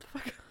Hulk. Shut the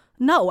fuck up.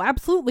 No,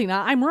 absolutely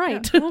not. I'm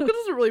right. Yeah, Hulk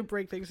doesn't really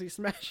break things. He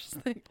smashes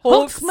things.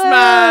 Hulk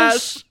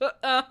smash!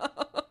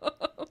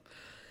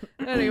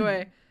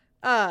 Anyway,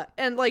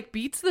 And like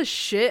beats the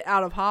shit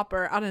out of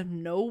Hopper out of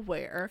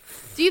nowhere.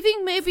 Do you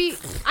think maybe,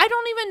 I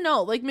don't even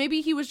know, like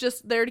maybe he was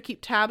just there to keep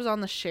tabs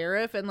on the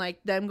sheriff and like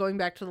them going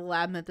back to the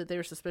lab meant that they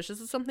were suspicious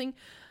of something,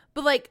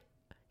 but like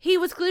he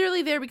was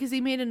clearly there because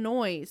he made a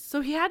noise,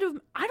 so he had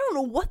to, I don't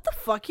know what the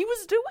fuck he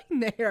was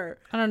doing there.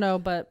 I don't know,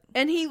 but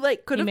and he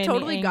like could he have made me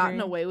totally gotten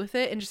angry. away with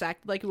it and just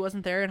acted like he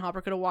wasn't there, and Hopper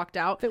could have walked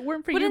out. if it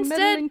weren't for But your instead,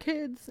 meddling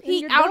kids, and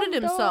He your outed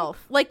dumb dog.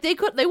 himself. Like they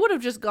would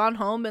have just gone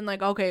home and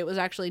like, okay, it was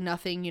actually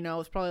nothing, you know, it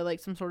was probably like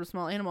some sort of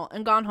small animal,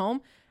 and gone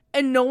home,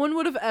 and no one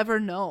would have ever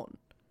known.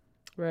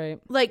 Right.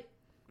 Like,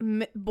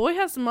 boy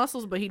has some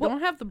muscles, but he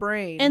don't have the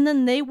brain. And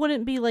then they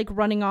wouldn't be like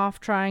running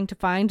off trying to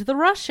find the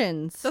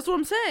Russians. That's what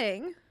I'm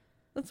saying.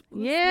 That's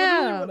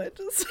Yeah. literally what I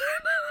just said.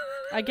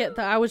 I get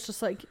that. I was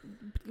just like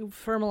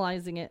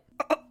formalizing it.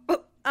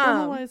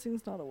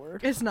 Formalizing's not a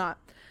word. It's not.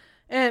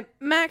 And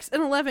Max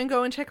and 11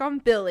 go and check on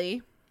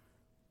Billy.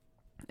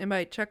 And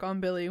by check on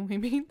Billy, we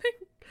mean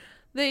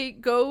they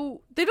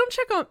go. They don't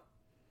check on.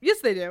 Yes,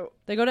 they do.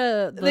 They go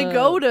to the They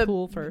go to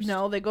pool first.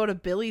 No, they go to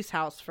Billy's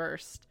house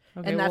first,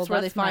 Okay, and that's well,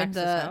 where they find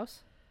Max's the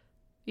house.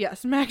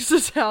 yes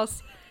Max's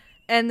house,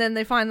 and then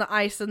they find the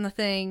ice and the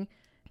thing,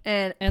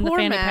 and And the poor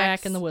fanny Max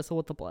pack and the whistle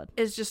with the blood.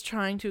 is just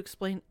trying to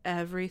explain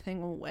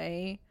everything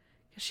away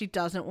because she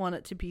doesn't want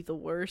it to be the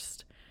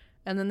worst.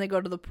 And then they go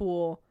to the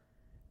pool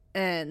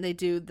and they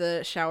do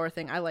the shower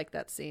thing. I like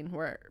that scene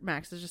where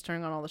Max is just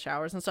turning on all the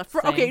showers and stuff.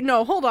 Same. Okay,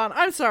 no, hold on.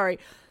 I'm sorry.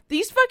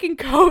 These fucking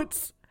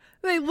coats,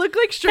 they look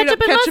like straight up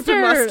ketchup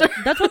and mustard.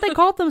 That's what they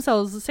called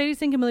themselves. Sadie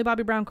Sink and Millie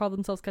Bobby Brown called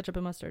themselves ketchup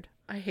and mustard.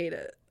 I hate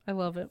it. I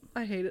love it.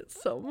 I hate it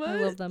so much. I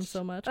love them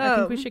so much. I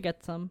think we should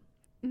get some.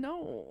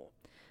 No.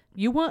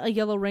 You want a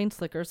yellow rain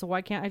slicker, so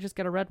why can't I just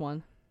get a red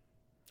one?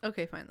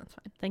 Okay, fine. That's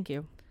fine. Thank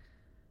you.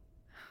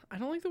 I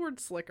don't like the word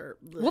slicker.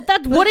 Well,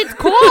 that's what it's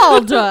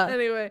called.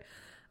 Anyway,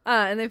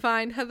 and they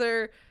find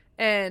Heather,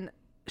 and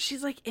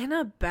she's like in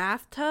a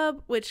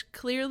bathtub, which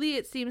clearly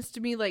it seems to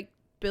me like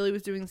Billy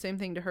was doing the same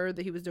thing to her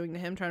that he was doing to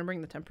him, trying to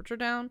bring the temperature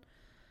down,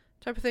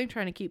 type of thing,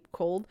 trying to keep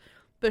cold.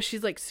 But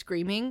she's like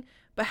screaming.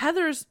 But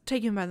Heather's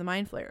taken by the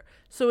mind flayer.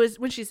 So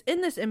when she's in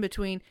this in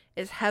between,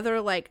 is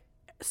Heather like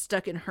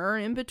stuck in her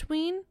in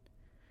between?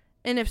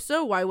 And if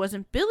so, why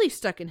wasn't Billy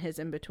stuck in his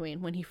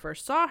in-between when he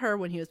first saw her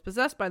when he was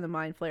possessed by the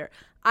mind flayer?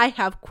 I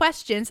have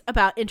questions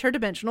about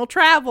interdimensional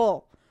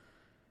travel.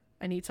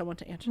 I need someone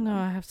to answer No, them.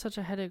 I have such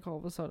a headache all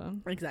of a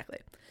sudden. Exactly.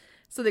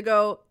 So they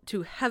go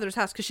to Heather's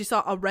house because she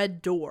saw a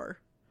red door.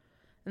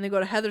 And they go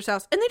to Heather's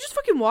house and they just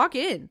fucking walk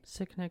in.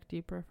 Sick Neck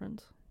Deep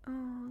reference. Oh,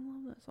 I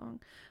love that song.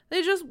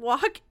 They just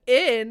walk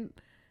in.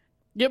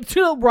 Yep,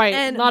 right.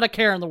 And not a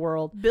care in the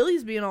world.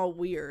 Billy's being all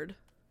weird.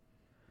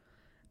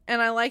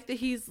 And I like that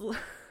he's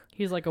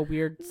like a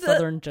weird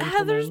southern gentleman.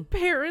 Heather's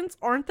parents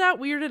aren't that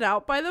weirded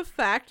out by the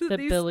fact that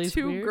these Billy's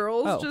two weird?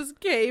 girls Oh. just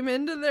came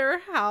into their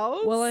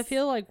house. Well, I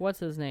feel like what's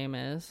his name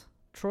is?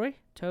 Troy?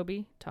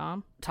 Toby?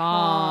 Tom?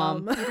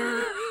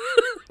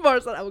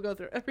 Mars said I would go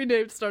through every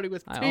name starting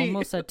with T. I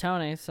almost said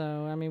Tony,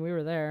 so I mean we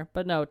were there.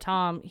 But no,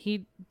 Tom,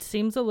 he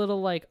seems a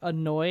little like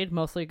annoyed,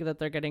 mostly that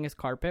they're getting his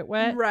carpet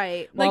wet.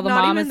 Right. While Like, the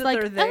not mom even is that like,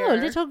 they're there. oh,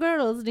 little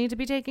girls need to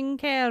be taken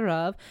care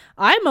of.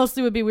 I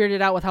mostly would be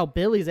weirded out with how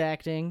Billy's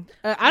acting.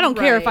 I don't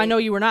care if I Right. know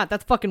you or not.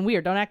 That's fucking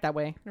weird. Don't act that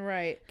way.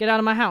 Right. Get out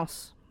of my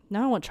house.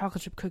 Now I want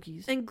chocolate chip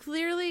cookies. And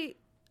clearly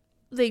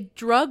they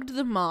drugged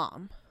the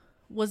mom.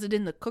 Was it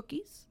in the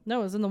cookies?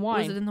 No, it was in the wine.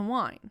 Was it in the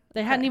wine?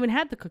 They hadn't even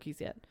had the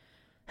cookies yet.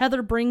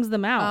 Heather brings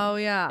them out. Oh,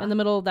 yeah. In the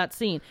middle of that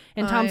scene.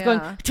 And Oh, Tom's going,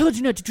 yeah. I told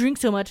you not to drink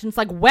so much. And it's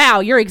like, wow,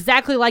 you're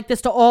exactly like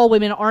this to all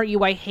women, aren't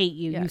you? I hate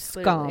you, Yeah, you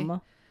clearly.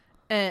 scum.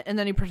 And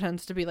then he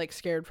pretends to be like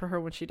scared for her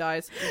when she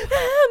dies.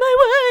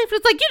 My wife.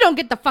 It's like, you don't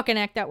get the fucking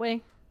act that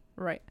way.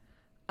 Right.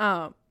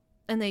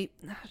 And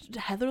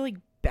Heather like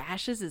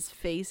bashes his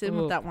face in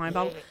with Ooh. that wine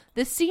bottle.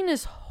 This scene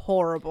is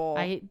horrible.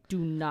 I do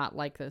not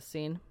like this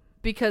scene.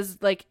 Because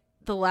like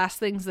the last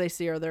things they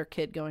see are their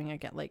kid going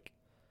again, like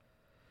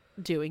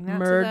doing that,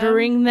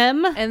 Murdering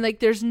them. and like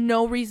there's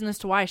no reason as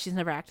to why she's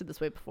never acted this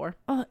way before.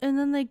 And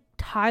then they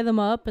tie them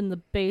up in the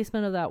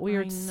basement of that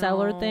weird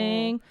cellar know.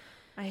 thing.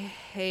 I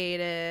hate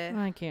it.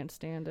 I can't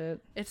stand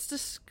it. It's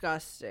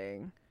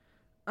disgusting.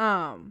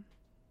 And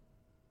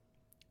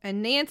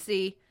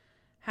Nancy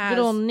has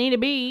Good old Nina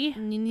B.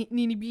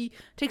 Nene B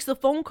takes the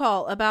phone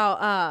call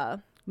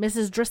about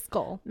Mrs.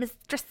 Driscoll. Miss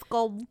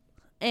Driscoll,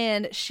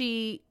 and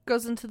she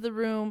goes into the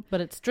room.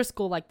 But it's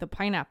Driscoll like the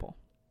pineapple.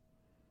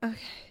 Okay.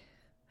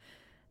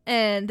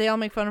 And they all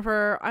make fun of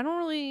her. I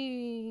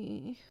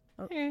don't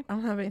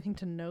have anything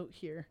to note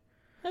here.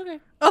 Okay.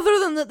 Other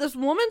than that, this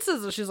woman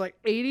says that she's like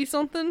 80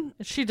 something.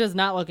 She does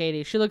not look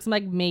 80. She looks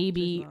like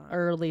maybe She's not.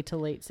 early to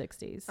late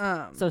 60s.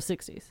 So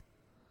 60s.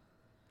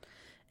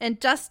 And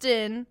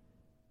Dustin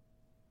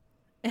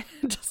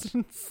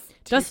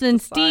Dustin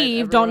and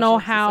Steve don't know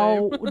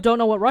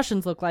what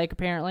Russians look like,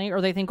 apparently, or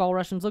they think all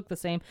Russians look the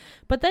same.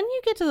 But then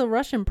you get to the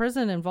Russian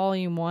prison in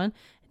Volume 1,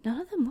 none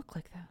of them look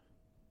like that.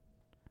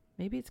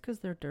 Maybe it's because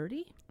they're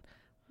dirty?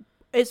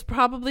 It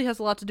probably has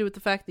a lot to do with the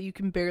fact that you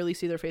can barely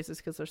see their faces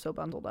because they're so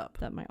bundled up.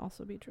 That might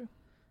also be true.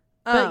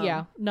 But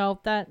yeah, no,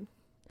 that.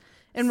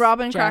 And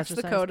Robin cracks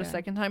the Jazzercise code a guy.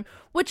 second time.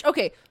 Which,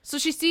 okay, so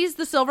she sees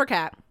the silver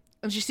cat,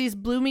 and she sees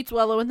Blue meets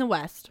Wello in the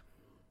west.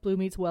 Blue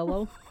meets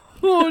Wello.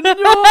 Oh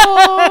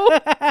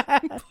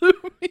no!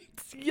 Blue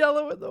meets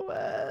yellow in the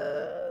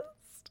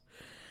west.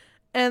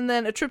 And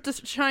then a trip to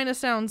China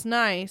sounds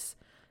nice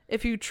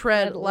if you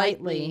tread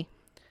lightly.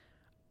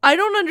 I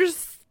don't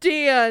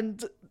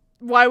understand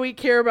why we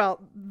care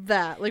about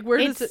that. Like, where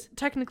does it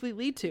technically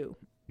lead to?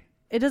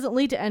 It doesn't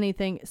lead to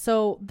anything.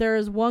 So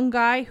there's one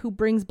guy who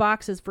brings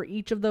boxes for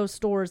each of those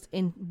stores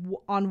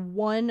on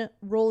one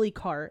rolly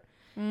cart,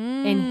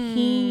 and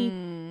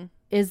he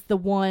is the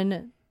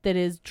one that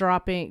is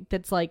dropping.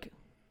 That's like,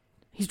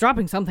 he's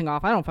dropping something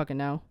off. I don't fucking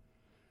know.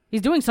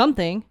 He's doing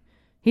something.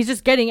 He's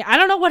just getting. I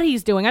don't know what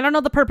he's doing. I don't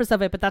know the purpose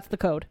of it, but that's the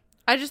code.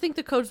 I just think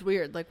the code's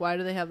weird. Like, why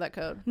do they have that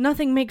code?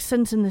 Nothing makes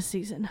sense in this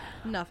season.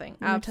 Nothing.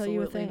 Let me tell you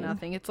a Absolutely thing.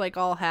 nothing. It's like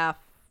all half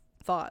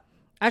thought.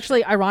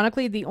 Actually,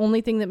 ironically, the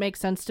only thing that makes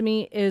sense to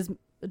me is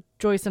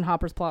Joyce and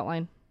Hopper's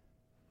plotline.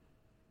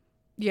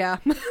 Yeah.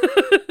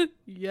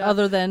 Yeah.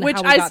 Other than which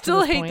how we I got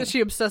still to this hate point. that she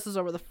obsesses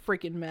over the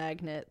freaking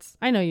magnets.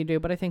 I know you do,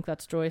 but I think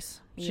that's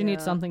Joyce. She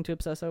needs Yeah. something to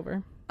obsess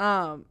over.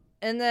 And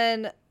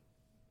then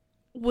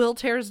Will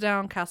tears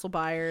down Castle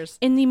Byers.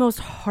 In the most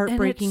And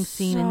heartbreaking it's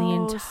scene in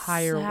the so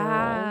entire world.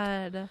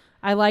 sad.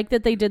 I like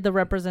that they did the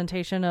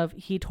representation of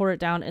he tore it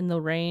down in the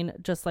rain,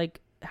 just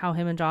like how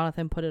him and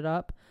Jonathan put it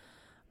up.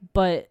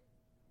 But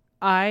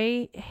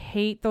I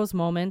hate those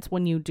moments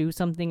when you do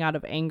something out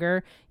of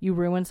anger. You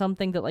ruin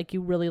something that like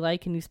you really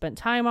like and you spent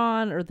time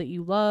on or that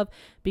you love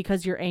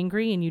because you're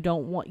angry and you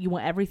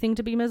want everything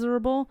to be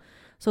miserable.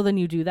 So then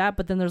you do that,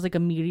 but then there's like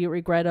immediate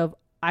regret of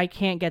I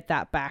can't get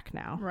that back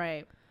now.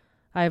 Right.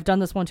 I have done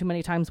this one too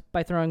many times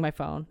by throwing my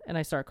phone and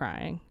I start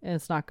crying and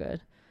it's not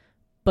good.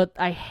 But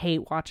I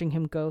hate watching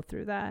him go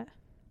through that.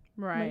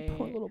 Right. My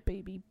poor little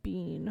baby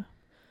bean.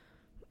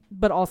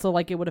 But also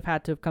like it would have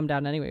had to have come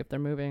down anyway if they're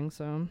moving,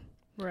 so.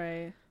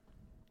 Right.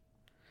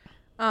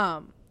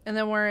 And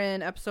then we're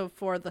in episode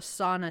 4, the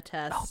sauna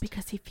test. Oh,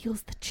 because he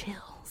feels the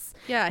chills.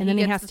 Yeah, And then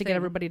he gets has the to get thing.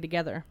 everybody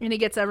together. And he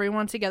gets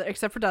everyone together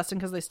except for Dustin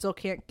because they still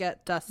can't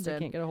get They Dustin.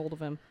 can't get a hold of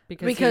him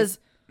Because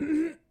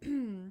he's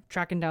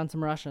tracking down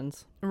some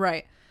Russians.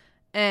 right.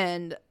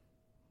 And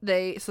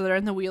they're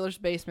in the Wheeler's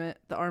basement,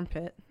 the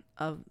armpit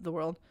of the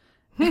world.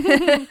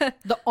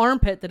 The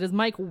armpit that is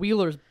Mike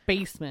Wheeler's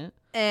basement.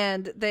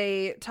 And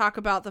they talk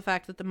about the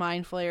fact that the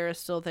mind flayer is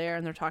still there,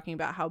 and they're talking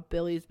about how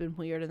Billy's been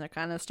weird, and they're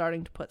kind of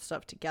starting to put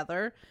stuff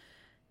together.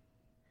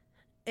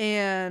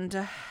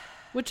 And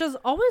Which is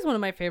always one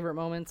of my favorite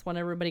moments when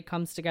everybody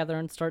comes together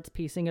and starts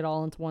piecing it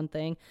all into one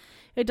thing.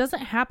 It doesn't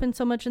happen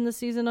so much in the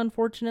season,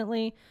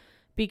 unfortunately,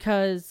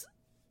 because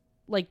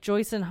like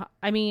Joyce and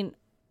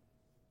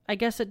I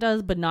guess it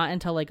does, but not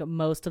until like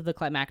most of the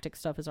climactic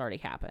stuff has already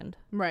happened.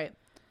 right.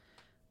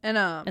 And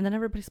then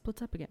everybody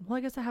splits up again. Well, I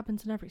guess that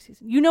happens in every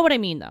season. You know what I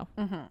mean, though.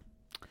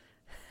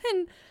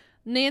 and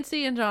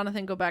Nancy and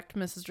Jonathan go back to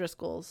Mrs.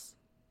 Driscoll's,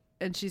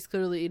 and she's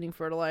clearly eating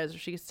fertilizer.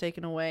 She gets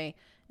taken away,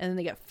 and then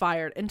they get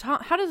fired. And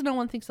Tom, how does no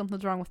one think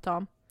something's wrong with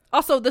Tom?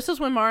 Also, this is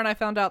when Mara and I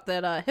found out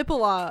that HIPAA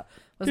law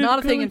was not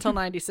a thing until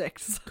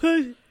 96.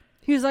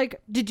 He was like,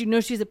 did you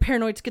know she's a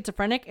paranoid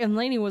schizophrenic? And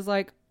Lainey was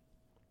like,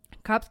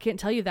 cops can't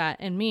tell you that.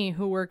 And me,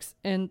 who works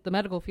in the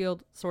medical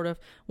field, sort of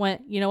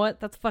went, you know what?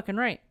 That's fucking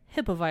right.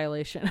 HIPAA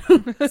violation.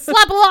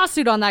 Slap a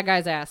lawsuit on that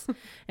guy's ass.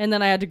 And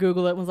then I had to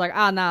Google it and was like,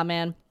 nah,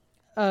 man.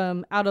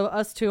 Out of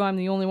us two, I'm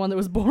the only one that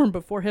was born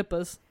before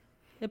HIPAA's.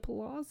 HIPAA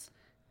laws?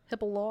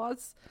 HIPAA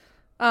laws.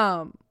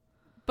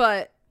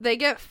 But they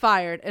get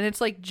fired, and it's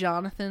like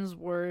Jonathan's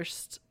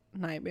worst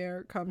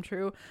nightmare come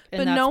true. And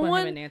but that's no when him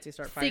one and Nancy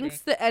start fighting.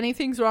 thinks that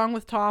anything's wrong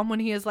with Tom when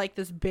he has like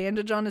this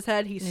bandage on his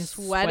head. He's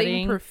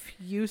sweating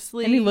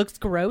profusely. And he looks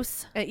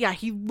gross. Yeah,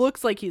 he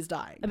looks like he's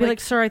dying. I'd be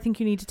like, sir, I think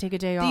you need to take a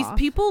day these off.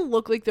 people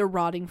look like they're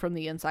rotting from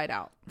the inside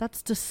out.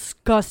 That's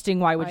disgusting.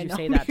 Why would you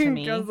say that to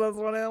me? Because that's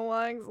what it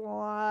looks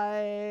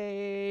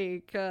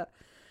like.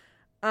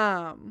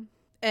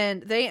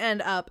 And they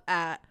end up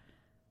at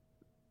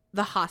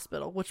the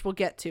hospital, which we'll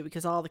get to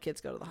because all the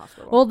kids go to the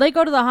hospital. Well, they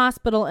go to the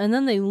hospital and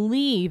then they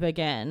leave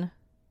again.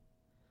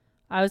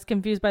 I was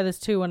confused by this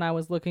too when I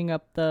was looking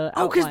up the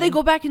oh, because they outline.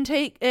 go back and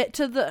take it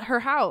to her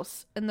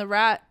house, and the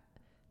rat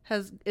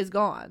is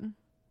gone.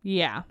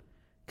 Yeah.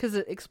 Because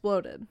it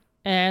exploded.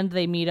 And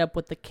they meet up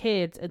with the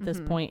kids at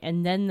this point,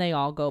 and then they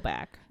all go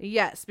back.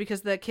 Yes,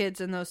 because the kids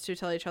and those two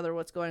tell each other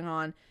what's going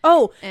on.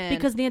 Oh, And-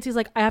 because Nancy's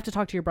like, I have to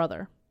talk to your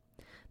brother.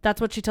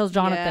 That's what she tells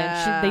Jonathan.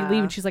 Yeah. They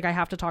leave and she's like, I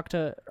have to talk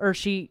to, or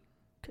she,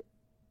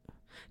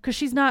 because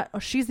she's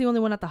the only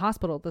one at the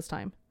hospital at this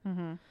time.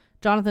 Mm-hmm.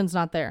 Jonathan's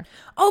not there.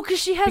 Oh, because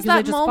she has Because they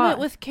that just moment fought.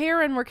 with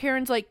Karen where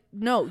Karen's like,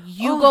 no,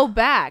 you go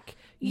back.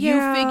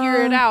 Yeah. You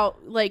figure it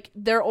out. Like,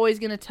 they're always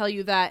going to tell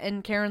you that.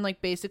 And Karen,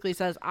 like, basically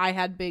says, I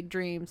had big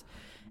dreams.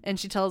 And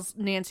she tells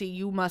Nancy,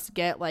 you must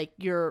get, like,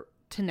 your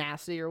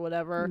tenacity or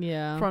whatever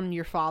from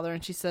your father.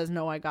 And she says,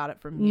 no, I got it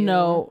from you.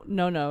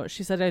 No.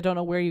 She said, I don't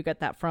know where you get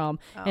that from.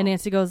 And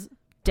Nancy goes,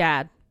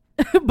 Dad.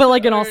 but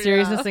like in all Yeah.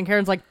 seriousness, and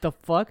Karen's like, the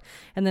fuck?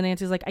 And then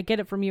Nancy's like, I get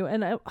it from you.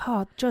 And I It's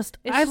love just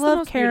the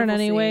most Karen beautiful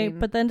anyway, scene.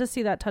 but then to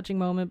see that touching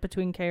moment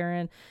between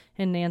Karen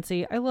and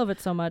Nancy, I love it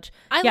so much.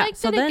 I Yeah, like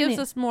so that then it gives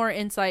us more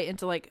insight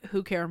into like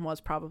who Karen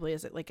was probably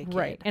as like a kid.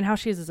 Right, and how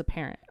she is as a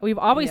parent. We've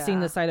always seen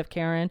Yeah. this side of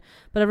Karen,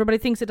 but everybody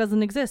thinks it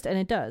doesn't exist, and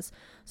it does.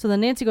 So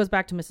then Nancy goes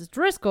back to Mrs.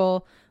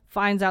 Driscoll,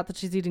 finds out that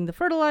she's eating the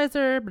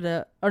fertilizer,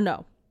 or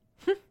no.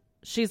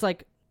 She's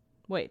like,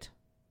 wait,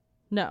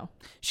 no.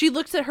 She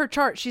looks at her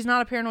chart. She's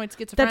not a paranoid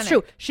schizophrenic. That's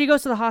true. She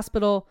goes to the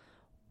hospital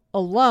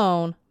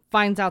alone,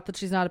 finds out that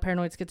she's not a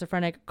paranoid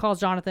schizophrenic, calls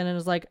Jonathan and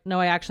is like, no,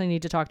 I actually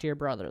need to talk to your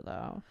brother,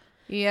 though.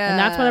 Yeah. And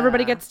that's when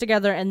everybody gets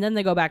together, and then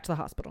they go back to the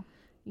hospital.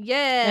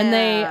 Yeah. And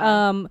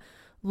they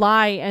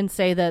lie and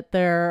say that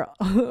they're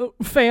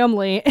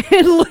family,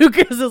 and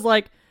Lucas is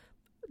like,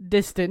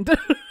 distant.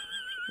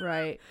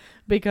 Right.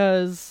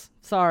 Because,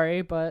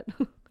 sorry, but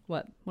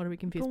what are we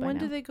confused But by when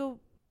now? do they go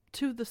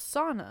to the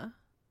sauna?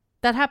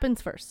 That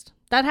happens first.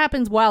 That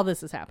happens while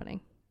this is happening,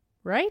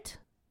 right?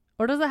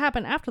 Or does it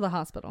happen after the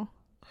hospital?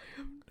 I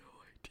have no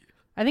idea.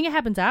 I think it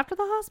happens after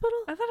the hospital.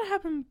 I thought it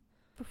happened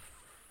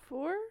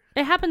before.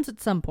 It happens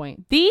at some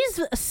point. These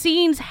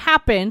scenes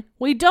happen.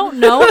 We don't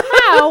know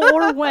how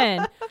or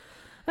when.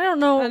 I don't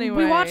know.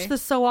 Anyway. We watch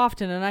this so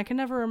often, and I can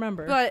never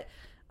remember. But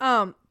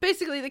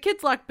basically the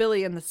kids lock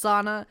Billy in the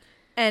sauna,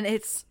 and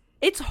it's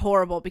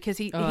horrible because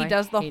he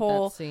does the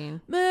whole scene.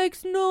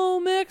 Max, no,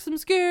 Max, I'm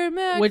scared,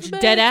 Max. Which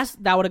Max. dead ass,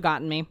 that would have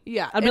gotten me.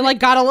 Yeah. I'd be and like,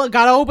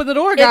 gotta open the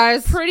door,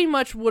 guys. It pretty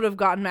much would have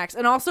gotten Max.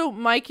 And also,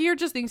 Mike here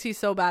just thinks he's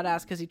so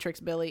badass because he tricks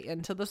Billy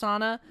into the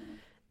sauna.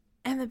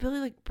 And then Billy,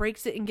 like,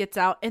 breaks it and gets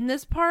out. In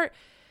this part,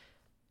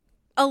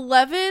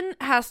 11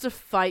 has to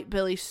fight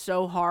Billy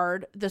so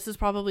hard. This is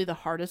probably the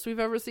hardest we've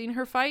ever seen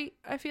her fight,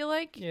 I feel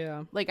like.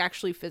 Yeah. Like,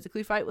 actually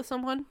physically fight with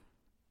someone.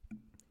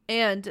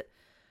 And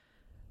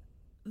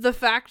the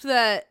fact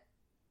that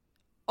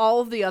all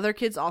of the other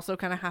kids also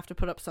kind of have to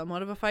put up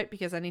somewhat of a fight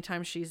because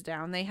anytime she's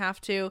down, they have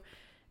to.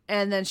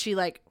 And then she,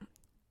 like,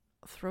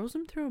 throws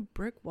him through a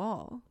brick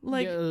wall.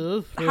 Like,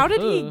 how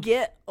did he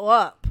get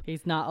up?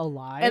 He's not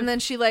alive. And then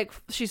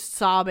she's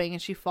sobbing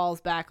and she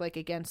falls back, like,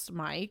 against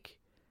Mike.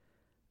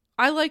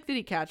 I like that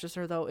he catches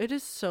her, though. It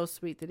is so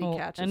sweet that he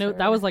catches her.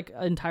 That was, like,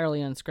 entirely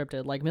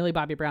unscripted. Like, Millie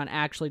Bobby Brown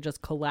actually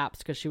just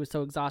collapsed because she was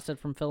so exhausted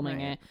from filming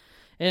Right. it.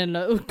 And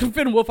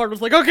Finn Wolfhard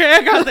was like, okay,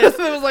 I got this.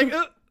 And it was like,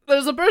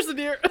 there's a person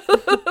here.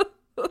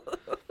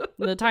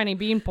 The tiny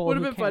beanpole. Would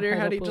have been funnier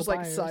had he just,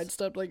 like, wires.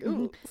 sidestepped, like,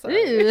 ooh,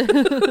 sorry.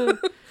 Ew.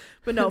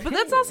 But no, but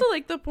that's also,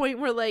 like, the point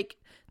where, like,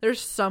 there's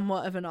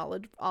somewhat of an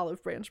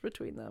olive branch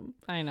between them.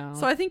 I know.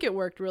 So I think it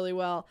worked really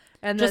well.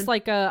 And just then,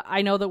 like,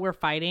 I know that we're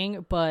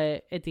fighting,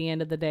 but at the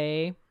end of the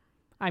day,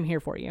 I'm here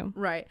for you.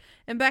 right.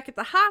 And back at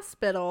the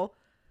hospital,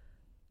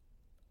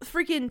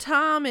 freaking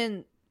Tom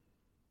and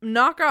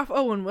knockoff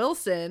Owen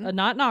Wilson.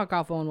 Not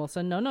knockoff Owen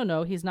Wilson.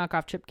 No. He's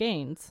knockoff Chip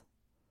Gaines.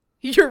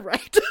 You're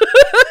right.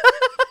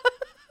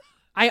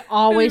 I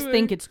always Anyway.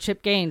 think it's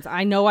Chip Gaines.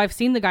 I know I've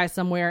seen the guy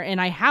somewhere, and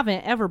I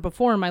haven't ever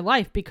before in my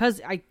life because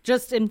I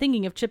just am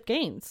thinking of Chip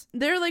Gaines.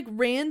 They're, like,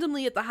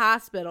 randomly at the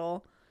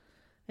hospital.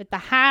 At the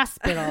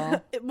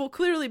hospital. Well,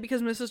 clearly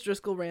because Mrs.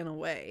 Driscoll ran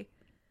away.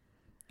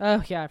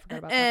 Oh, yeah, I forgot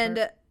about that And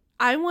part.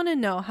 I want to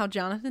know how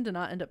Jonathan did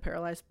not end up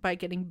paralyzed by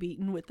getting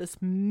beaten with this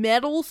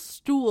metal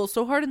stool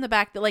so hard in the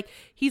back that, like,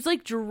 he's,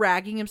 like,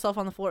 dragging himself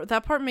on the floor.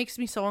 That part makes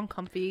me so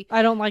uncomfy.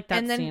 I don't like that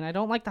and then scene. I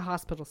don't like the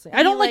hospital scene. he,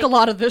 I don't like a like-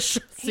 lot of this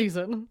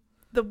season.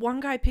 The one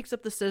guy picks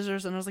up the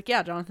scissors and I was like,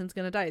 yeah, Jonathan's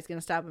going to die. He's going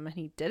to stab him. And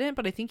he didn't,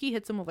 but I think he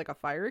hits him with, like, a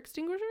fire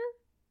extinguisher.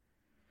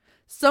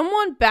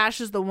 Someone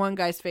bashes the one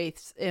guy's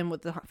face in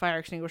with the fire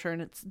extinguisher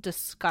and it's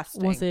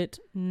disgusting. Was it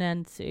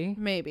Nancy?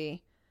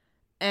 Maybe.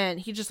 And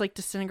he just, like,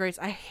 disintegrates.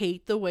 I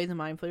hate the way the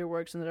mind flayer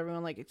works and that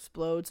everyone, like,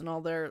 explodes and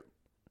all their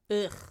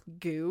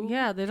goo.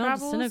 Yeah, they don't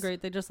travels.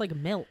 disintegrate. They just, like,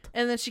 melt.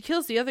 And then she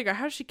kills the other guy.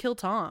 How does she kill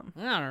Tom?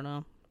 I don't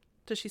know.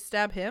 Does she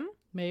stab him?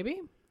 Maybe?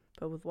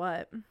 But with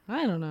what?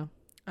 I don't know.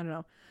 I don't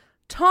know.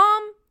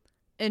 Tom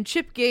and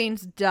Chip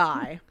Gaines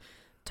die.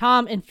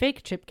 Tom and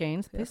fake Chip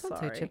Gaines. Yeah, Please don't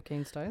say sorry. Chip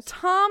Gaines dies.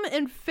 Tom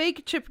and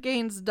fake Chip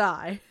Gaines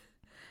die.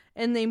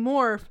 And they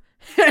morph.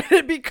 And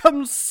it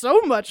becomes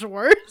so much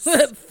worse.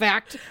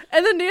 Fact.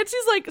 And then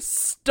Nancy's, like,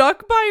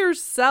 stuck by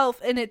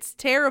herself. And it's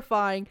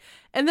terrifying.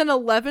 And then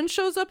 11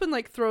 shows up and,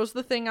 like, throws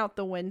the thing out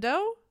the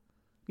window.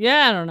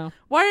 Yeah, I don't know.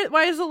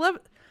 Why is 11...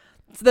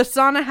 The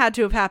sauna had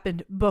to have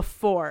happened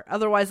before.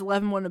 Otherwise,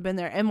 11 wouldn't have been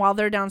there. And while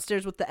they're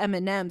downstairs with the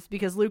M&Ms,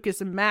 because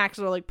Lucas and Max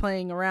are, like,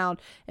 playing around.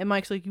 And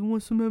Mike's like, you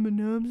want some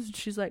M&Ms? And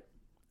she's like,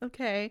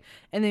 okay.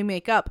 And they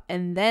make up.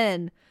 And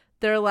then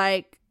they're,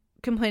 like,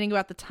 complaining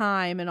about the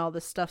time and all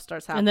this stuff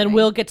starts happening. And then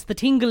Will gets the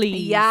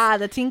tinglies. Yeah,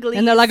 the tingly.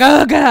 And they're like,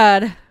 oh,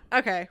 God.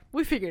 okay,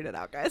 we figured it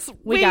out, guys.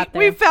 We got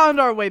there. We found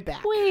our way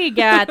back. We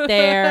got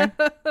there.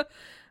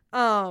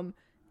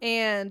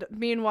 And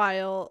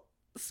meanwhile,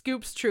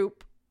 Scoop's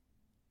troop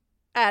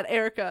add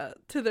Erica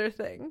to their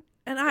thing.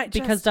 And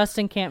Because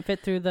Dustin can't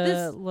fit through the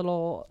This-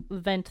 little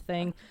vent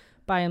thing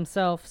by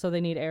himself, so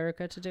they need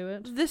Erica to do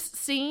it. this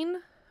scene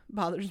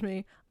bothers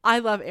me. I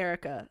love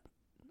Erica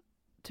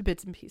to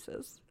bits and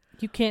pieces.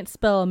 You can't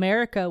spell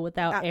America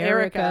without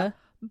Erica.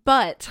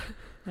 But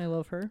I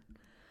love her.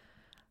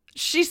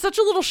 She's such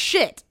a little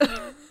shit.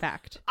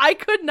 Fact. I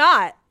could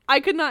not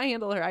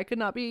handle her. I could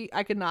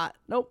not.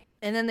 Nope.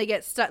 And then they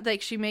get stuck.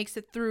 Like, she makes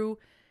it through,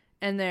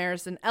 and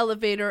there's an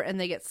elevator, and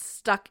they get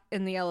stuck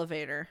in the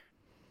elevator.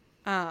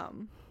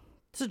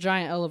 It's a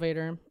giant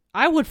elevator.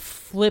 I would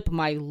flip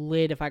my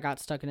lid if I got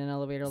stuck in an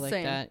elevator like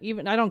Same. that.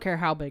 Even I don't care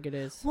how big it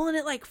is. Well, and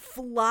it like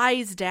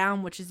flies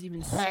down, which is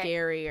even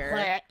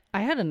scarier.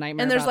 I had a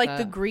nightmare. And there's about like that.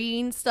 the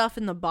green stuff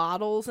in the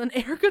bottles, and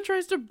Erica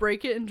tries to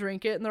break it and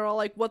drink it, and they're all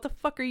like, "What the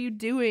fuck are you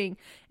doing?"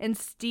 And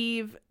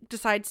Steve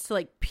decides to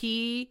like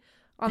pee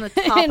on the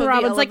top and of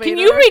Robin's the like, elevator. "Can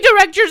you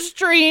redirect your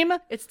stream?"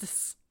 It's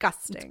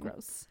disgusting. It's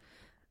gross.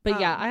 But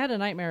yeah, I had a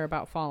nightmare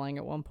about falling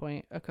at one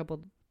point a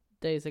couple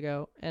days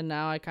ago, and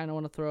now I kind of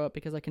want to throw up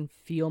because I can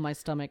feel my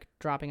stomach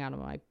dropping out of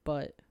my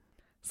butt.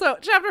 So,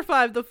 chapter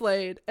 5, The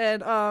Flayed.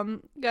 And,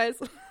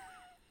 guys,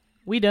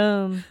 We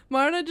dumb.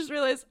 Marna just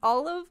realized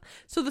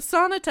so the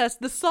sauna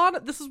test, this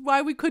is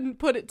why we couldn't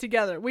put it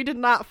together. We did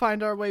not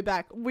find our way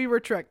back. We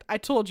were tricked. I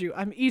told you,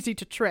 I'm easy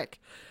to trick.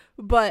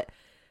 But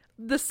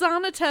the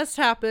sauna test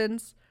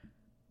happens,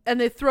 and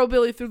they throw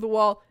Billy through the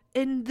wall.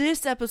 In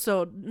this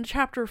episode, in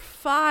chapter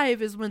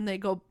 5, is when they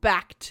go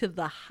back to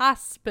the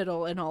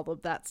hospital and all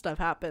of that stuff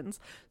happens.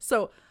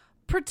 So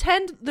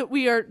pretend that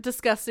we are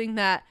discussing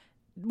that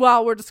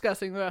while we're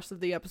discussing the rest of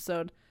the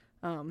episode.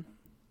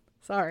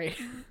 Sorry.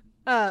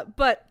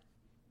 But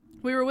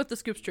we were with the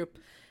Scoops Troop,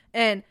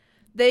 and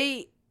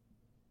they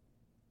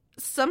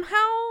somehow,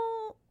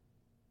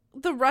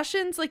 the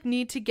Russians like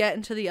need to get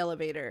into the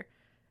elevator,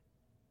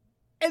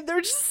 and they're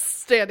just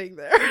standing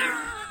there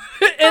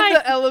in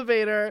the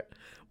elevator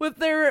with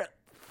their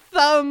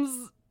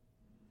thumbs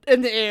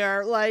in the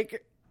air,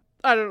 like,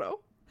 I don't know.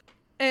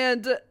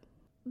 And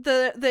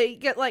they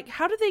get like,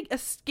 how do they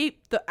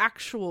escape the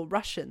actual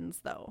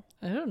Russians though?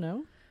 I don't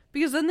know.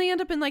 Because then they end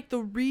up in like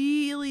the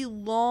really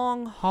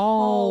long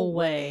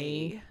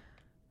hallway.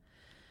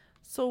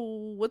 So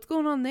what's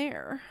going on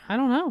there? I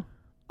don't know.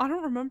 I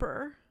don't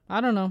remember.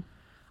 I don't know.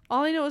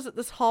 All I know is that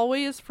this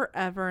hallway is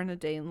forever and a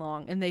day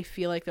long, and they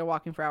feel like they're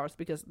walking for hours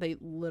because they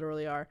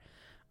literally are.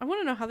 I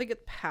want to know how they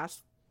get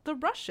past the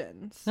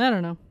Russians. I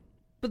don't know.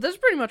 But that's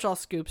pretty much all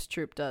Scoops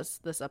Troop does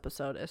this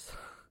episode is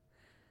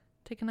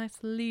take a nice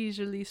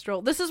leisurely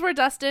stroll. This is where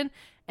Dustin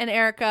and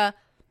Erica,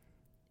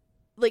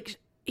 like,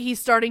 he's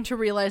starting to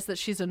realize that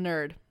she's a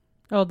nerd.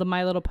 Oh, the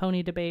My Little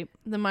Pony debate.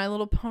 The My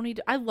Little Pony.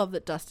 I love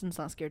that Dustin's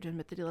not scared to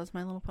admit that he loves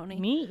My Little Pony.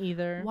 Me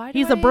either. Why do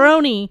He's a I-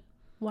 brony.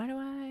 Why do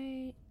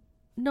I...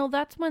 No,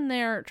 that's when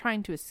they're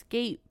trying to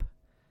escape.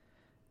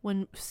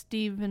 When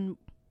Steve and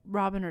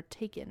Robin are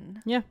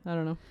taken. Yeah, I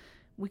don't know.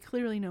 We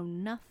clearly know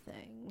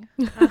nothing.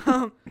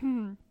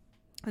 And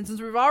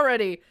since we've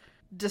already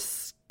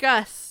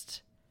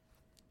discussed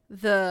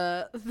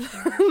the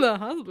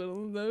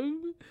hospital,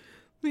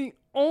 the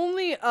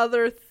only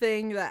other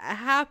thing that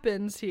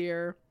happens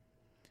here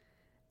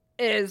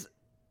is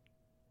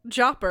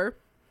Jopper,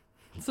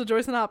 so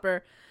Joyce and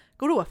Hopper,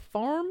 go to a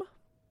farm,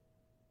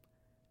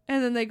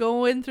 and then they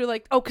go in through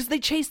like, because they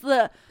chase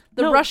the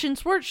No. Russian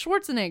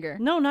Schwarzenegger.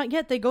 No, not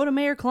yet. They go to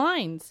Mayor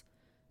Klein's.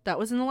 That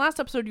was in the last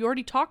episode. You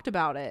already talked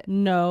about it.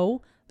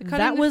 No. Cutting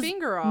that the was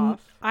finger off.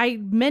 I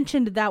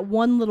mentioned that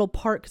one little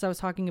part because I was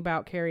talking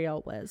about Carrie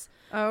Elwes.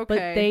 Okay.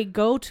 But they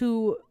go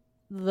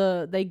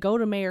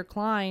to Mayor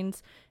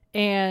Klein's,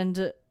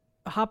 and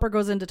Hopper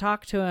goes in to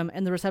talk to him,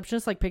 and the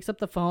receptionist like picks up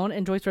the phone,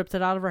 and Joyce rips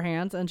it out of her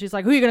hands, and she's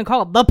like, "Who are you gonna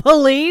call? The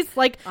police?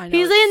 Like, I know,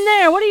 he's it's in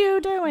there. What are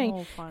you doing?"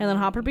 so And then funny.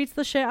 Hopper beats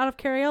the shit out of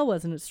Carrie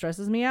Elwes, and it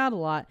stresses me out a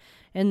lot.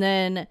 And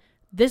then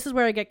this is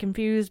where I get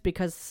confused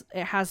because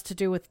it has to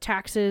do with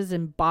taxes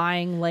and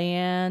buying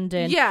land,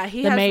 and Yeah,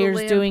 he the has the mayor's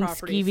land doing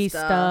property skeevy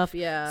stuff.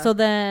 Yeah. So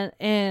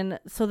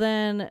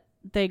then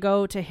they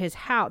go to his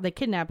house. They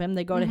kidnap him.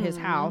 They go to his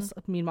house.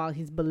 Meanwhile,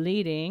 he's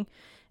bleeding,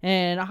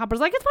 and Hopper's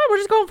like, "It's fine. We're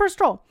just going for a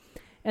stroll."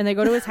 And they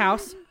go to his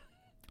house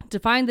to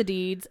find the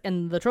deeds,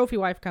 and the trophy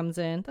wife comes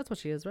in. That's what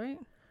she is, right?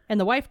 And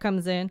the wife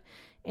comes in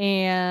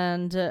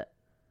and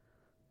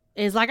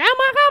is like, "Oh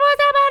my God,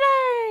 what's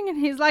happening?" And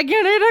he's like,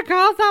 "You need to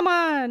call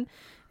someone."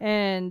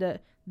 And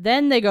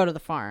then they go to the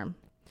farm.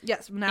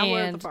 Yes, now we're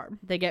at the and farm.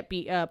 They get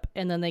beat up,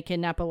 and then they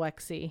kidnap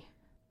Alexi.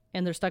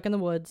 And they're stuck in the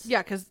woods.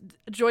 Yeah, because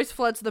Joyce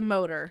floods the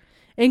motor.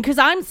 And because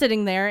I'm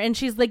sitting there, and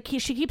she's like,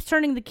 she keeps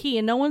turning the key,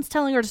 and no one's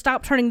telling her to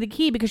stop turning the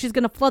key because she's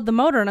going to flood the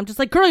motor. And I'm just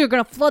like, girl, you're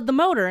going to flood the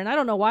motor. And I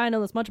don't know why I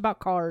know this much about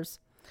cars.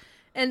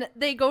 And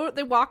they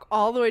walk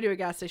all the way to a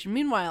gas station.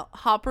 Meanwhile,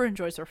 Hopper and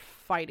Joyce are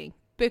fighting,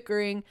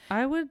 bickering.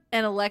 And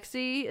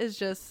Alexi is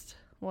just,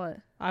 what?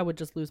 I would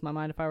just lose my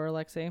mind if I were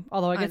Alexi.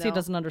 Although I guess he know.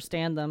 doesn't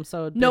understand them.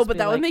 So it'd No, just but be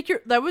that would like-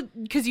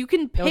 make because you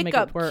can That would pick make it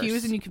up worse.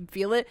 cues and you can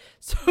feel it.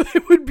 So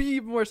it would be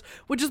even worse,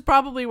 which is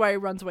probably why he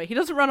runs away. He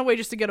doesn't run away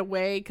just to get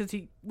away because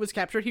he was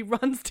captured. He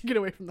runs to get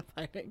away from the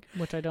fighting.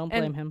 Which I don't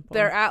blame And him for.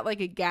 they're at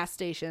like a gas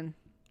station.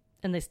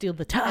 And they steal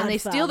the Todd And they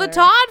steal the father.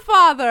 Todd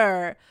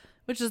father,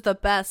 which is the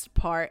best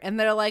part. And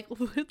they're like,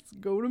 let's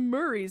go to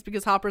Murray's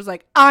because Hopper's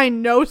like, I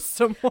know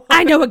someone.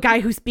 I know a guy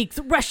who speaks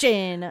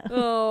Russian.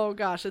 Oh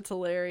gosh, it's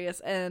hilarious.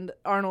 And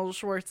Arnold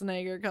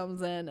Schwarzenegger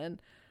comes in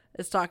and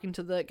is talking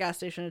to the gas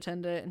station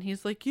attendant, and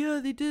he's like, yeah,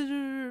 they did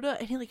it.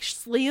 And he like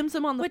slams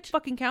him on the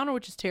fucking counter,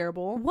 which is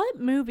terrible. What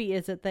movie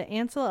is it that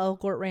Ansel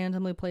Elgort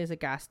randomly plays a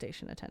gas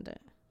station attendant?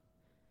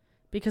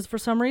 Because for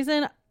some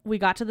reason, we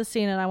got to the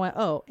scene and I went,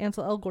 oh,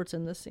 Ansel Elgort's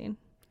in this scene.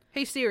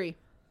 Hey Siri,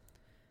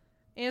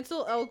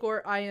 Ansel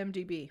Elgort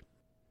IMDb.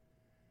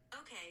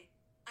 Okay,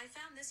 I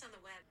found this on the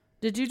web.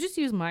 Did you just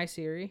use my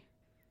Siri?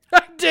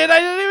 I did. I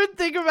didn't even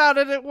think about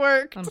it. It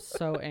worked. I'm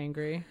so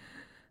angry.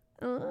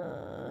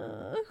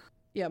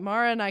 Yeah,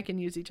 Mara and I can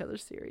use each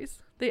other's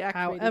Siris. They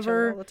activate each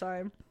other all the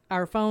time.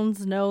 Our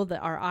phones know that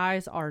our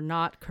eyes are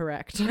not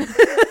correct.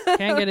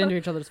 Can't get into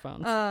each other's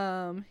phones.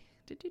 I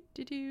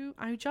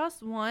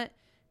just want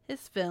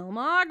his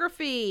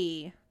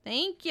filmography.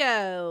 Thank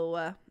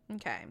you.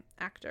 Okay,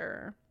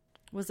 actor.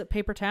 Was it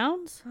Paper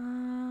Towns?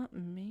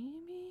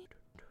 Maybe.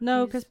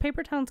 No, because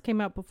Paper Towns came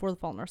out before The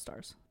Fault in Our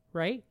Stars,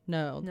 right?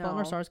 No, The Fault in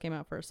Our Stars came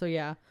out first. So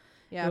yeah,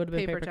 it would have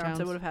been Paper Towns.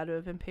 It would have had to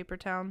have been Paper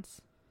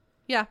Towns.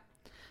 Yeah.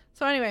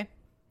 So anyway,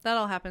 that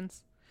all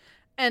happens,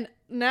 and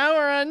now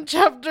we're on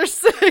chapter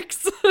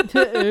 6.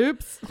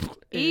 Oops.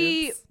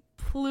 E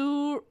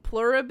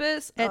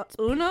pluribus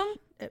unum.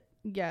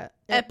 Yeah.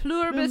 Et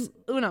pluribus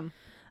unum.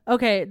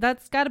 Okay,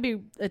 that's got to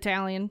be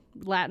Italian,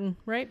 Latin,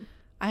 right?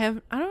 I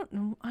don't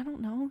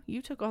know.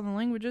 You took all the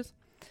languages.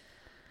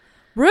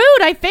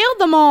 Rude! I failed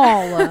them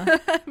all.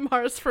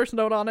 Mara's first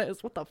note on it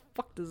is, what the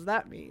fuck does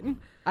that mean?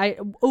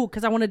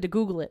 Because I wanted to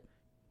Google it.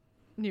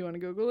 You want to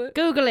Google it?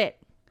 Google it.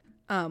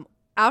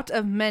 Out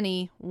of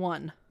many,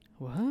 one.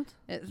 What?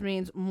 It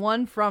means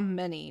one from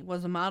many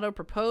was a motto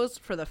proposed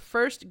for the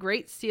first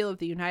Great Seal of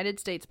the United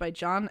States by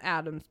John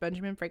Adams,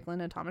 Benjamin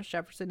Franklin, and Thomas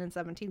Jefferson in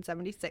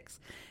 1776.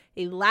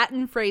 A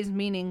Latin phrase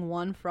meaning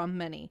one from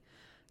many.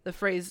 The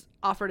phrase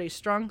offered a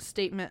strong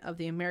statement of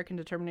the American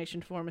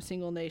determination to form a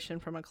single nation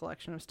from a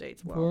collection of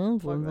states. Well,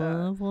 fuck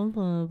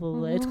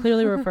that. It's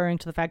clearly referring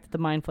to the fact that the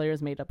Mind Flayer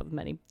is made up of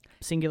many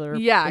singular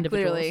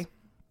individuals.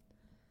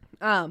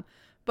 Clearly.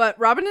 But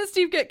Robin and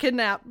Steve get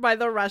kidnapped by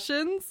the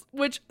Russians,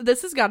 which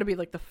this has got to be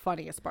like the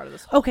funniest part of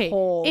this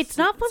whole it's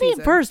not funny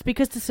at first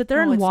because to sit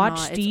there and watch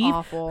Steve,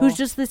 who's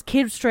just this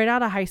kid straight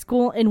out of high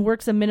school and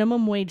works a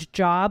minimum wage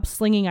job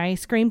slinging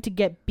ice cream to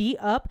get beat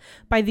up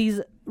by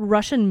these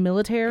Russian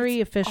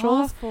military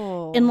officials.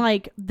 Awful. And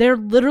like they're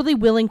literally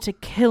willing to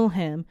kill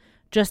him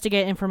just to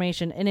get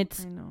information, and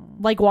it's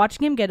like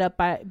watching him get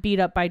beat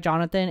up by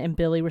Jonathan and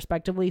Billy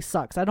respectively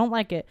sucks. I don't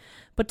like it,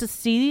 but to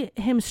see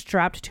him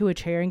strapped to a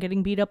chair and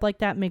getting beat up like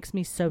that makes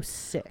me so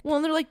sick. Well,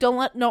 and they're like,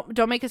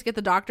 don't make us get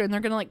the doctor, and they're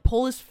gonna like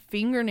pull his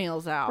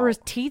fingernails out or his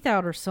teeth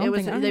out or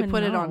something. They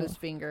put it on his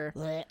finger.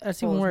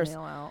 That's even worse.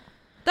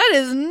 That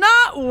is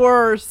not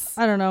worse.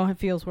 I don't know. It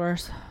feels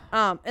worse.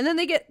 And then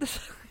they get,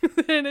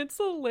 and it's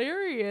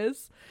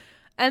hilarious.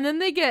 And then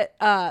they get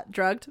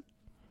drugged.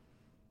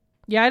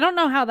 Yeah, I don't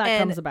know how that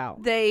comes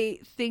about.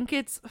 They think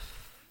it's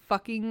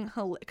fucking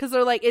hilarious because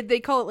they're like they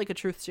call it like a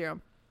truth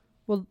serum.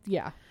 Well,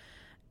 yeah,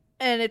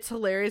 and it's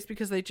hilarious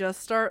because they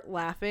just start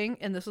laughing,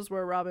 and this is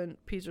where Robin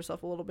pees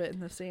herself a little bit in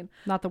this scene.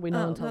 Not that we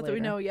know until not later.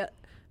 that we know yet.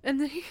 And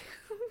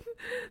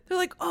they're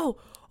like, oh,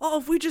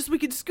 if we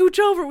could scooch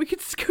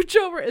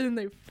over, and then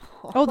they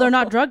fall. Oh, they're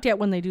not drugged yet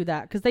when they do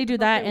that because they do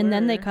that, and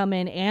then they come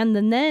in, and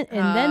then they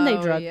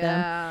drug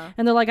them,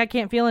 and they're like, I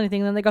can't feel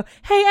anything. And then they go,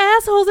 hey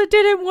assholes, it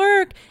didn't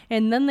work,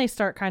 and then they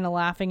start kind of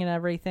laughing and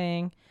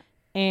everything,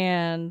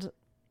 and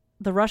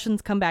the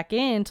Russians come back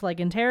in to like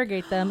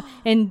interrogate them,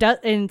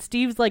 and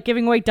Steve's like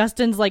giving away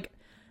Dustin's like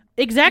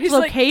exact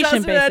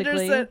location, like,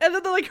 basically, Anderson. And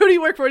then they're like, who do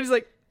you work for? And he's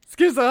like,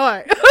 excuse the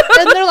hi.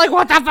 And they're like,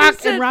 what the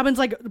fuck? And Robin's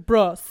like,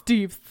 bruh,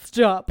 Steve,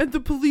 stop. And the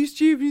police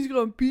chief, he's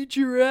gonna beat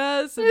your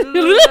ass.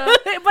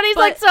 But he's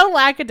like so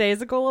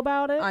lackadaisical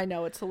about it. I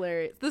know, it's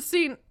hilarious. The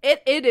scene,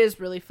 it is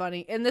really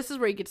funny. And this is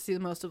where you get to see the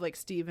most of like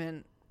Steve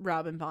and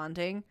Robin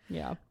bonding.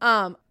 Yeah.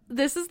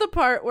 This is the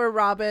part where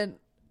Robin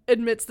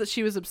admits that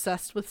she was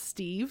obsessed with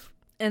Steve.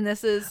 And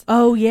this is...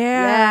 Oh, yeah.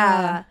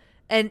 Yeah.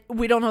 And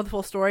we don't know the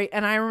full story.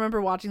 And I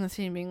remember watching the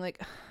scene and being like...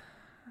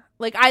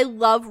 Like, I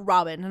love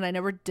Robin, and I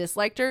never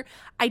disliked her.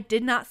 I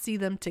did not see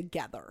them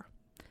together.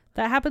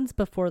 That happens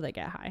before they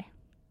get high.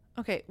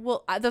 Okay,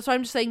 well, that's why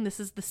I'm just saying this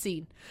is the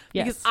scene.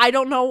 Yes. Because I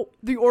don't know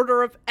the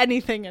order of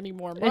anything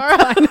anymore,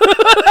 Mara.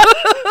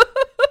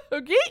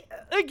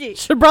 Okay.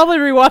 Should probably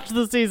rewatch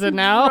the season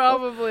now.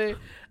 Probably.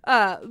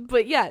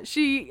 But yeah,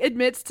 she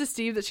admits to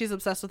Steve that she's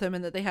obsessed with him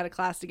and that they had a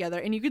class together.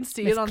 And you can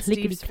see it on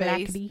Steve's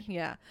face.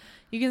 Yeah.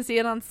 You can see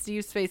it on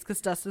Steve's face because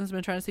Dustin's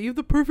been trying to say, you have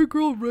the perfect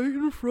girl right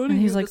in front of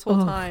you this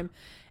whole time.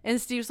 And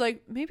Steve's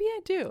like, maybe I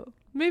do.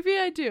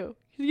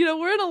 You know,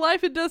 we're in a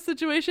life and death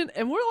situation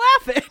and we're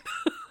laughing.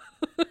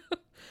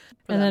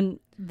 And then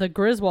the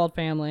Griswold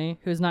family,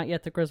 who's not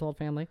yet the Griswold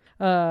family,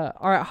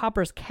 are at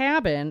Hopper's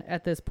cabin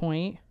at this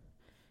point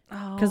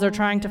because they're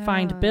trying to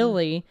find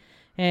Billy.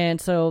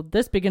 And so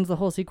this begins the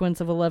whole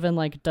sequence of 11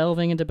 like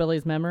delving into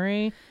Billy's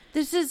memory.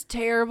 This is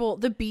terrible.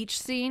 The beach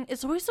scene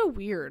is always so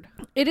weird.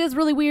 It is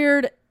really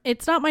weird.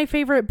 It's not my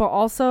favorite, but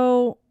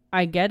also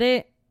I get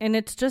it. And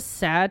it's just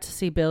sad to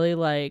see Billy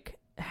like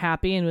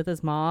happy and with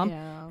his mom.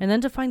 Yeah. And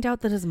then to find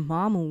out that his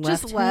mom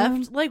Just left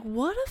him. Like,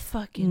 what a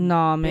fucking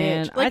Nah,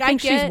 man. bitch. Like, I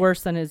think she's get-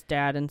 worse than his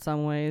dad in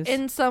some ways.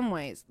 In some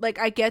ways. Like,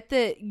 I get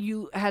that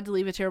you had to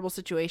leave a terrible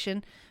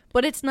situation,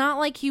 but it's not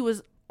like he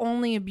was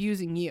only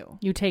abusing you.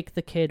 You take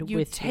the kid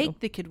with you.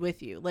 The kid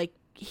with you. Like,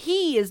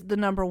 he is the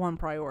number one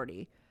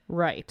priority.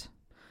 Right.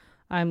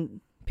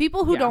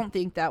 People who Yeah. don't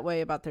think that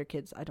way about their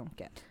kids, I don't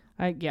get.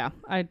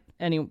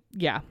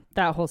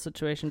 That whole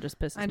situation just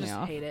pisses I me just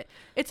off. hate it.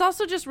 It's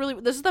also just really,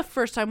 this is the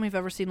first time we've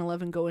ever seen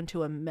 11 go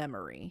into a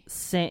memory.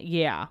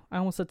 Yeah, I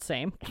almost said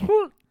same.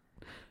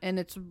 And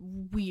it's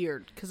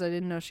weird because I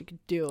didn't know she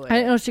could do it. I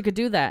didn't know she could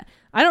do that.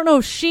 I don't know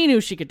if she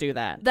knew she could do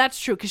that. That's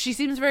true because she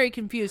seems very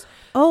confused.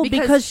 Oh,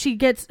 because she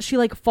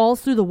like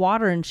falls through the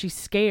water and she's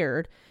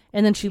scared,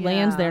 and then she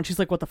lands Yeah. there and she's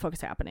like, "What the fuck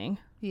is happening?"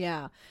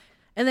 Yeah.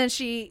 And then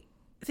she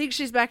thinks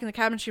she's back in the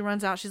cabin. She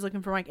runs out. She's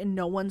looking for Mike and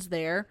no one's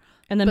there.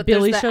 And then But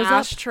Billy there's the shows up.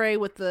 ashtray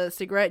with the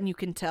cigarette and you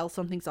can tell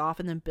something's off.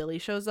 And then Billy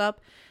shows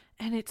up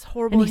and it's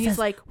horrible. And And he he's says,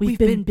 like, "We've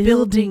been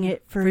building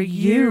it for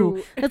you."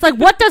 you. It's like,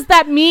 what does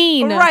that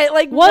mean? Right,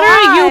 like, what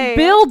are why? you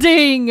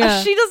building?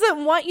 She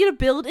doesn't want you to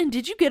build. And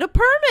did you get a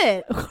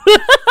permit?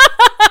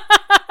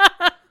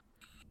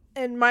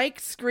 And Mike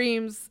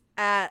screams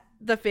at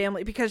the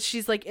family because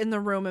she's like in the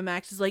room and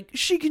Max is like,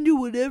 she can do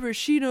whatever.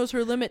 She knows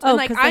her limits. And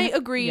like, 'cause I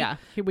agree. Yeah,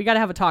 we got to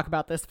have a talk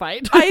about this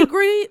fight. I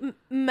agree.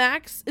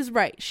 Max is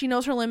right. She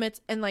knows her limits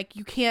and like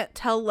you can't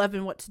tell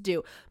Levin what to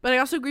do. But I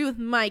also agree with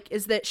Mike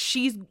is that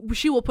she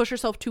will push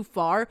herself too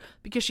far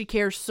because she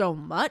cares so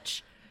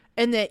much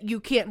and that you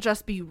can't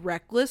just be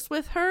reckless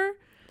with her.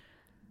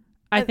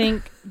 I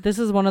think this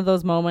is one of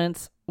those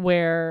moments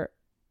where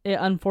it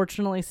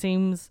unfortunately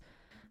seems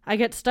I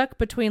get stuck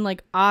between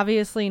like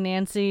obviously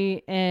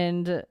Nancy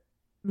and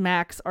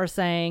Max are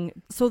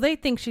saying so they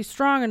think she's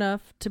strong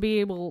enough to be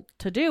able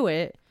to do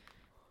it,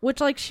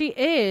 which like she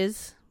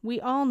is.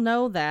 We all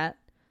know that,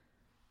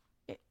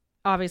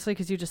 obviously,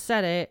 because you just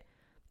said it.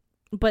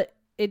 But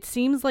it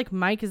seems like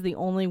Mike is the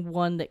only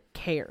one that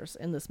cares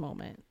in this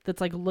moment. That's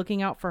like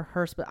looking out for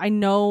her. I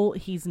know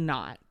he's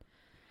not.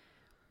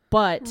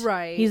 But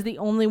Right. he's the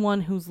only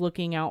one who's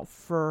looking out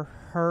for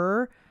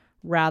her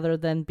rather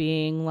than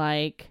being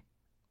like,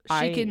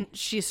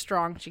 She's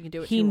strong. She can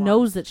do it. he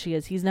knows that she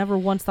is. He's never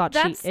once thought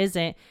she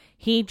isn't.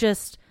 He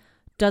just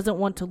doesn't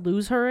want to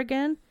lose her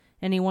again.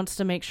 And he wants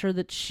to make sure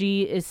that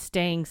she is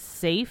staying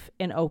safe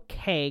and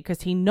okay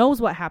because he knows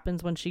what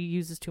happens when she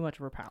uses too much of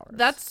her powers.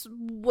 That's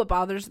what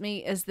bothers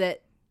me is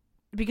that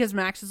because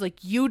Max is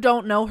like, you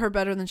don't know her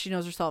better than she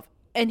knows herself.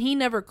 And he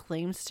never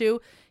claims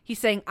to. He's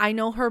saying, I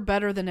know her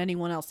better than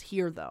anyone else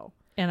here, though.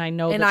 And I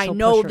know And that I she'll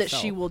know push that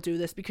herself. she will do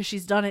this because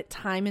she's done it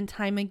time and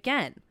time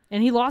again.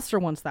 And he lost her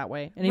once that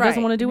way. And he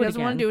doesn't want to do it again. He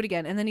doesn't want to do it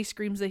again. And then he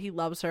screams that he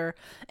loves her.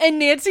 And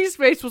Nancy's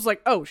face was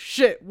like, oh,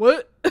 shit,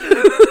 what?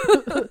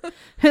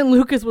 And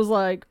Lucas was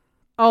like,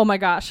 oh my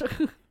gosh.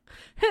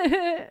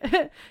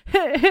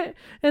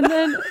 And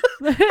then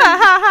Ha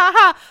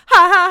ha ha ha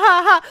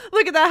ha ha.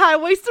 Look at that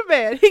high-waisted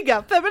man. He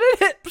got feminine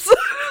hips.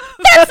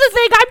 that's the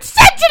thing I'm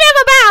sensitive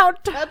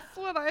about. That's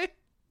what I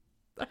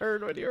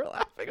heard when you were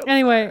laughing. I'm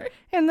Anyway, sorry.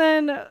 and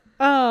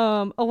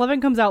then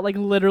 11 comes out like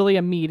literally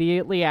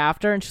immediately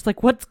after, and she's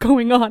like, what's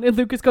going on? And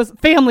Lucas goes,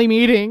 family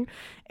meeting.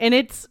 And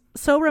it's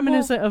so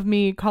reminiscent of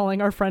me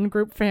calling our friend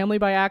group family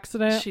by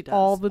accident She does,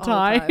 all the all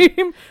the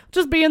time.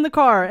 Just be in the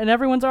car and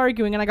everyone's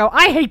arguing and I go,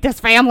 I hate this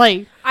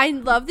family. I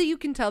love that you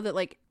can tell that,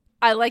 like,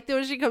 I like that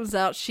when she comes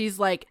out, she's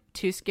like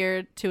too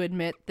scared to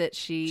admit that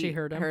she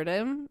hurt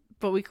him.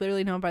 But we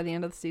clearly know by the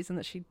end of the season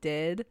that she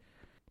did.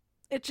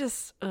 It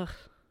just, I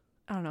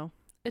don't know.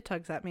 It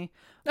tugs at me.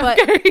 But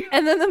Okay.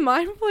 and then the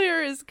mind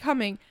flayer is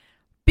coming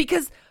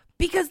because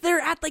they're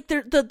at like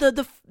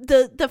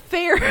the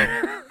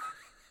fair.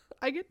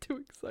 I get too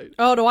excited.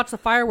 Oh, to watch the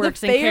fireworks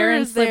The and fair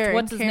Karen is slipped, there,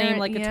 what's and his name, Karen-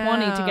 like a yeah.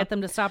 20 to get them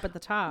to stop at the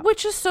top.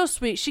 Which is so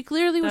sweet. She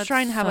clearly was That's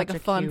trying to have like such a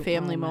a fun cute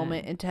family moment.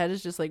 moment, and Ted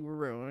is just like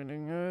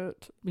ruining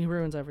it. He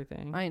ruins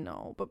everything. I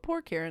know, but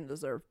poor Karen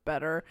deserved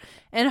better.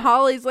 And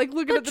Holly's like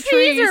looking at the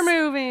trees trees are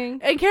moving.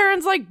 and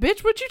Karen's like,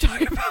 "Bitch, what you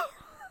talking about?"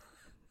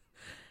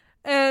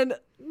 And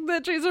the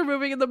trees are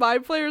moving, and the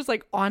mind flayer's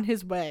like on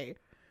his way.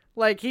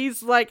 Like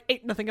he's like,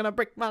 ain't nothing gonna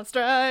break my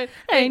stride.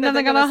 Ain't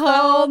nothing gonna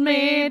hold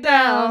me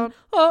down.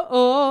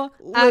 Oh,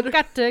 I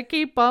got to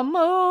keep on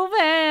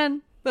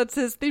moving. That's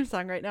his theme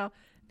song right now.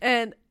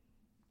 And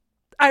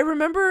I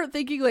remember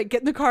thinking, like,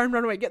 get in the car and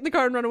run away, get in the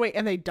car and run away.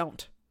 And they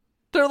don't.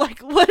 They're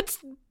like, let's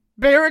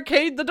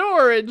barricade the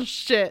door and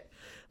shit.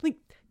 Like,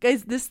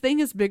 guys, this thing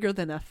is bigger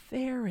than a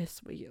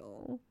Ferris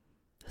wheel.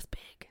 It's big.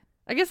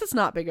 I guess it's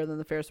not bigger than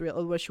the Ferris wheel,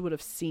 otherwise you would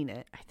have seen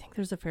it. I think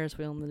there's a Ferris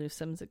wheel in the new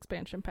Sims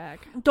expansion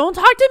pack. Don't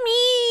talk to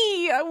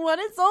me! I want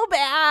it so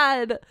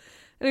bad.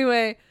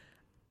 Anyway,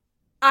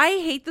 I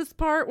hate this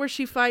part where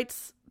she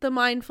fights the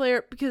mind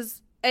flayer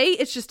because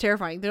it's just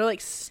terrifying. They're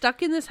like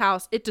stuck in this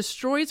house. It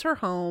destroys her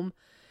home.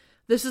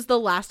 This is the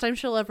last time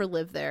she'll ever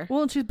live there.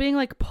 Well, and she's being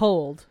like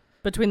pulled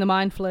between the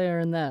mind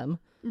flayer and them.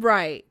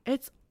 Right.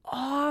 It's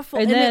awful.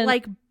 And And then, it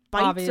like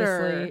bites obviously,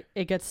 her.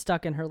 it gets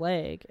stuck in her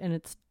leg, and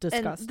it's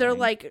disgusting. And they're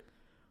like,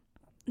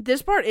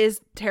 this part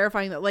is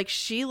terrifying that like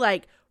she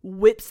like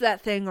whips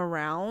that thing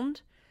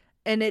around,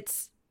 and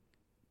it's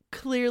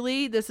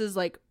clearly this is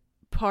like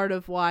part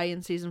of why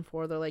in season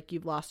 4 they're like,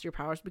 you've lost your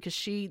powers, because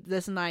she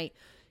this night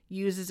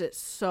uses it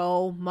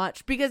so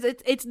much, because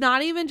it's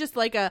not even just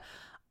like a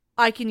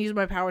I can use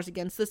my powers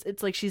against this.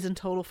 It's like she's in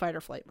total fight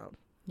or flight mode.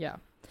 Yeah.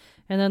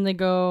 And then they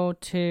go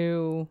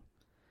to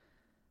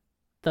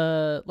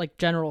the like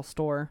general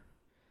store,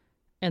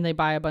 and they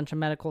buy a bunch of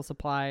medical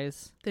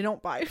supplies. They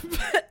don't buy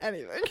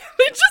anything.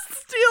 They just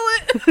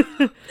steal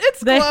it.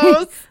 It's They-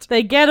 closed.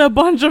 They get a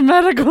bunch of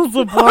medical I was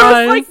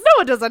supplies. like, no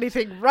one does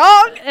anything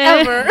wrong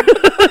ever.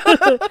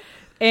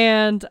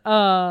 And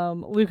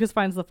Lucas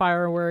finds the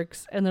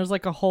fireworks, and there's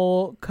like a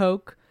whole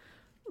Coke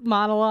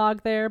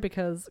monologue there,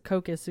 because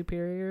Coke is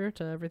superior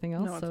to everything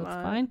else, No, it's so it's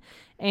not. fine.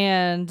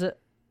 And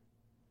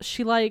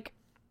she like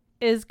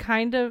is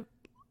kind of,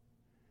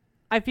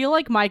 I feel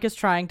like Mike is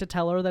trying to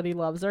tell her that he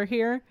loves her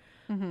here,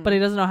 but he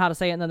doesn't know how to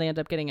say it, and then they end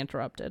up getting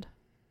interrupted.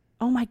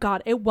 Oh my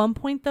god. At one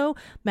point though,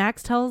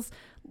 Max tells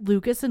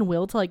Lucas and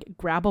Will to like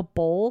grab a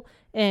bowl,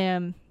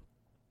 and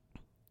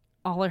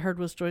all I heard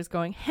was Joyce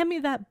going, "Hand me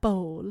that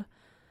bowl."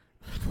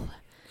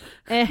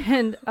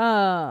 And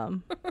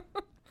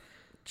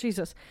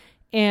Jesus.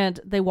 And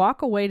they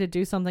walk away to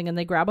do something, and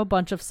they grab a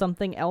bunch of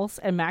something else,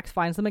 and Max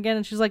finds them again,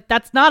 and she's like,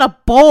 "That's not a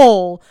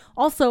bowl."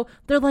 Also,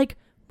 they're like,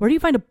 "Where do you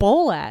find a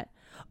bowl at?"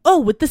 "Oh,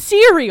 with the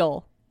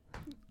cereal."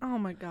 Oh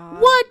my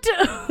god.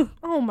 What?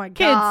 Oh my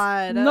Kids,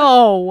 god.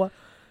 no.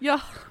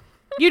 Yeah.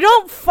 You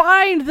don't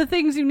find the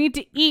things you need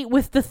to eat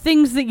with the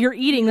things that you're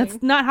eating.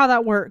 That's not how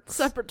that works.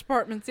 Separate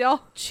departments,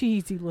 y'all.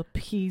 Cheesy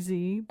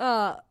Lapeasy.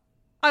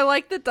 I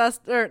like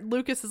that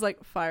Lucas is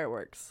like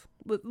fireworks.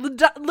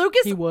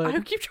 Lucas, He would. I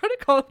keep trying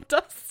to call him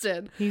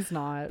Dustin. He's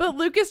not. But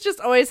Lucas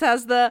just always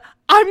has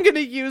I'm going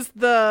to use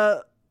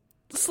the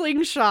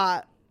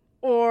slingshot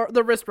or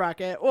the wrist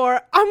rocket,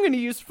 or I'm going to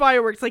use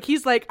fireworks. Like,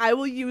 he's like, I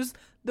will use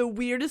the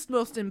weirdest,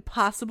 most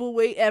impossible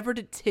way ever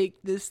to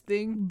take this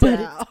thing but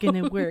down. it's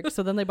gonna work.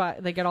 So then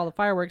they get all the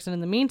fireworks, and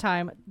in the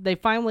meantime, they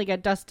finally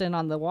get Dustin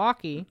on the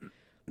walkie,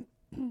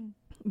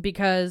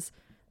 because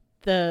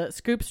the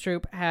Scoops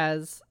Troop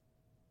has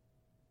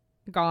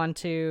gone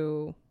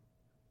to,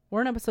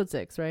 we're in episode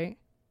 6, right?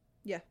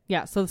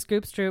 Yeah, so the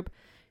Scoops Troop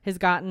has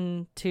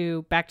gotten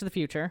to Back to the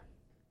Future.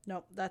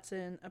 Nope, that's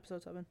in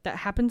episode 7. That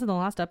happens in the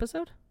last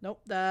episode?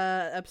 Nope,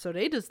 the episode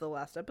 8 is the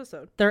last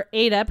episode. There are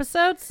 8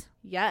 episodes?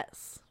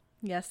 Yes,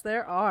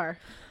 there are.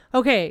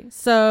 Okay,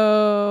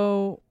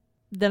 so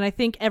then I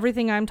think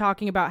everything I'm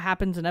talking about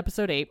happens in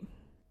episode 8.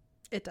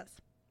 It does.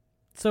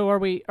 So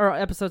or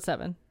episode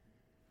 7.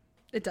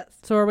 It does.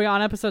 So are we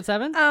on episode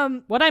 7?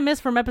 What'd I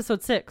miss from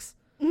episode 6?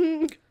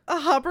 A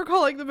Hopper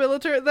calling the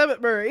military them at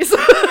Murray's.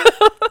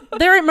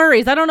 They're at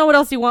Murray's. I don't know what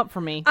else you want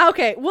from me.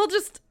 Okay, we'll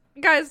just,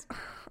 guys,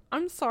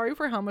 I'm sorry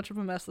for how much of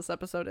a mess this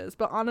episode is,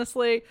 but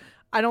honestly,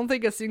 I don't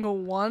think a single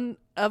one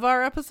of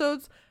our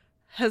episodes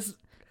has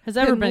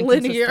ever been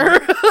linear.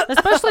 consistent.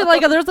 Especially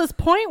like there's this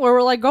point where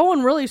we're like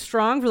going really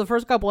strong for the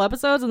first couple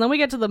episodes, and then we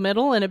get to the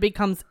middle and it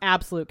becomes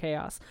absolute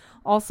chaos.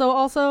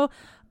 Also,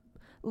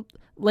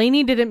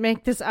 Lainey didn't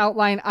make this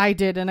outline, I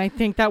did, and I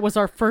think that was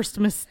our first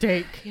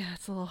mistake. Yeah,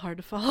 it's a little hard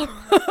to follow.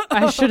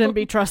 I shouldn't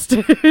be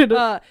trusted.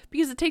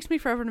 Because it takes me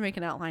forever to make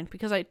an outline,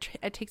 because I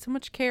take so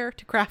much care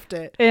to craft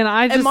it. And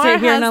I just Mara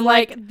sit here and has, I'm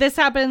like, this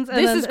happens. And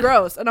this then is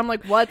gross. And I'm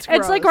like, what's gross?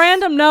 It's like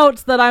random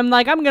notes that I'm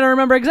like, I'm going to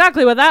remember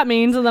exactly what that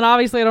means. And then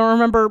obviously I don't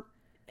remember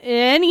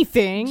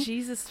anything.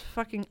 Jesus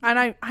fucking.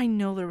 And I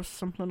know there was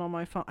something on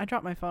my phone. I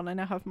dropped my phone. I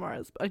now have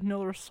Mara's. But I know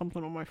there was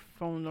something on my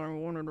phone that I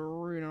wanted to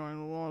read and I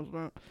lost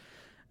it.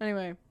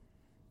 Anyway.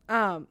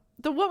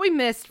 What we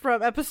missed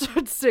from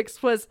episode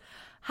 6 was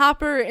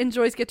Hopper and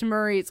Joyce get to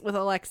Murray's with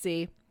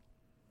Alexi.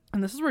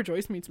 And this is where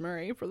Joyce meets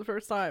Murray for the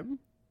first time.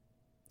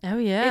 Oh,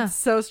 yeah. It's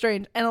so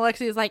strange. And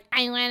Alexi is like,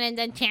 I wanted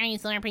the cherry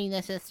Slurpee.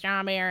 This is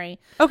strawberry.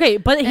 Okay,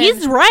 but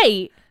he's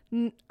right.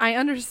 I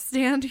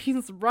understand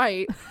he's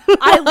right.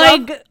 I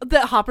love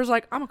that Hopper's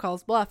like, I'm gonna call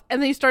his bluff.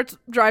 And then he starts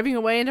driving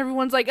away and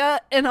everyone's like,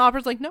 and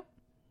Hopper's like, nope,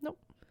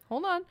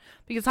 hold on.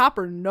 Because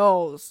Hopper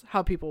knows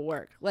how people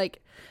work.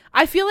 Like,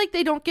 I feel like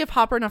they don't give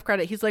Hopper enough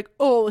credit. He's like,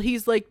 oh,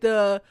 he's like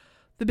the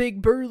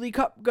big burly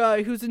cop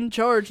guy who's in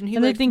charge.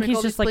 And they think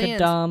he's just like a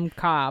dumb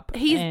cop.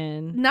 He's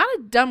not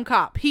a dumb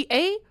cop.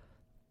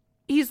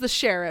 He's the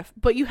sheriff,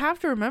 but you have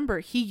to remember,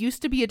 he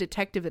used to be a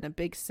detective in a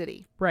big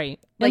city. Right.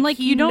 Like, and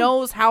he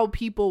knows how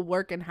people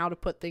work and how to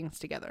put things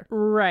together.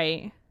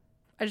 Right.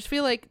 I just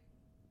feel like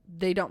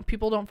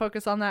people don't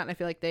focus on that, and I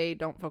feel like they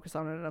don't focus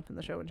on it enough in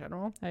the show in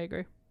general. I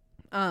agree.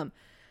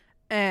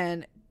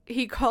 And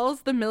he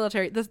calls the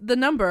military, the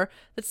number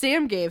that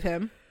Sam gave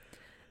him,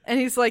 and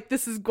he's like,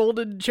 this is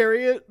Golden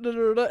Chariot,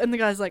 and the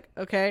guy's like,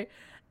 okay.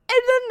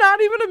 then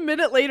not even a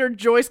minute later,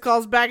 Joyce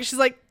calls back and she's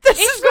like, "This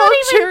It's is not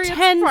even Chariot's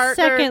 10 partner,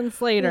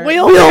 seconds later.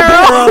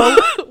 Wheelbarrow."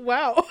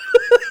 Wow.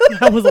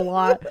 That was a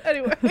lot.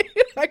 Anyway,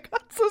 I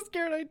got so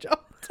scared I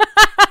jumped.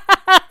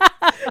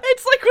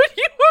 It's like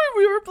when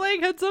we were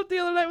playing Heads Up the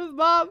other night with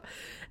Mom,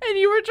 and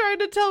you were trying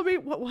to tell me,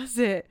 what was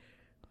it?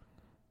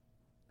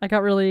 I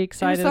got really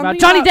excited about something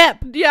Johnny about-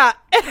 Depp. Yeah,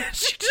 and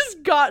she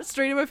just got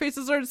straight in my face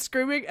and started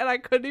screaming, and I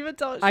couldn't even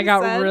tell what she I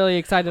got said. really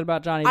excited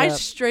about Johnny Depp. I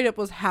straight up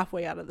was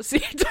halfway out of the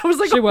seat. I was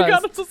like, She oh my was.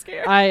 god, I'm so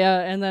scared.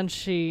 and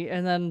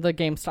then the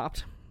game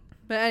stopped.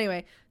 But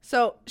anyway,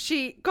 so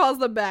she calls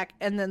them back,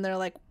 and then they're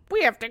like,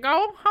 we have to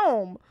go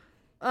home.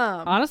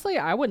 Honestly,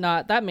 I would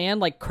not. That man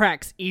like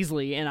cracks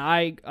easily, and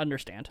I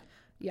understand.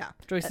 Yeah.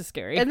 Joyce is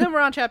scary. And then we're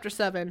on chapter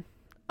 7.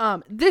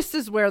 This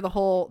is where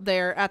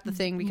they're at the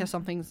thing because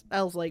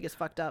Elle's leg is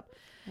fucked up.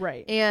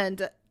 right.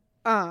 And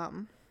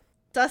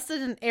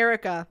Dustin and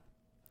Erica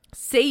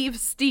save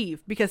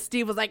Steve because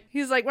Steve was like,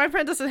 he's like, my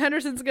friend Dustin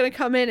Henderson's gonna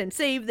come in and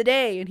save the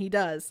day, and he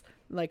does,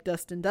 like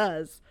Dustin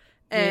does.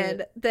 And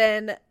Yeah.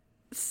 then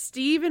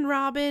Steve and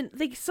Robin,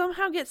 they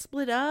somehow get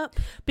split up.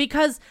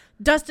 Because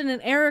Dustin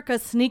and Erica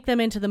sneak them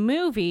into the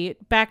movie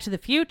Back to the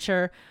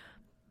Future,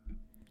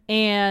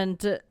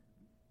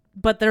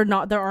 but there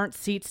aren't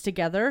seats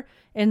together,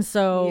 and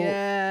so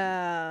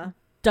Yeah.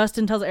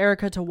 Dustin tells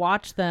Erica to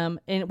watch them,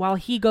 and while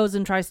he goes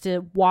and tries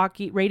to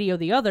radio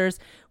the others,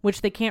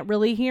 which they can't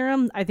really hear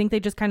him. I think they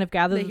just kind of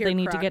gather that hear they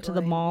need to get to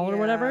the crackling. mall or Yeah.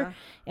 whatever,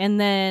 and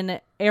then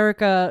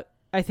Erica,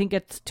 I think,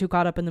 gets too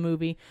caught up in the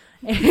movie,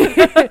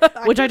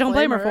 which I don't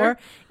blame her for.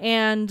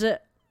 And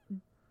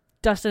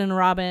Dustin and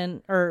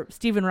Robin, or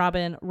Steve and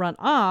Robin, run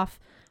off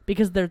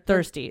because they're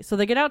thirsty. So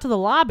they get out to the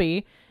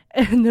lobby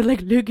and they're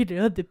like, look at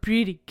all the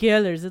pretty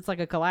colors. It's like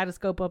a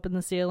kaleidoscope up in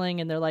the ceiling,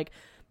 and they're like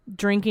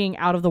drinking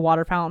out of the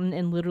water fountain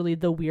in literally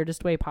the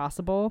weirdest way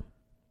possible,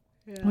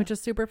 which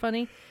is super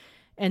funny.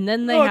 And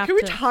then they have can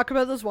we to talk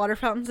about those water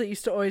fountains that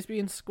used to always be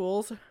in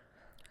schools?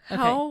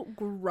 How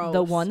gross.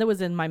 the one that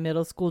was in my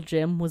middle school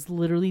gym was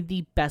literally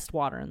the best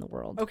water in the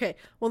world. Okay,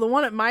 well, the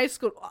one at my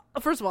school,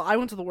 first of all, I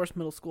went to the worst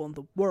middle school in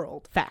the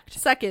world. Fact.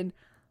 Second,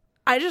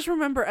 I just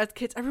remember as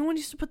kids, everyone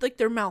used to put like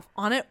their mouth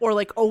on it or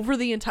like over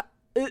the entire.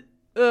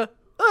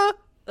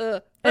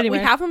 Anyway. We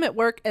have them at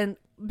work, and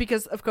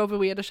because of COVID,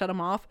 we had to shut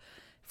them off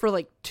for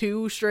like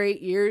 2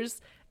 straight years.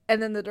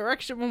 And then the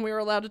direction when we were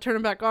allowed to turn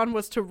them back on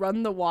was to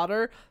run the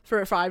water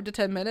for 5 to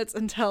 10 minutes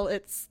until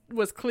it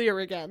was clear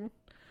again.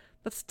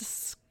 That's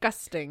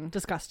disgusting.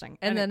 Disgusting.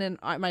 And then in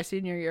my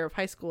senior year of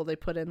high school, they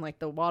put in like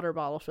the water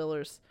bottle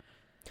fillers.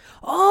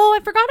 Oh,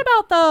 I forgot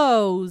about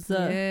those.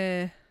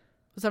 Yeah.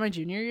 Was that my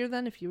junior year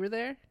then, if you were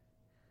there?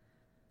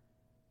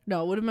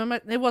 No, it would have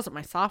been it wasn't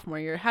my sophomore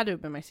year. It had to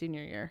have been my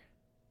senior year.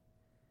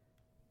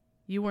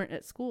 You weren't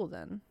at school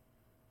then.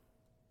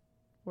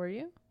 Were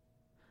you?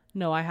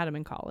 No, I had them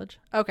in college.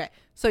 Okay.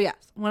 So yes,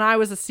 when I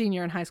was a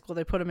senior in high school,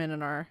 they put them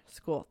in our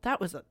school.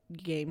 That was a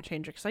game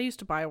changer because I used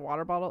to buy a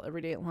water bottle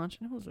every day at lunch,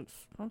 and it was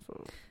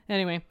expensive.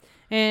 Anyway,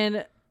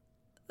 and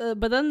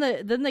but then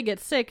they get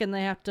sick and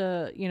they have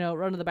to,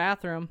 run to the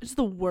bathroom. It's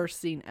the worst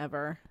scene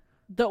ever.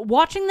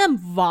 Watching them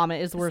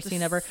vomit is the worst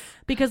scene ever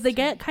because they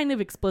get kind of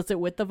explicit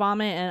with the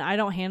vomit, and I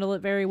don't handle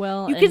it very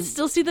well. You can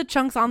still see the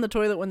chunks on the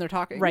toilet when they're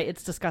talking. Right,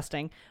 it's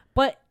disgusting.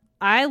 But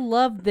I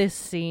love this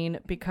scene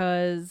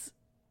because,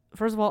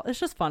 first of all, it's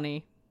just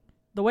funny.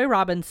 The way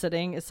Robin's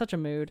sitting is such a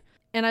mood.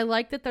 And I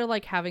like that they're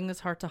like having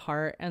this heart to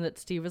heart, and that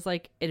Steve is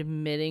like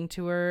admitting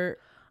to her.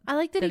 I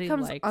like that he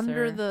comes likes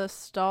under her. the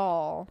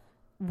stall.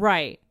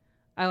 Right.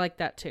 I like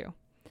that too.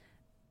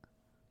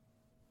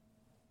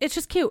 It's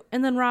just cute.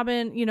 And then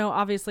Robin,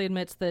 obviously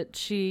admits that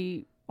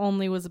she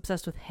only was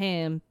obsessed with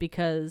him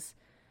because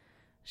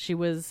she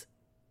was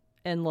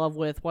in love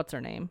with, what's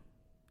her name?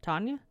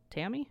 Tammy?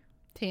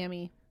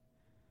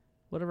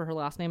 Whatever her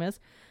last name is.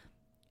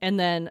 And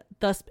then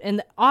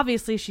and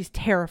obviously she's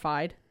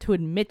terrified to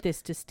admit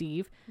this to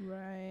Steve.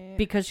 Right.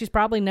 Because she's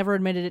probably never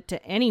admitted it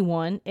to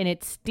anyone, and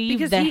it's Steve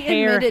because the he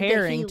Hare admitted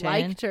Harrington. that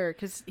he liked her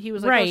because he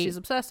was like, Right. oh, she's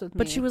obsessed with me.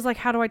 But she was like,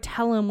 how do I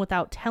tell him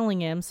without telling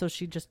him? So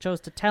she just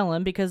chose to tell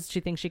him because she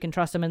thinks she can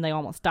trust him, and they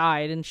almost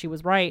died, and she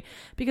was right.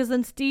 Because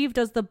then Steve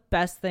does the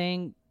best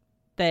thing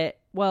that,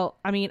 well,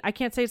 I mean, I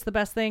can't say it's the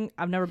best thing.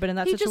 I've never been in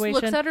that situation. He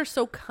just looks at her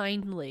so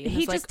kindly. And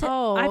He is just, like,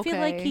 oh, I feel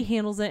like okay. he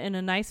handles it in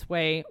a nice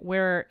way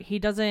where he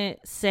doesn't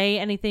say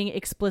anything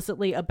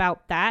explicitly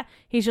about that.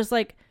 He's just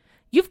like,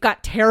 you've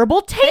got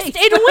terrible taste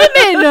in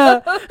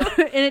women.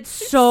 And it's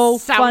so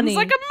funny.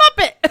 Sounds like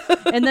a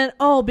Muppet. And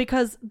then,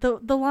 because the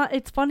line,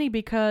 it's funny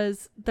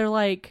because they're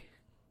like,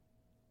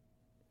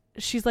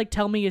 she's like,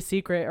 tell me a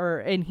secret,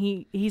 and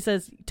he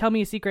says, tell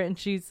me a secret, and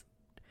she's,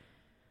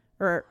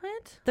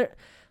 What?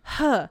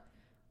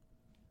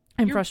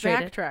 I'm You're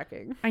frustrated.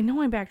 backtracking. I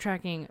know I'm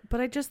backtracking, but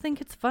I just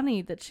think it's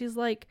funny that she's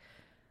like,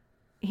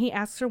 he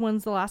asks her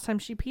when's the last time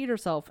she peed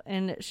herself,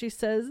 and she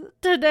says,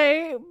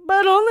 today,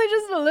 but only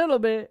just a little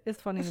bit.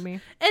 It's funny to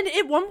me. And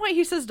at one point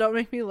he says, don't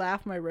make me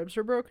laugh, my ribs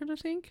are broken, I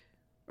think.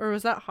 Or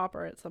was that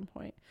Hopper at some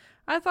point?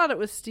 I thought it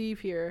was Steve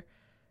here.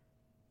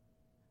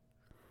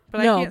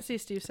 But No. I can't see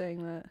Steve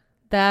saying that.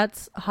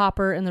 That's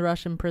Hopper in the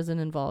Russian prison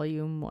in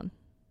Volume 1.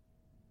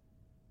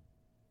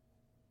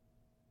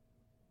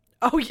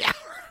 Oh, yeah.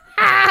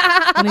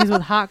 And he's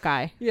with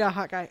Hawkeye. Yeah,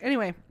 Hawkeye.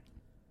 Anyway.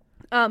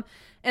 And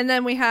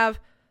then we have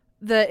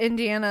the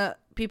Indiana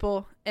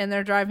people, and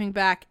they're driving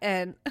back,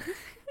 and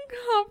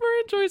Hopper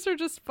and Joyce are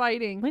just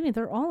fighting. Wait,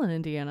 they're all in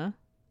Indiana.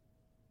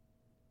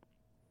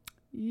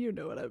 You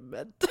know what I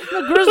meant. The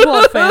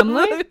Griswold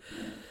family.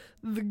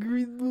 The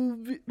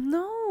Griswold.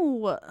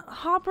 No,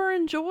 Hopper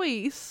and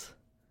Joyce.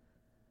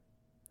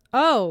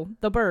 Oh,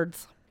 the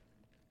birds.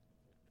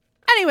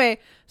 Anyway,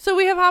 so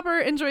we have Hopper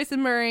and Joyce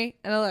and Murray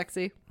and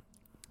Alexei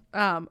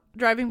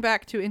driving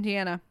back to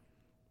Indiana.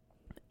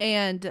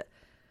 And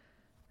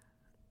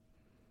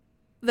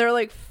they're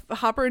like,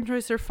 Hopper and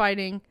Joyce are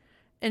fighting,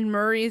 and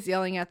Murray is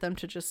yelling at them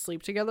to just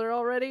sleep together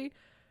already,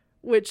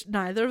 which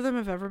neither of them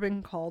have ever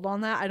been called on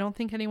that. I don't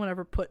think anyone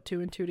ever put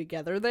 2 and 2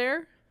 together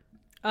there.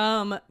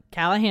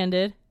 Callahan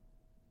did.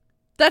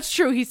 That's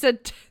true. He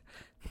said...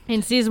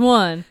 In season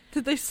 1.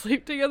 Did they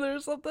sleep together or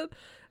something?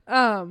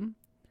 And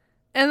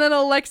then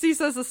Alexei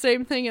says the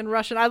same thing in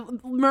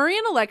Russian. Murray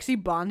and Alexei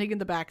bonding in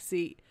the back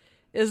seat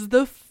is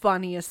the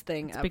funniest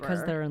thing ever.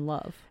 Because they're in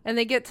love. And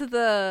they get to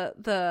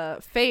the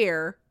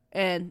fair,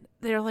 and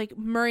they're like,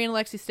 Murray and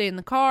Alexei stay in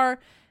the car,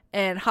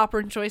 and Hopper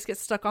and Joyce get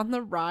stuck on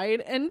the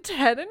ride, and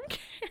Ted and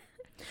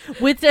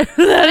Karen.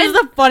 That is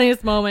the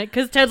funniest moment,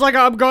 because Ted's like,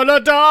 I'm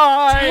gonna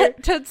die.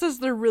 Ted says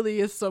there really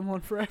is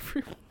someone for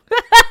everyone.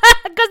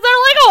 Because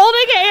they're like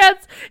holding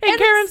hands, and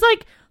Karen's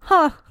like,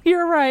 huh,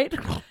 you're right.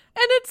 And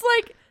it's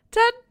like,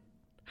 Ted,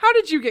 how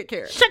did you get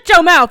Karen? Shut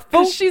your mouth,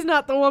 fool. Because she's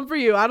not the one for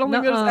you. I don't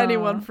think there's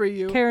anyone for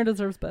you. Karen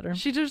deserves better.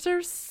 She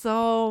deserves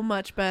so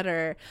much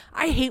better.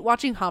 I hate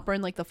watching Hopper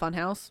in like the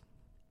funhouse.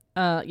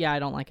 Yeah, I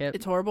don't like it.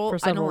 It's horrible. For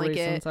several I don't like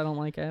reasons, it. I don't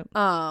like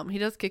it. He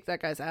does kick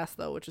that guy's ass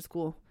though, which is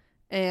cool.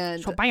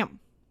 And So bam.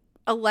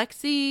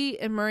 Alexei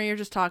and Murray are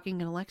just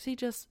talking, and Alexei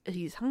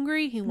he's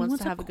hungry. He wants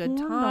to have a good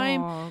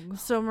time. Dog.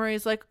 So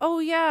Murray's like, oh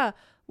yeah,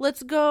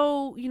 let's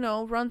go,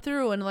 run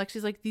through. And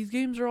Alexei's like, these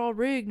games are all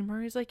rigged. And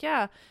Murray's like,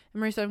 yeah. And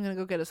Murray said, I'm going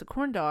to go get us a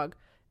corn dog.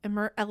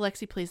 And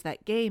Alexei plays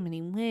that game, and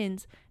he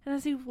wins. And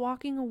as he's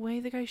walking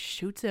away, the guy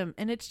shoots him.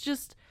 And it's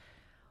just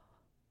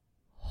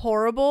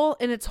horrible.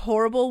 And it's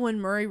horrible when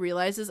Murray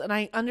realizes, and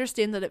I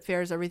understand that at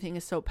fairs everything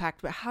is so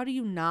packed, but how do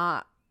you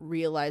not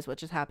realize what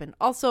just happened?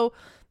 Also,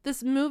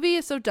 this movie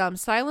is so dumb.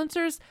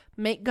 Silencers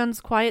make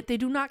guns quiet. They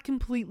do not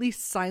completely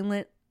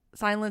silence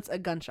a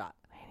gunshot.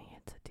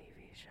 It's a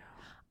TV show.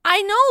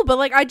 I know,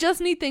 but I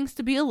just need things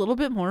to be a little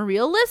bit more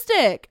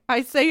realistic.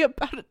 I say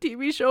about a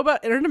TV show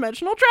about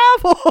interdimensional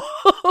travel.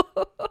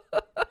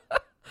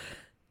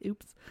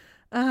 Oops.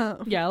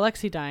 Yeah,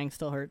 Alexei dying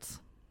still hurts.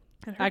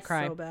 It hurts I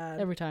cry so bad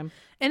every time.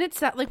 And it's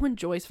sad, when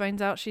Joyce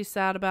finds out, she's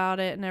sad about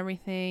it and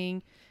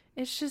everything.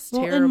 It's just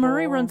terrible. And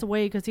Murray runs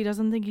away because he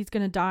doesn't think he's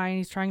going to die, and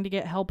he's trying to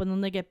get help, and then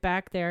they get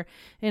back there.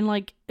 And,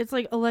 it's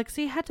like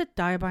Alexei had to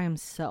die by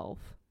himself.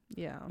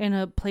 Yeah. In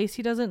a place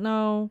he doesn't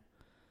know.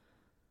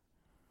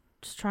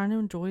 Just trying to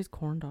enjoy his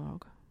corn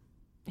dog.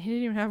 He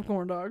didn't even have a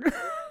corn dog.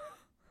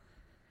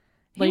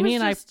 Lainey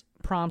and I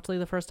promptly,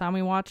 the first time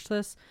we watched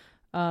this,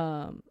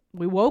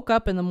 we woke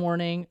up in the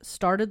morning,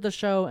 started the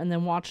show, and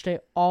then watched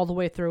it all the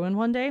way through in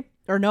one day.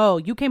 Or no,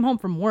 you came home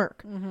from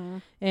work,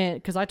 and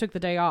because I took the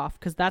day off,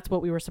 because that's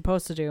what we were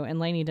supposed to do, and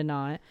Lainey did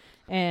not.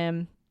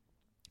 And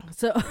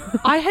so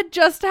I had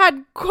just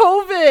had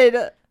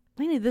COVID.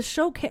 Lainey, this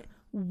show came.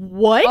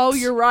 What? Oh,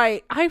 you're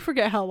right. I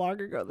forget how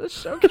long ago this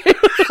show came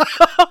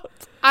out.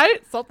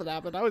 Something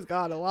happened. I was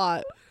gone a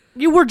lot.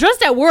 You were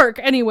just at work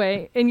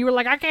anyway, and you were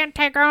like, I can't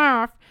take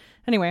off.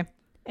 Anyway,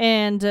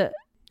 and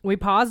we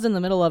paused in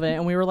the middle of it,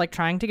 and we were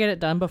trying to get it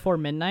done before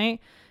midnight,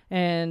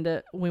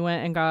 and we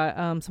went and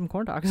got some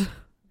corn dogs,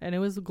 and it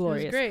was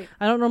glorious. It was great.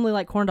 I don't normally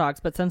like corn dogs,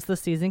 but since the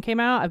season came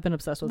out, I've been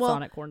obsessed with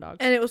Sonic corn dogs.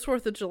 And it was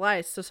 4th of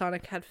July, so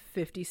Sonic had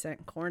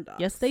 50-cent corn dogs.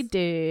 Yes, they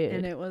did.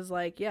 And it was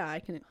yeah, I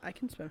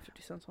can spend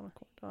 50 cents on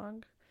a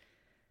corn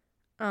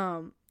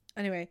dog.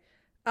 Anyway,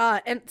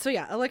 and so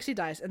yeah, Alexei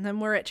dies, and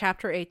then we're at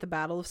chapter 8, the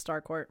Battle of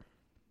Starcourt,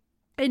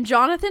 and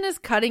Jonathan is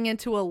cutting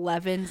into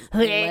Eleven's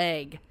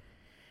leg.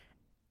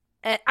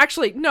 And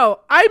actually,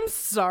 no, I'm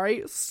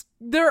sorry.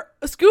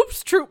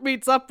 Scoop's troop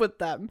meets up with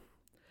them.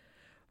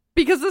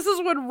 Because this is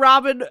when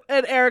Robin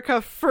and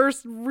Erica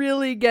first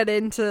really get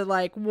into,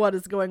 what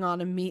is going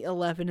on and meet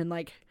Eleven. And,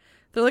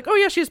 they're like, oh,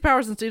 yeah, she has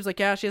powers. And Steve's like,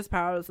 yeah, she has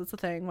powers. It's a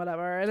thing,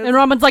 whatever. And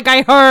Robin's like,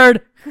 I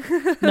heard.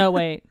 No,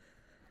 wait.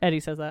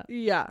 Eddie says that.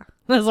 Yeah.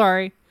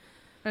 Sorry.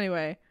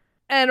 Anyway.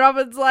 And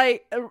Robin's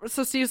like,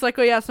 so Steve's like,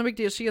 oh yeah, it's no big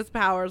deal. She has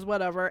powers,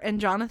 whatever.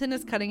 And Jonathan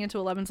is cutting into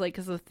Eleven's leg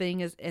because the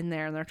thing is in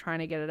there and they're trying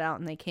to get it out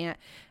and they can't.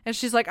 And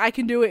she's like, I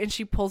can do it. And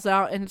she pulls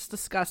out and it's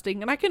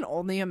disgusting. And I can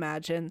only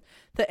imagine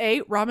that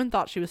A, Robin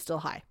thought she was still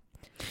high.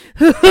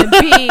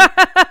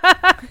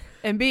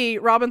 And B,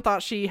 Robin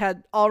thought she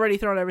had already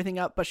thrown everything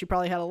up, but she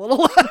probably had a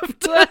little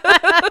left.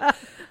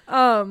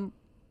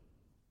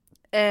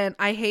 And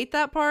I hate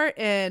that part.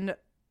 And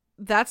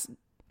that's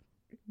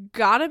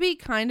gotta be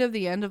kind of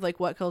the end of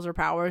what kills her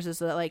powers, is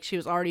that she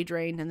was already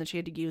drained and then she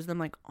had to use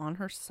them on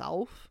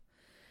herself.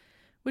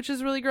 which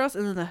is really gross.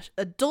 And then the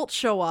adults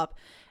show up,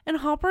 and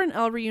Hopper and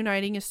Elle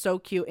reuniting is so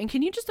cute. And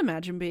can you just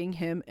imagine being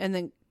him and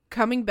then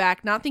coming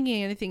back, not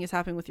thinking anything is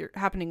happening with your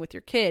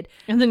kid,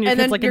 and then your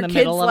kid's like in the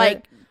middle of like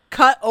it,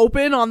 cut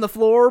open on the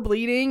floor,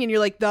 bleeding, and you're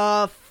like,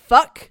 the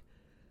fuck.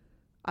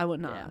 I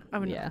would not. Yeah. I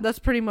would Yeah. not. That's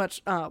pretty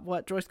much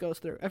what Joyce goes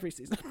through every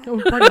season.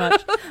 Pretty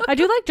much. I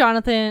do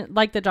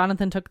like that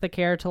Jonathan took the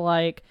care to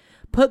like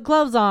put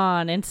gloves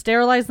on and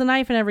sterilize the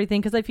knife and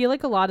everything, because I feel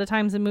like a lot of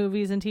times in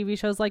movies and TV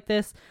shows like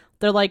this,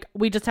 they're like,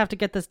 we just have to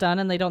get this done,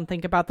 and they don't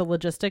think about the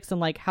logistics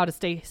and like how to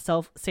stay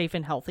safe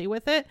and healthy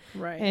with it.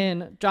 Right.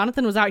 And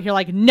Jonathan was out here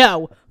like,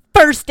 no,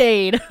 first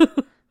aid.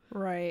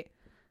 Right.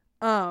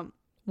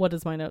 What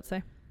does my note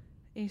say?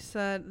 He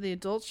said, the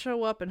adults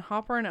show up and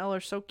Hopper and Elle are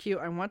so cute.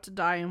 I want to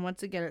die. And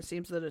once again, it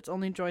seems that it's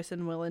only Joyce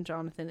and Will, and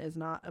Jonathan is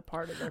not a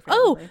part of their family.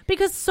 Oh,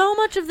 because so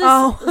much of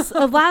this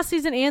of last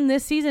season and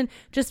this season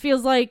just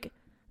feels like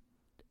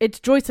it's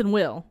Joyce and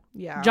Will.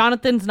 Yeah.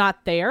 Jonathan's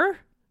not there.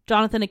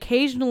 Jonathan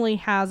occasionally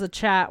has a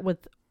chat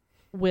with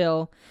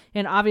Will.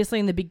 And obviously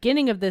in the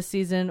beginning of this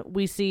season,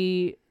 we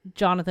see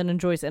Jonathan and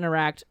Joyce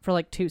interact for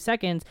like 2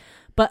 seconds.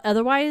 But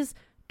otherwise,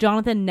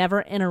 Jonathan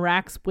never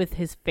interacts with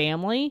his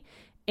family.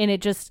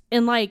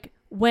 And like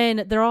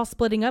when they're all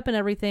splitting up and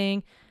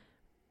everything,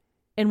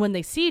 and when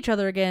they see each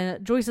other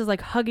again, Joyce is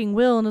like hugging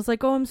Will and is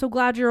like, oh, I'm so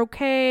glad you're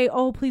okay.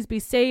 Oh, please be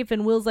safe.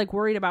 And Will's like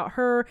worried about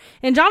her.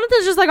 And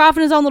Jonathan's just like off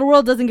in his own little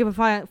world, doesn't give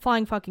a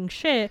flying fucking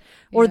shit.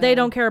 Or they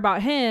don't care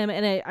about him.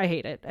 And I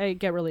hate it. I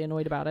get really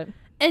annoyed about it.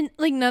 And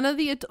like none of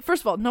the,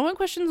 first of all, no one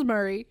questions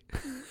Murray.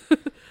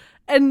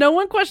 And no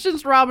one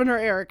questions Robin or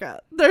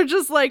Erica. They're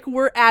just like,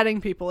 we're adding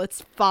people.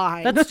 It's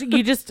fine.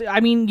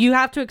 You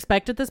have to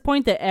expect at this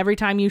point that every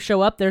time you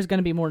show up, there's going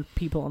to be more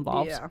people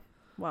involved. Yeah.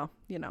 Well,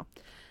 you know.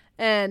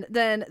 And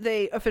then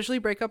they officially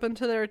break up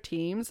into their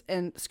teams,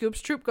 and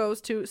Scoop's troop goes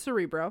to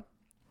Cerebro.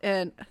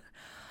 And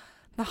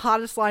the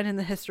hottest line in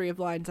the history of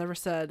lines ever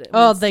said.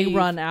 They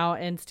run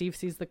out and Steve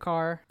sees the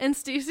car. And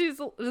Steve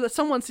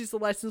someone sees the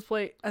license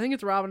plate. I think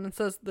it's Robin, and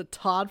says the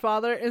Todd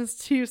father. And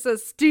Steve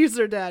says, Steve's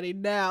her daddy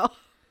now.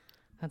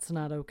 That's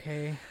not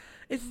okay.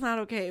 It's not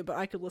okay, but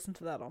I could listen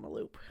to that on a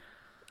loop.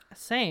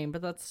 Same,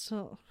 but that's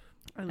still...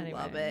 I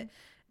love it.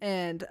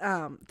 And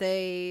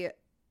they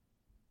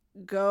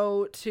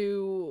go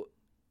to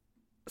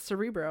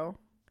Cerebro.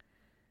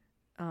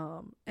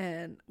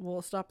 And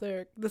we'll stop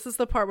there. This is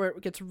the part where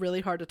it gets really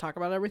hard to talk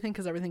about everything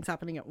because everything's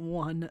happening at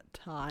one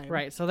time.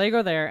 Right, so they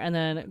go there, and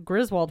then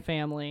Griswold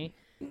family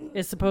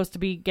is supposed to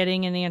be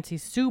getting in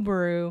Nancy's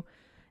Subaru.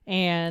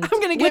 And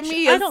I'm gonna get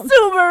me a Subaru.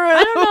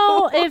 I don't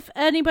know if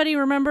anybody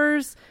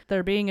remembers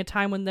there being a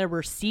time when there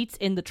were seats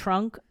in the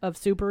trunk of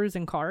Subarus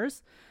and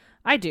cars.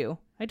 I do.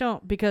 I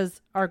don't,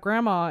 because our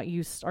great grandma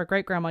used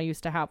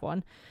to have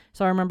one.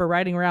 So I remember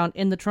riding around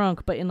in the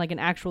trunk, but in like an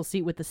actual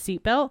seat with the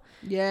seat belt.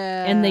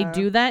 Yeah. And they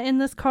do that in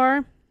this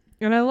car.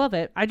 And I love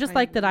it. I just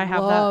like that I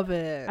have that. Love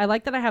it. I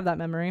like that I have that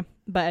memory.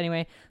 But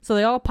anyway, so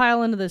they all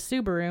pile into the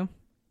Subaru,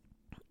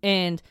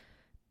 and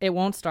it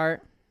won't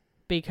start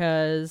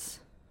because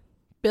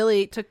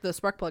Billy took the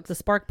spark plugs. The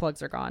spark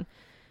plugs are gone.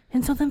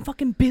 And so then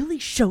fucking Billy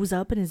shows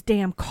up in his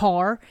damn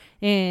car,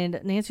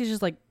 and Nancy's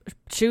just like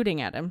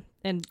shooting at him.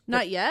 And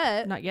Not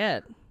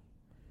yet.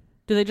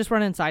 Do they just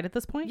run inside at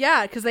this point?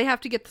 Yeah, because they have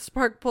to get the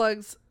spark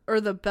plugs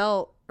or the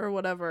belt or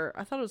whatever.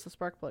 I thought it was the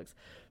spark plugs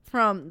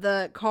from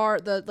the car,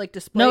 the like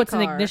display car. No, it's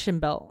an ignition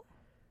belt.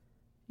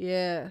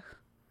 Yeah.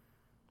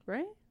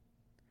 Right?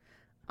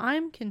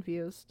 I'm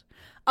confused.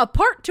 A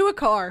part to a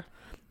car.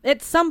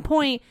 At some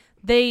point,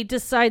 they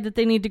decide that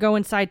they need to go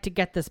inside to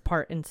get this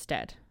part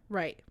instead.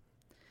 Right.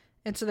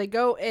 And so they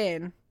go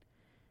in.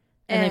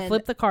 And they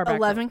flip the car back.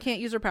 11 can't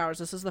use her powers.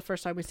 This is the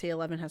first time we see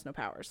 11 has no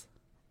powers.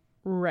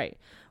 Right.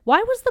 Why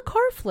was the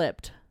car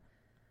flipped?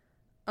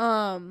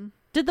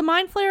 Did the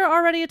Mind Flayer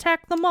already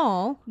attack the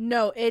mall?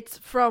 No, it's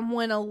from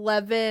when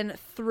 11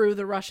 threw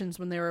the Russians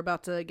when they were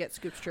about to get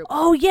Scoop's troop.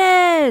 Oh,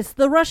 yes!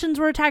 The Russians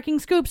were attacking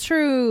Scoop's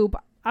troop.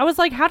 I was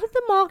like, how did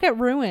the mall get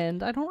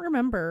ruined? I don't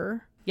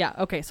remember. Yeah,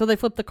 okay, so they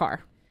flipped the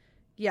car.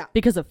 Yeah.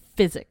 Because of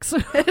physics.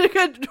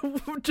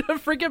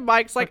 Freaking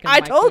Mike's like,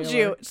 I Mike told Wheeler.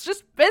 you. It's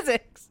just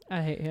physics.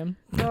 I hate him.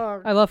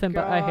 Oh, I love him,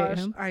 but I hate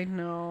him. I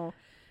know.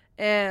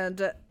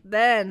 And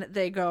then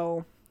they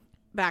go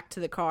back to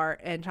the car,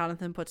 and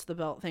Jonathan puts the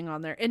belt thing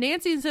on there. And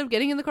Nancy, instead of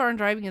getting in the car and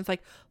driving, is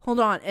like, hold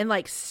on, and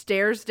like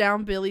stares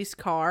down Billy's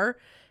car,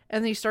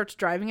 and then he starts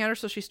driving at her,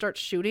 so she starts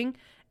shooting.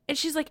 And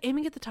she's like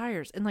aiming at the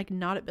tires and like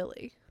not at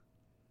Billy.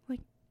 Like,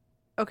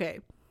 okay.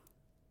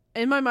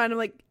 In my mind, I'm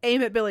like,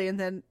 aim at Billy. And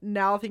then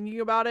now thinking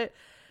about it,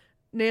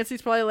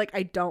 Nancy's probably like,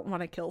 I don't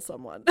want to kill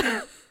someone.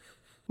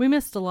 We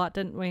missed a lot,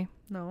 didn't we?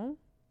 No.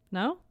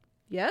 No?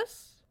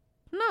 Yes?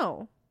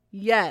 No.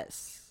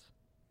 Yes.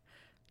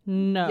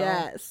 No.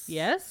 Yes.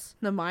 Yes?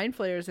 The Mind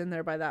Flayer's in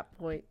there by that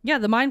point. Yeah,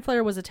 the Mind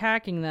Flayer was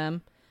attacking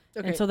them.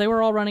 Okay. And so they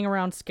were all running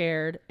around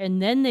scared.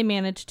 And then they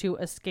managed to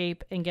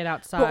escape and get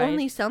outside. But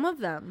only some of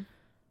them.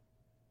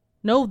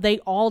 No, they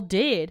all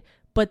did.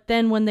 But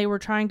then when they were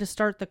trying to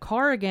start the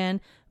car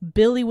again,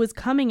 Billy was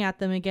coming at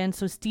them again.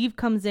 So Steve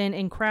comes in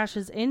and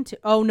crashes into.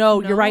 Oh no,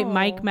 you're right.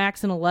 Mike,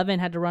 Max, and 11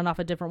 had to run off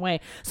a different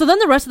way. So then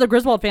the rest of the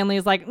Griswold family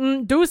is like,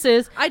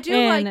 deuces. I do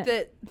like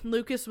that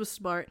Lucas was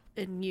smart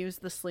and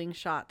used the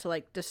slingshot to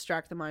like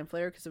distract the mind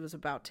flayer because it was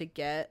about to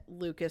get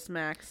Lucas,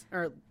 Max,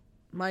 or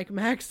Mike,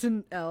 Max,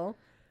 and Elle.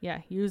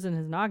 Yeah, using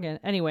his noggin.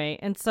 Anyway,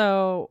 and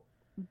so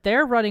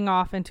they're running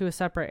off into a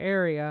separate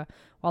area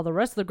while the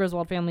rest of the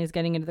Griswold family is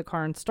getting into the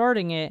car and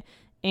starting it.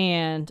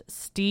 And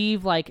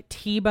Steve like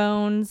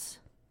T-bones,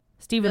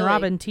 Steve and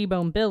Robin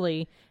T-bone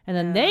Billy, and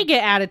then they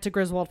get added to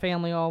Griswold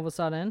family all of a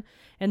sudden,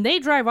 and they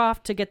drive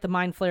off to get the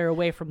mind flayer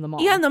away from them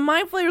all. Yeah, and the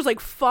mind flayer's like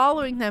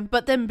following them,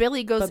 but then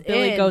Billy goes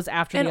Billy goes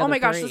after and the other oh my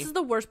gosh, three. this is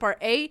the worst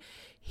part.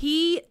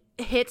 He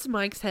hits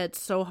Mike's head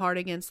so hard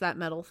against that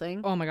metal thing.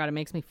 Oh my god, it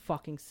makes me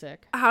fucking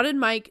sick. How did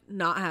Mike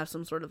not have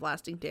some sort of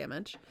lasting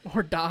damage?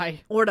 Or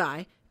die.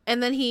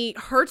 And then he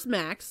hurts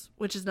Max,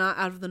 which is not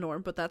out of the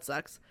norm, but that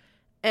sucks.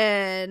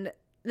 And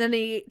then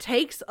he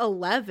takes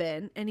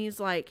 11 and he's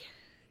like,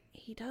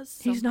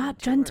 he's not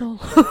gentle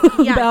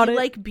about he it.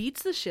 like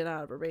beats the shit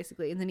out of her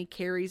basically. And then he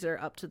carries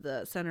her up to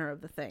the center of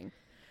the thing.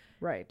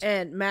 Right.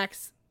 And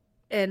Max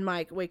and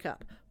Mike wake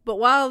up. But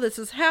while this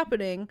is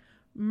happening,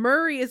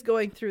 Murray is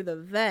going through the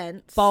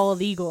vents.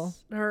 Bald eagle.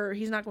 Or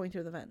he's not going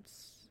through the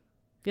vents.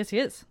 Yes, he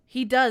is.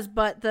 He does,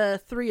 but the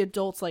three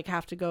adults like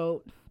have to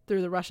go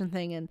through the Russian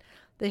thing and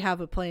they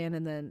have a plan,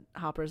 and then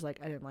Hopper's like,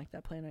 I didn't like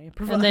that plan. I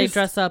improvised. And they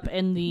dress up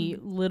in the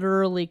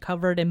literally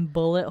covered in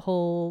bullet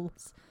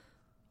holes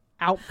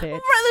outfit.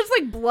 Right,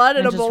 there's like blood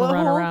in a bullet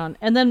hole. Around.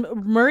 And then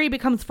Murray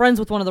becomes friends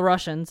with one of the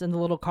Russians in the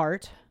little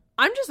cart.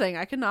 I'm just saying,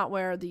 I could not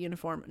wear the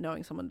uniform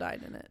knowing someone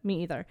died in it.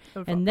 Me either.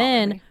 And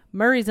then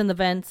Murray's in the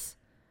vents,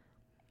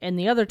 and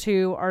the other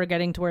two are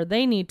getting to where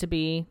they need to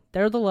be.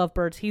 They're the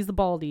lovebirds. He's the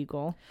bald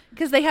eagle.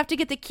 Because they have to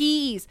get the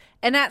keys.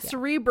 And at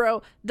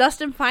Cerebro,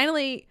 Dustin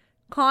finally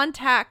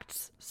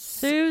contacts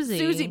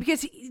Susie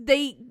because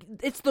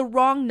it's the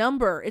wrong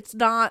number. It's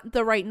not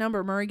the right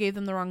number. Murray gave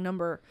them the wrong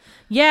number.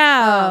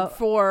 Yeah,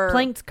 for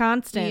Planck's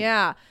constant.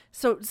 Yeah.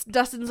 So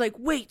Dustin's like,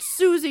 wait,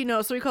 Susie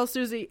knows. So he calls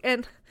Susie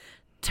and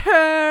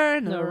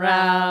turn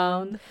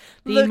around.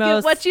 The Look most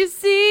at what you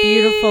see.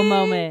 Beautiful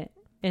moment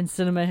in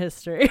cinema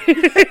history.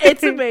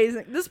 It's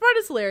amazing. This part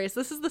is hilarious.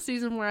 This is the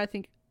season where I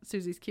think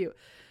Susie's cute.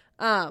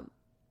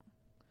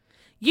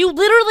 You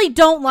literally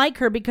don't like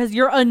her because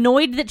you're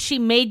annoyed that she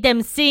made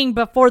them sing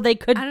before they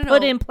could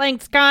put in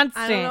Planck's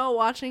constant. I don't know.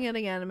 Watching it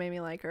again, it made me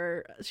like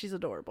her. She's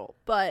adorable.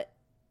 But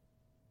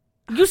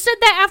you said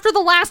that after the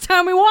last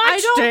time we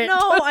watched it.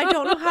 I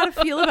don't know how to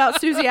feel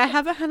about Susie. I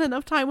haven't had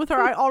enough time with her.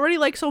 I already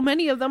like so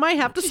many of them. I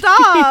have to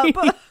stop. That's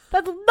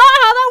not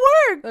how that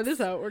works. That is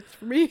how it works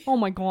for me. Oh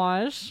my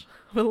gosh.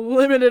 With a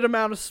limited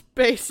amount of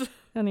space.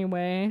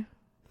 Anyway.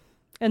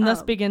 And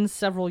thus begins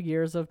several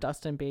years of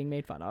Dustin being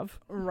made fun of.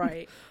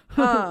 Right.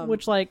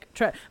 Which, like,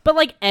 but,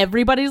 like,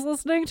 everybody's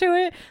listening to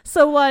it.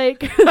 So,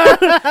 like, Joyce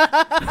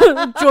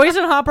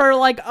and Hopper are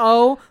like,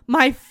 oh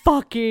my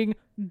fucking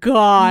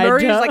God.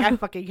 Murray's like, I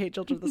fucking hate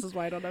children. This is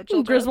why I don't have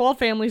children. Griswold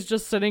family's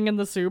just sitting in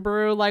the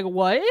Subaru, like,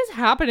 what is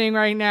happening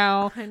right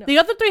now? The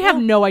other three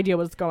have no idea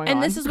what's going on.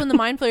 And this is when the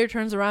mind flayer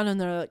turns around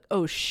and they're like,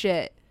 oh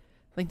shit.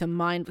 Like the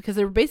mind, because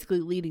they were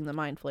basically leading the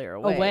mind flayer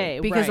away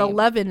because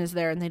 11 is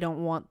there and they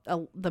don't want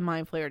the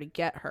mind flayer to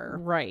get her.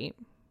 Right.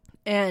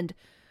 And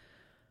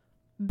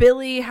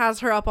Billy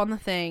has her up on the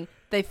thing.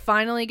 They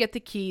finally get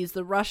the keys.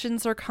 The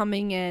Russians are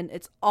coming in.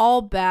 It's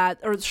all bad.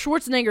 Or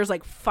Schwarzenegger's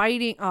like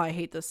fighting. Oh, I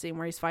hate this scene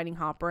where he's fighting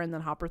Hopper and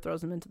then Hopper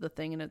throws him into the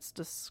thing and it's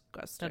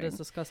disgusting. That is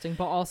disgusting.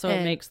 But also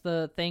it makes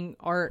the thing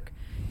arc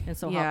and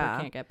so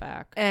Hopper can't get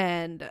back.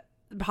 And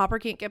Hopper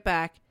can't get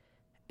back.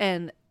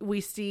 And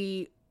we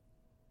see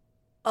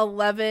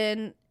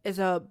 11 is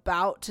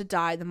about to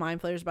die. The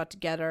mind flayer's about to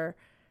get her.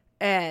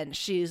 And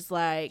she's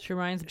like... She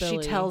reminds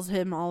Billy. She tells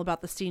him all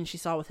about the scene she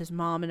saw with his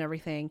mom and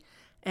everything.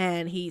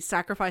 And he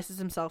sacrifices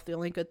himself. The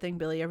only good thing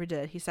Billy ever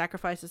did. He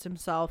sacrifices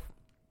himself.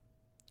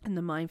 And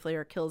the mind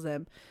flayer kills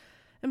him.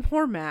 And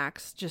poor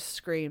Max just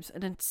screams.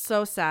 And it's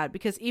so sad.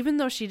 Because even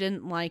though she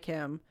didn't like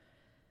him,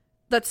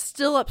 that's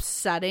still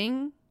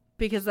upsetting.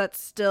 Because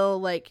that's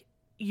still like...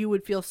 You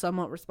would feel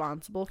somewhat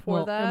responsible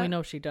for that. And we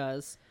know she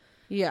does.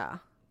 Yeah.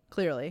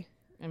 Clearly.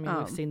 I mean,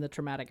 we've seen the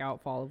traumatic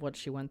outfall of what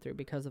she went through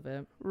because of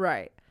it.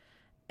 Right.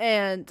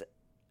 And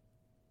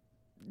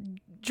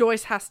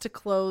Joyce has to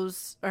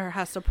close or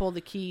has to pull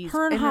the keys.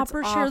 Her and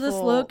Hopper share this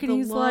look and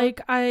he's like,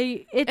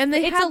 and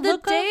they have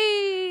the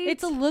date.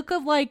 It's a look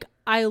of like,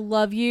 I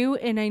love you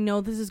and I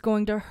know this is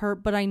going to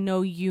hurt, but I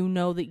know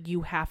that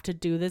you have to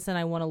do this and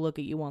I want to look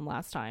at you one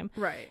last time.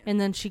 Right. And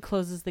then she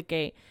closes the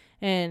gate.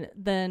 And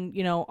then,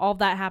 all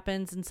that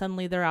happens and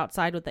suddenly they're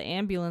outside with the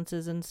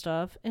ambulances and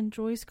stuff. And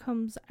Joyce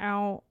comes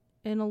out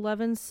and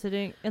 11's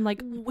sitting and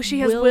like... She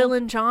has Will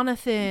and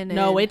Jonathan.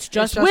 No, it's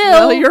just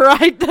Will. You're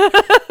right.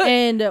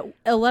 And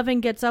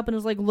 11 gets up and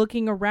is like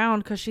looking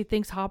around because she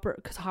thinks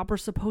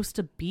Hopper's supposed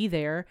to be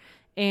there.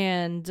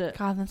 And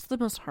God, that's the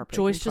most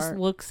heartbreaking Joyce just part.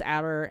 looks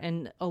at her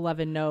and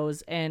 11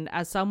 knows. And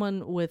as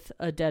someone with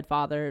a dead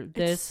father,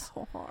 this It's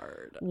so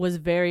hard. was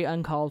very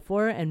uncalled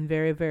for and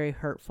very, very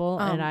hurtful.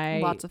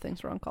 And lots of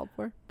things were uncalled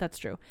for. that's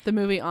true. The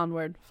movie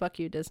Onward. Fuck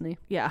you, Disney.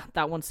 Yeah,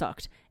 that one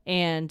sucked.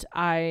 And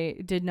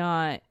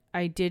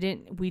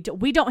we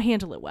don't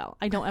handle it well.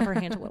 I don't ever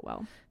handle it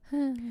well.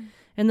 And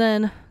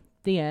then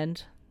the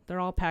end, they're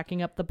all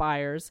packing up the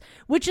buyers,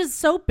 which is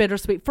so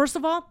bittersweet. First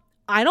of all,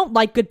 I don't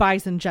like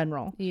goodbyes in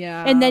general.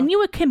 Yeah. And then you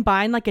would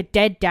combine like a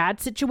dead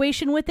dad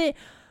situation with it.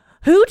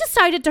 Who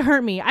decided to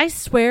hurt me? I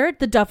swear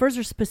the Duffers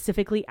are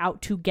specifically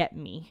out to get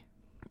me.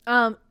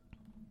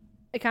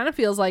 It kind of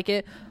feels like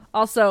it.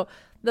 Also,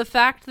 the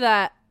fact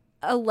that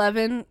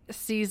 11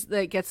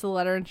 gets the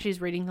letter and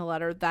she's reading the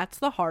letter, that's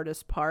the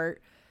hardest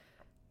part.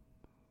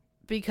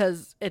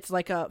 Because it's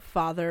like a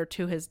father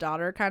to his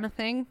daughter kind of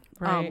thing.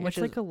 Right. Which it's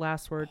is like a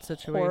last word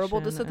situation.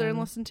 horrible to sit there and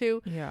listen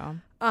to. Yeah.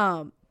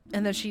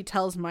 And then she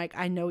tells Mike,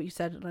 I know what you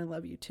said and I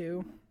love you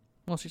too.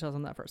 Well, she tells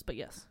him that first, but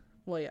yes.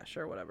 Well, yeah,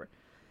 sure, whatever.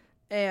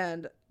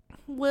 And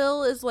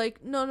Will is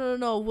like,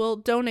 no, we'll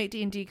donate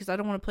D&D because I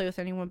don't want to play with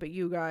anyone but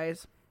you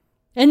guys.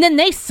 And then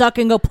they suck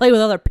and go play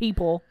with other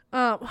people.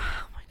 Oh my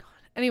God.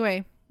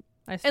 Anyway.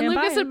 I stand And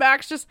by Lucas him. and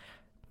Max just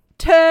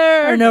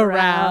turn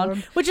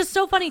around, which is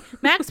so funny.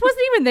 Max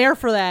wasn't even there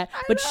for that,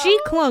 but she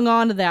clung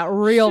on to that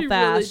real She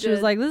fast. really She was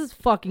did. like, "This is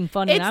fucking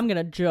funny, and It's- I'm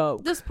gonna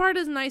joke." This part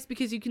is nice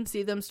because you can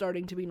see them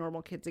starting to be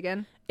normal kids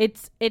again.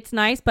 It's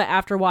nice, but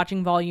after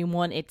watching Volume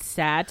 1, it's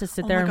sad to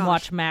sit Oh there my and gosh.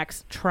 watch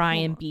Max try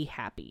and be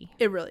happy.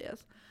 It really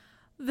is.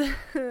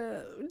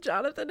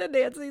 Jonathan and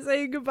Nancy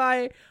saying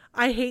goodbye.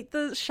 I hate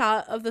the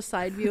shot of the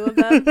side view of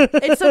them.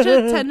 It's such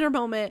a tender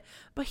moment,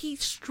 but he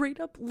straight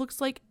up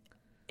looks like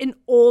an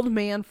old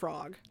man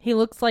frog. He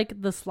looks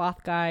like the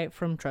sloth guy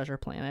from Treasure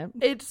Planet,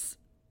 It's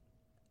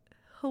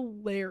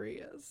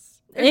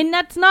hilarious. and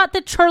that's not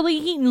that Charlie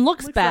Heaton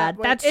looks bad. that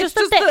way. That's It's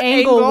just that the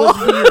angle was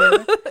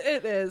weird.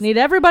 It is. Need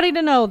everybody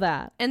to know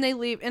that. And they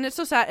leave, and it's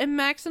so sad. And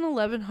Max and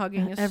 11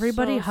 hugging is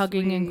Everybody so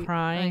hugging and sweet.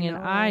 crying, and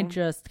know. I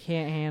just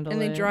can't handle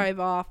And it. they drive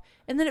off,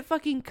 and then it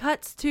fucking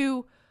cuts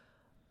to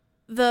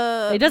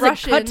the It doesn't cut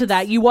to Russians.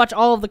 that. You watch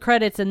all of the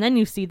credits and then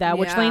you see that,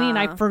 which Lainey and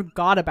I Yeah.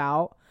 forgot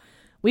about.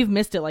 We've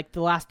missed it like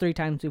the last 3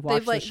 times we've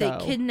watched They've like the show.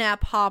 they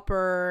kidnap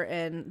Hopper,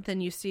 and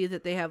then you see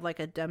that they have like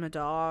a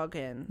demodog,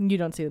 and You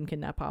don't see them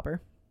kidnap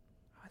Hopper.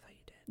 I thought you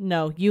did.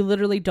 No, you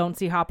literally don't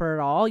see Hopper at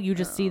all. You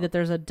just see that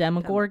there's a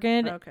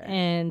Demogorgon, Okay.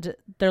 and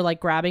they're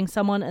like grabbing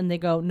someone, and they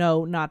go,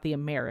 "No, not the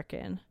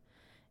American,"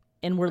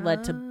 and we're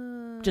led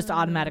to just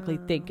automatically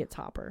think it's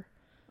Hopper.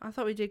 I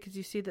thought we did because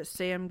you see that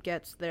Sam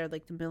gets there,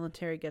 like the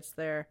military gets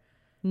there.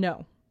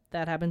 No,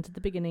 that happens at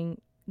the beginning.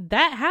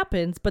 That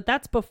happens, but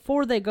that's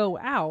before they go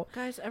out.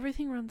 Guys,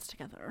 everything runs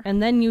together.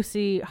 And then you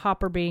see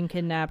Hopper being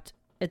kidnapped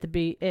at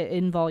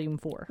in Volume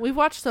 4. We've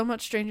watched so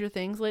much Stranger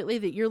Things lately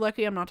that you're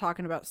lucky I'm not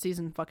talking about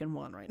season fucking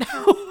 1 right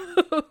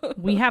now.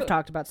 We have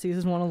talked about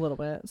season 1 a little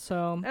bit,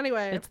 so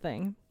Anyway, it's a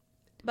thing.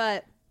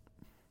 but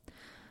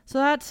So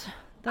that's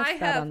I that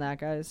have- on that,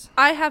 guys.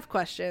 I have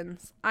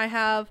questions.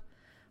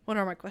 What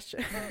are my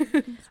questions?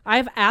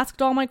 I've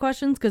asked all my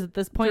questions because at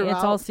this point it's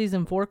all Throughout.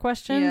 season 4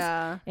 questions,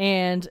 Yeah.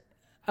 and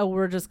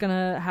we're just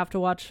gonna have to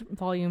watch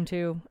Volume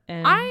 2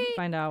 and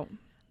find out.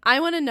 I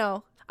want to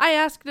know. I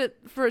asked it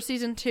for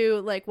season 2,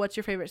 like, what's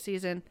your favorite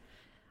season?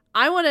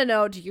 I want to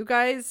know, do you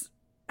guys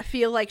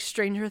feel like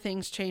Stranger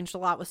Things changed a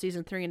lot with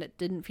season 3 and it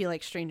didn't feel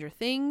like Stranger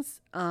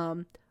Things?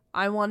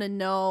 I want to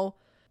know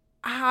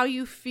how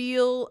you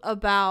feel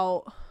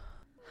about...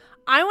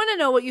 I want to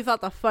know what you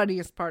thought the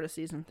funniest part of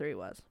season 3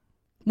 was.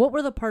 What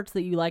were the parts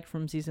that you liked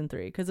from season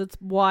 3? Because it's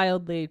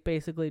wildly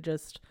basically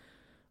just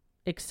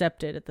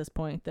accepted at this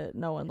point that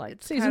no one liked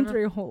It's season kind of-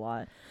 3 a whole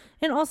lot.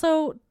 And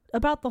also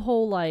about the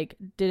whole, like,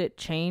 did it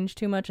change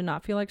too much and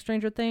not feel like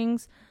Stranger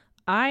Things?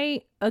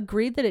 I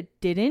agreed that it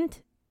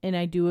didn't, and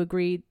I do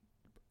agree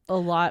a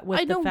lot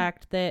with the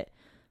fact that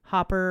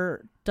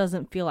Hopper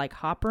doesn't feel like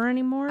Hopper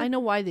anymore. I know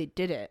why they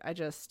did it.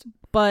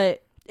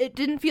 But It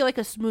didn't feel like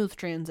a smooth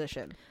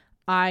transition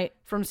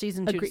from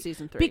season 2 agree. to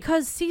season 3.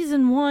 Because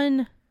season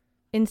 1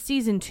 and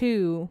season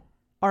 2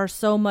 are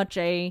so much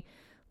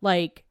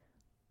like,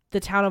 the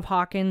town of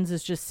Hawkins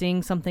is just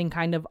seeing something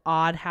kind of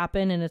odd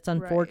happen, and it's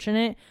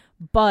unfortunate,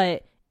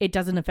 but it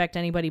doesn't affect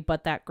anybody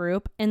but that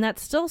group. And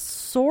that's still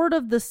sort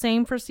of the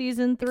same for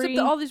season 3. Except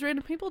that all these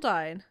random people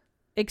died.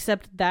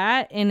 Except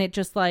that, and it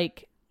just,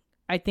 like,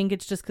 I think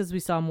it's just because we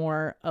saw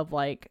more of,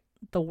 like,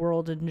 the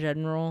world in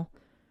general,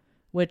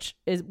 which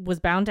was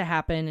bound to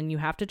happen, and you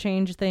have to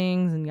change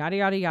things and yada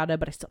yada yada,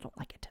 but I still don't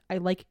like it. I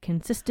like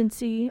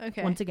consistency.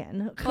 Okay. Once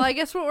again. Well, I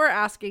guess what we're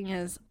asking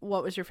is,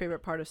 what was your favorite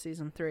part of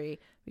season 3?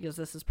 Because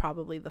this is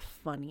probably the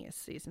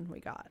funniest season we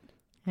got.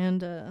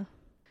 And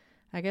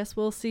I guess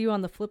we'll see you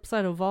on the flip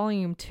side of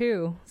Volume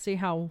 2. See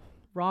how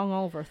wrong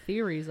all of our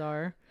theories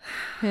are.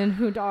 And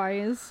who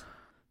dies.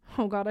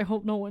 Oh God, I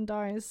hope no one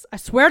dies. I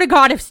swear to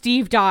God if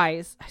Steve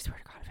dies. I swear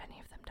to God if any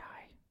of them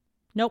die.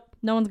 Nope,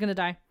 no one's gonna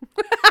die.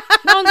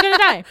 No one's gonna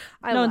die.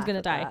 I No one's laugh gonna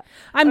at die. that.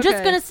 I'm just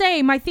Okay. gonna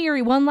say my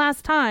theory one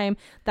last time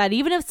that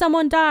even if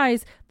someone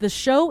dies, the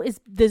show is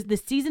the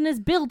season is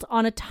built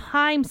on a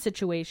time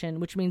situation,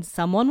 which means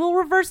someone will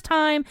reverse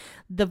time.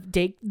 The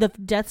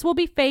deaths will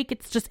be fake.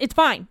 It's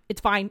fine.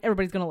 It's fine.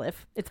 Everybody's gonna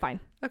live. It's fine.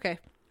 Okay.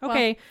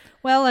 Okay.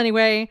 Well,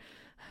 anyway,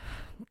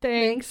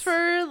 Thanks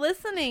for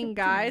listening,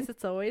 guys.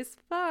 It's always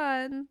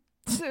fun.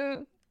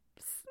 okay.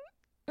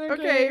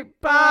 Okay,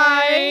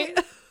 bye.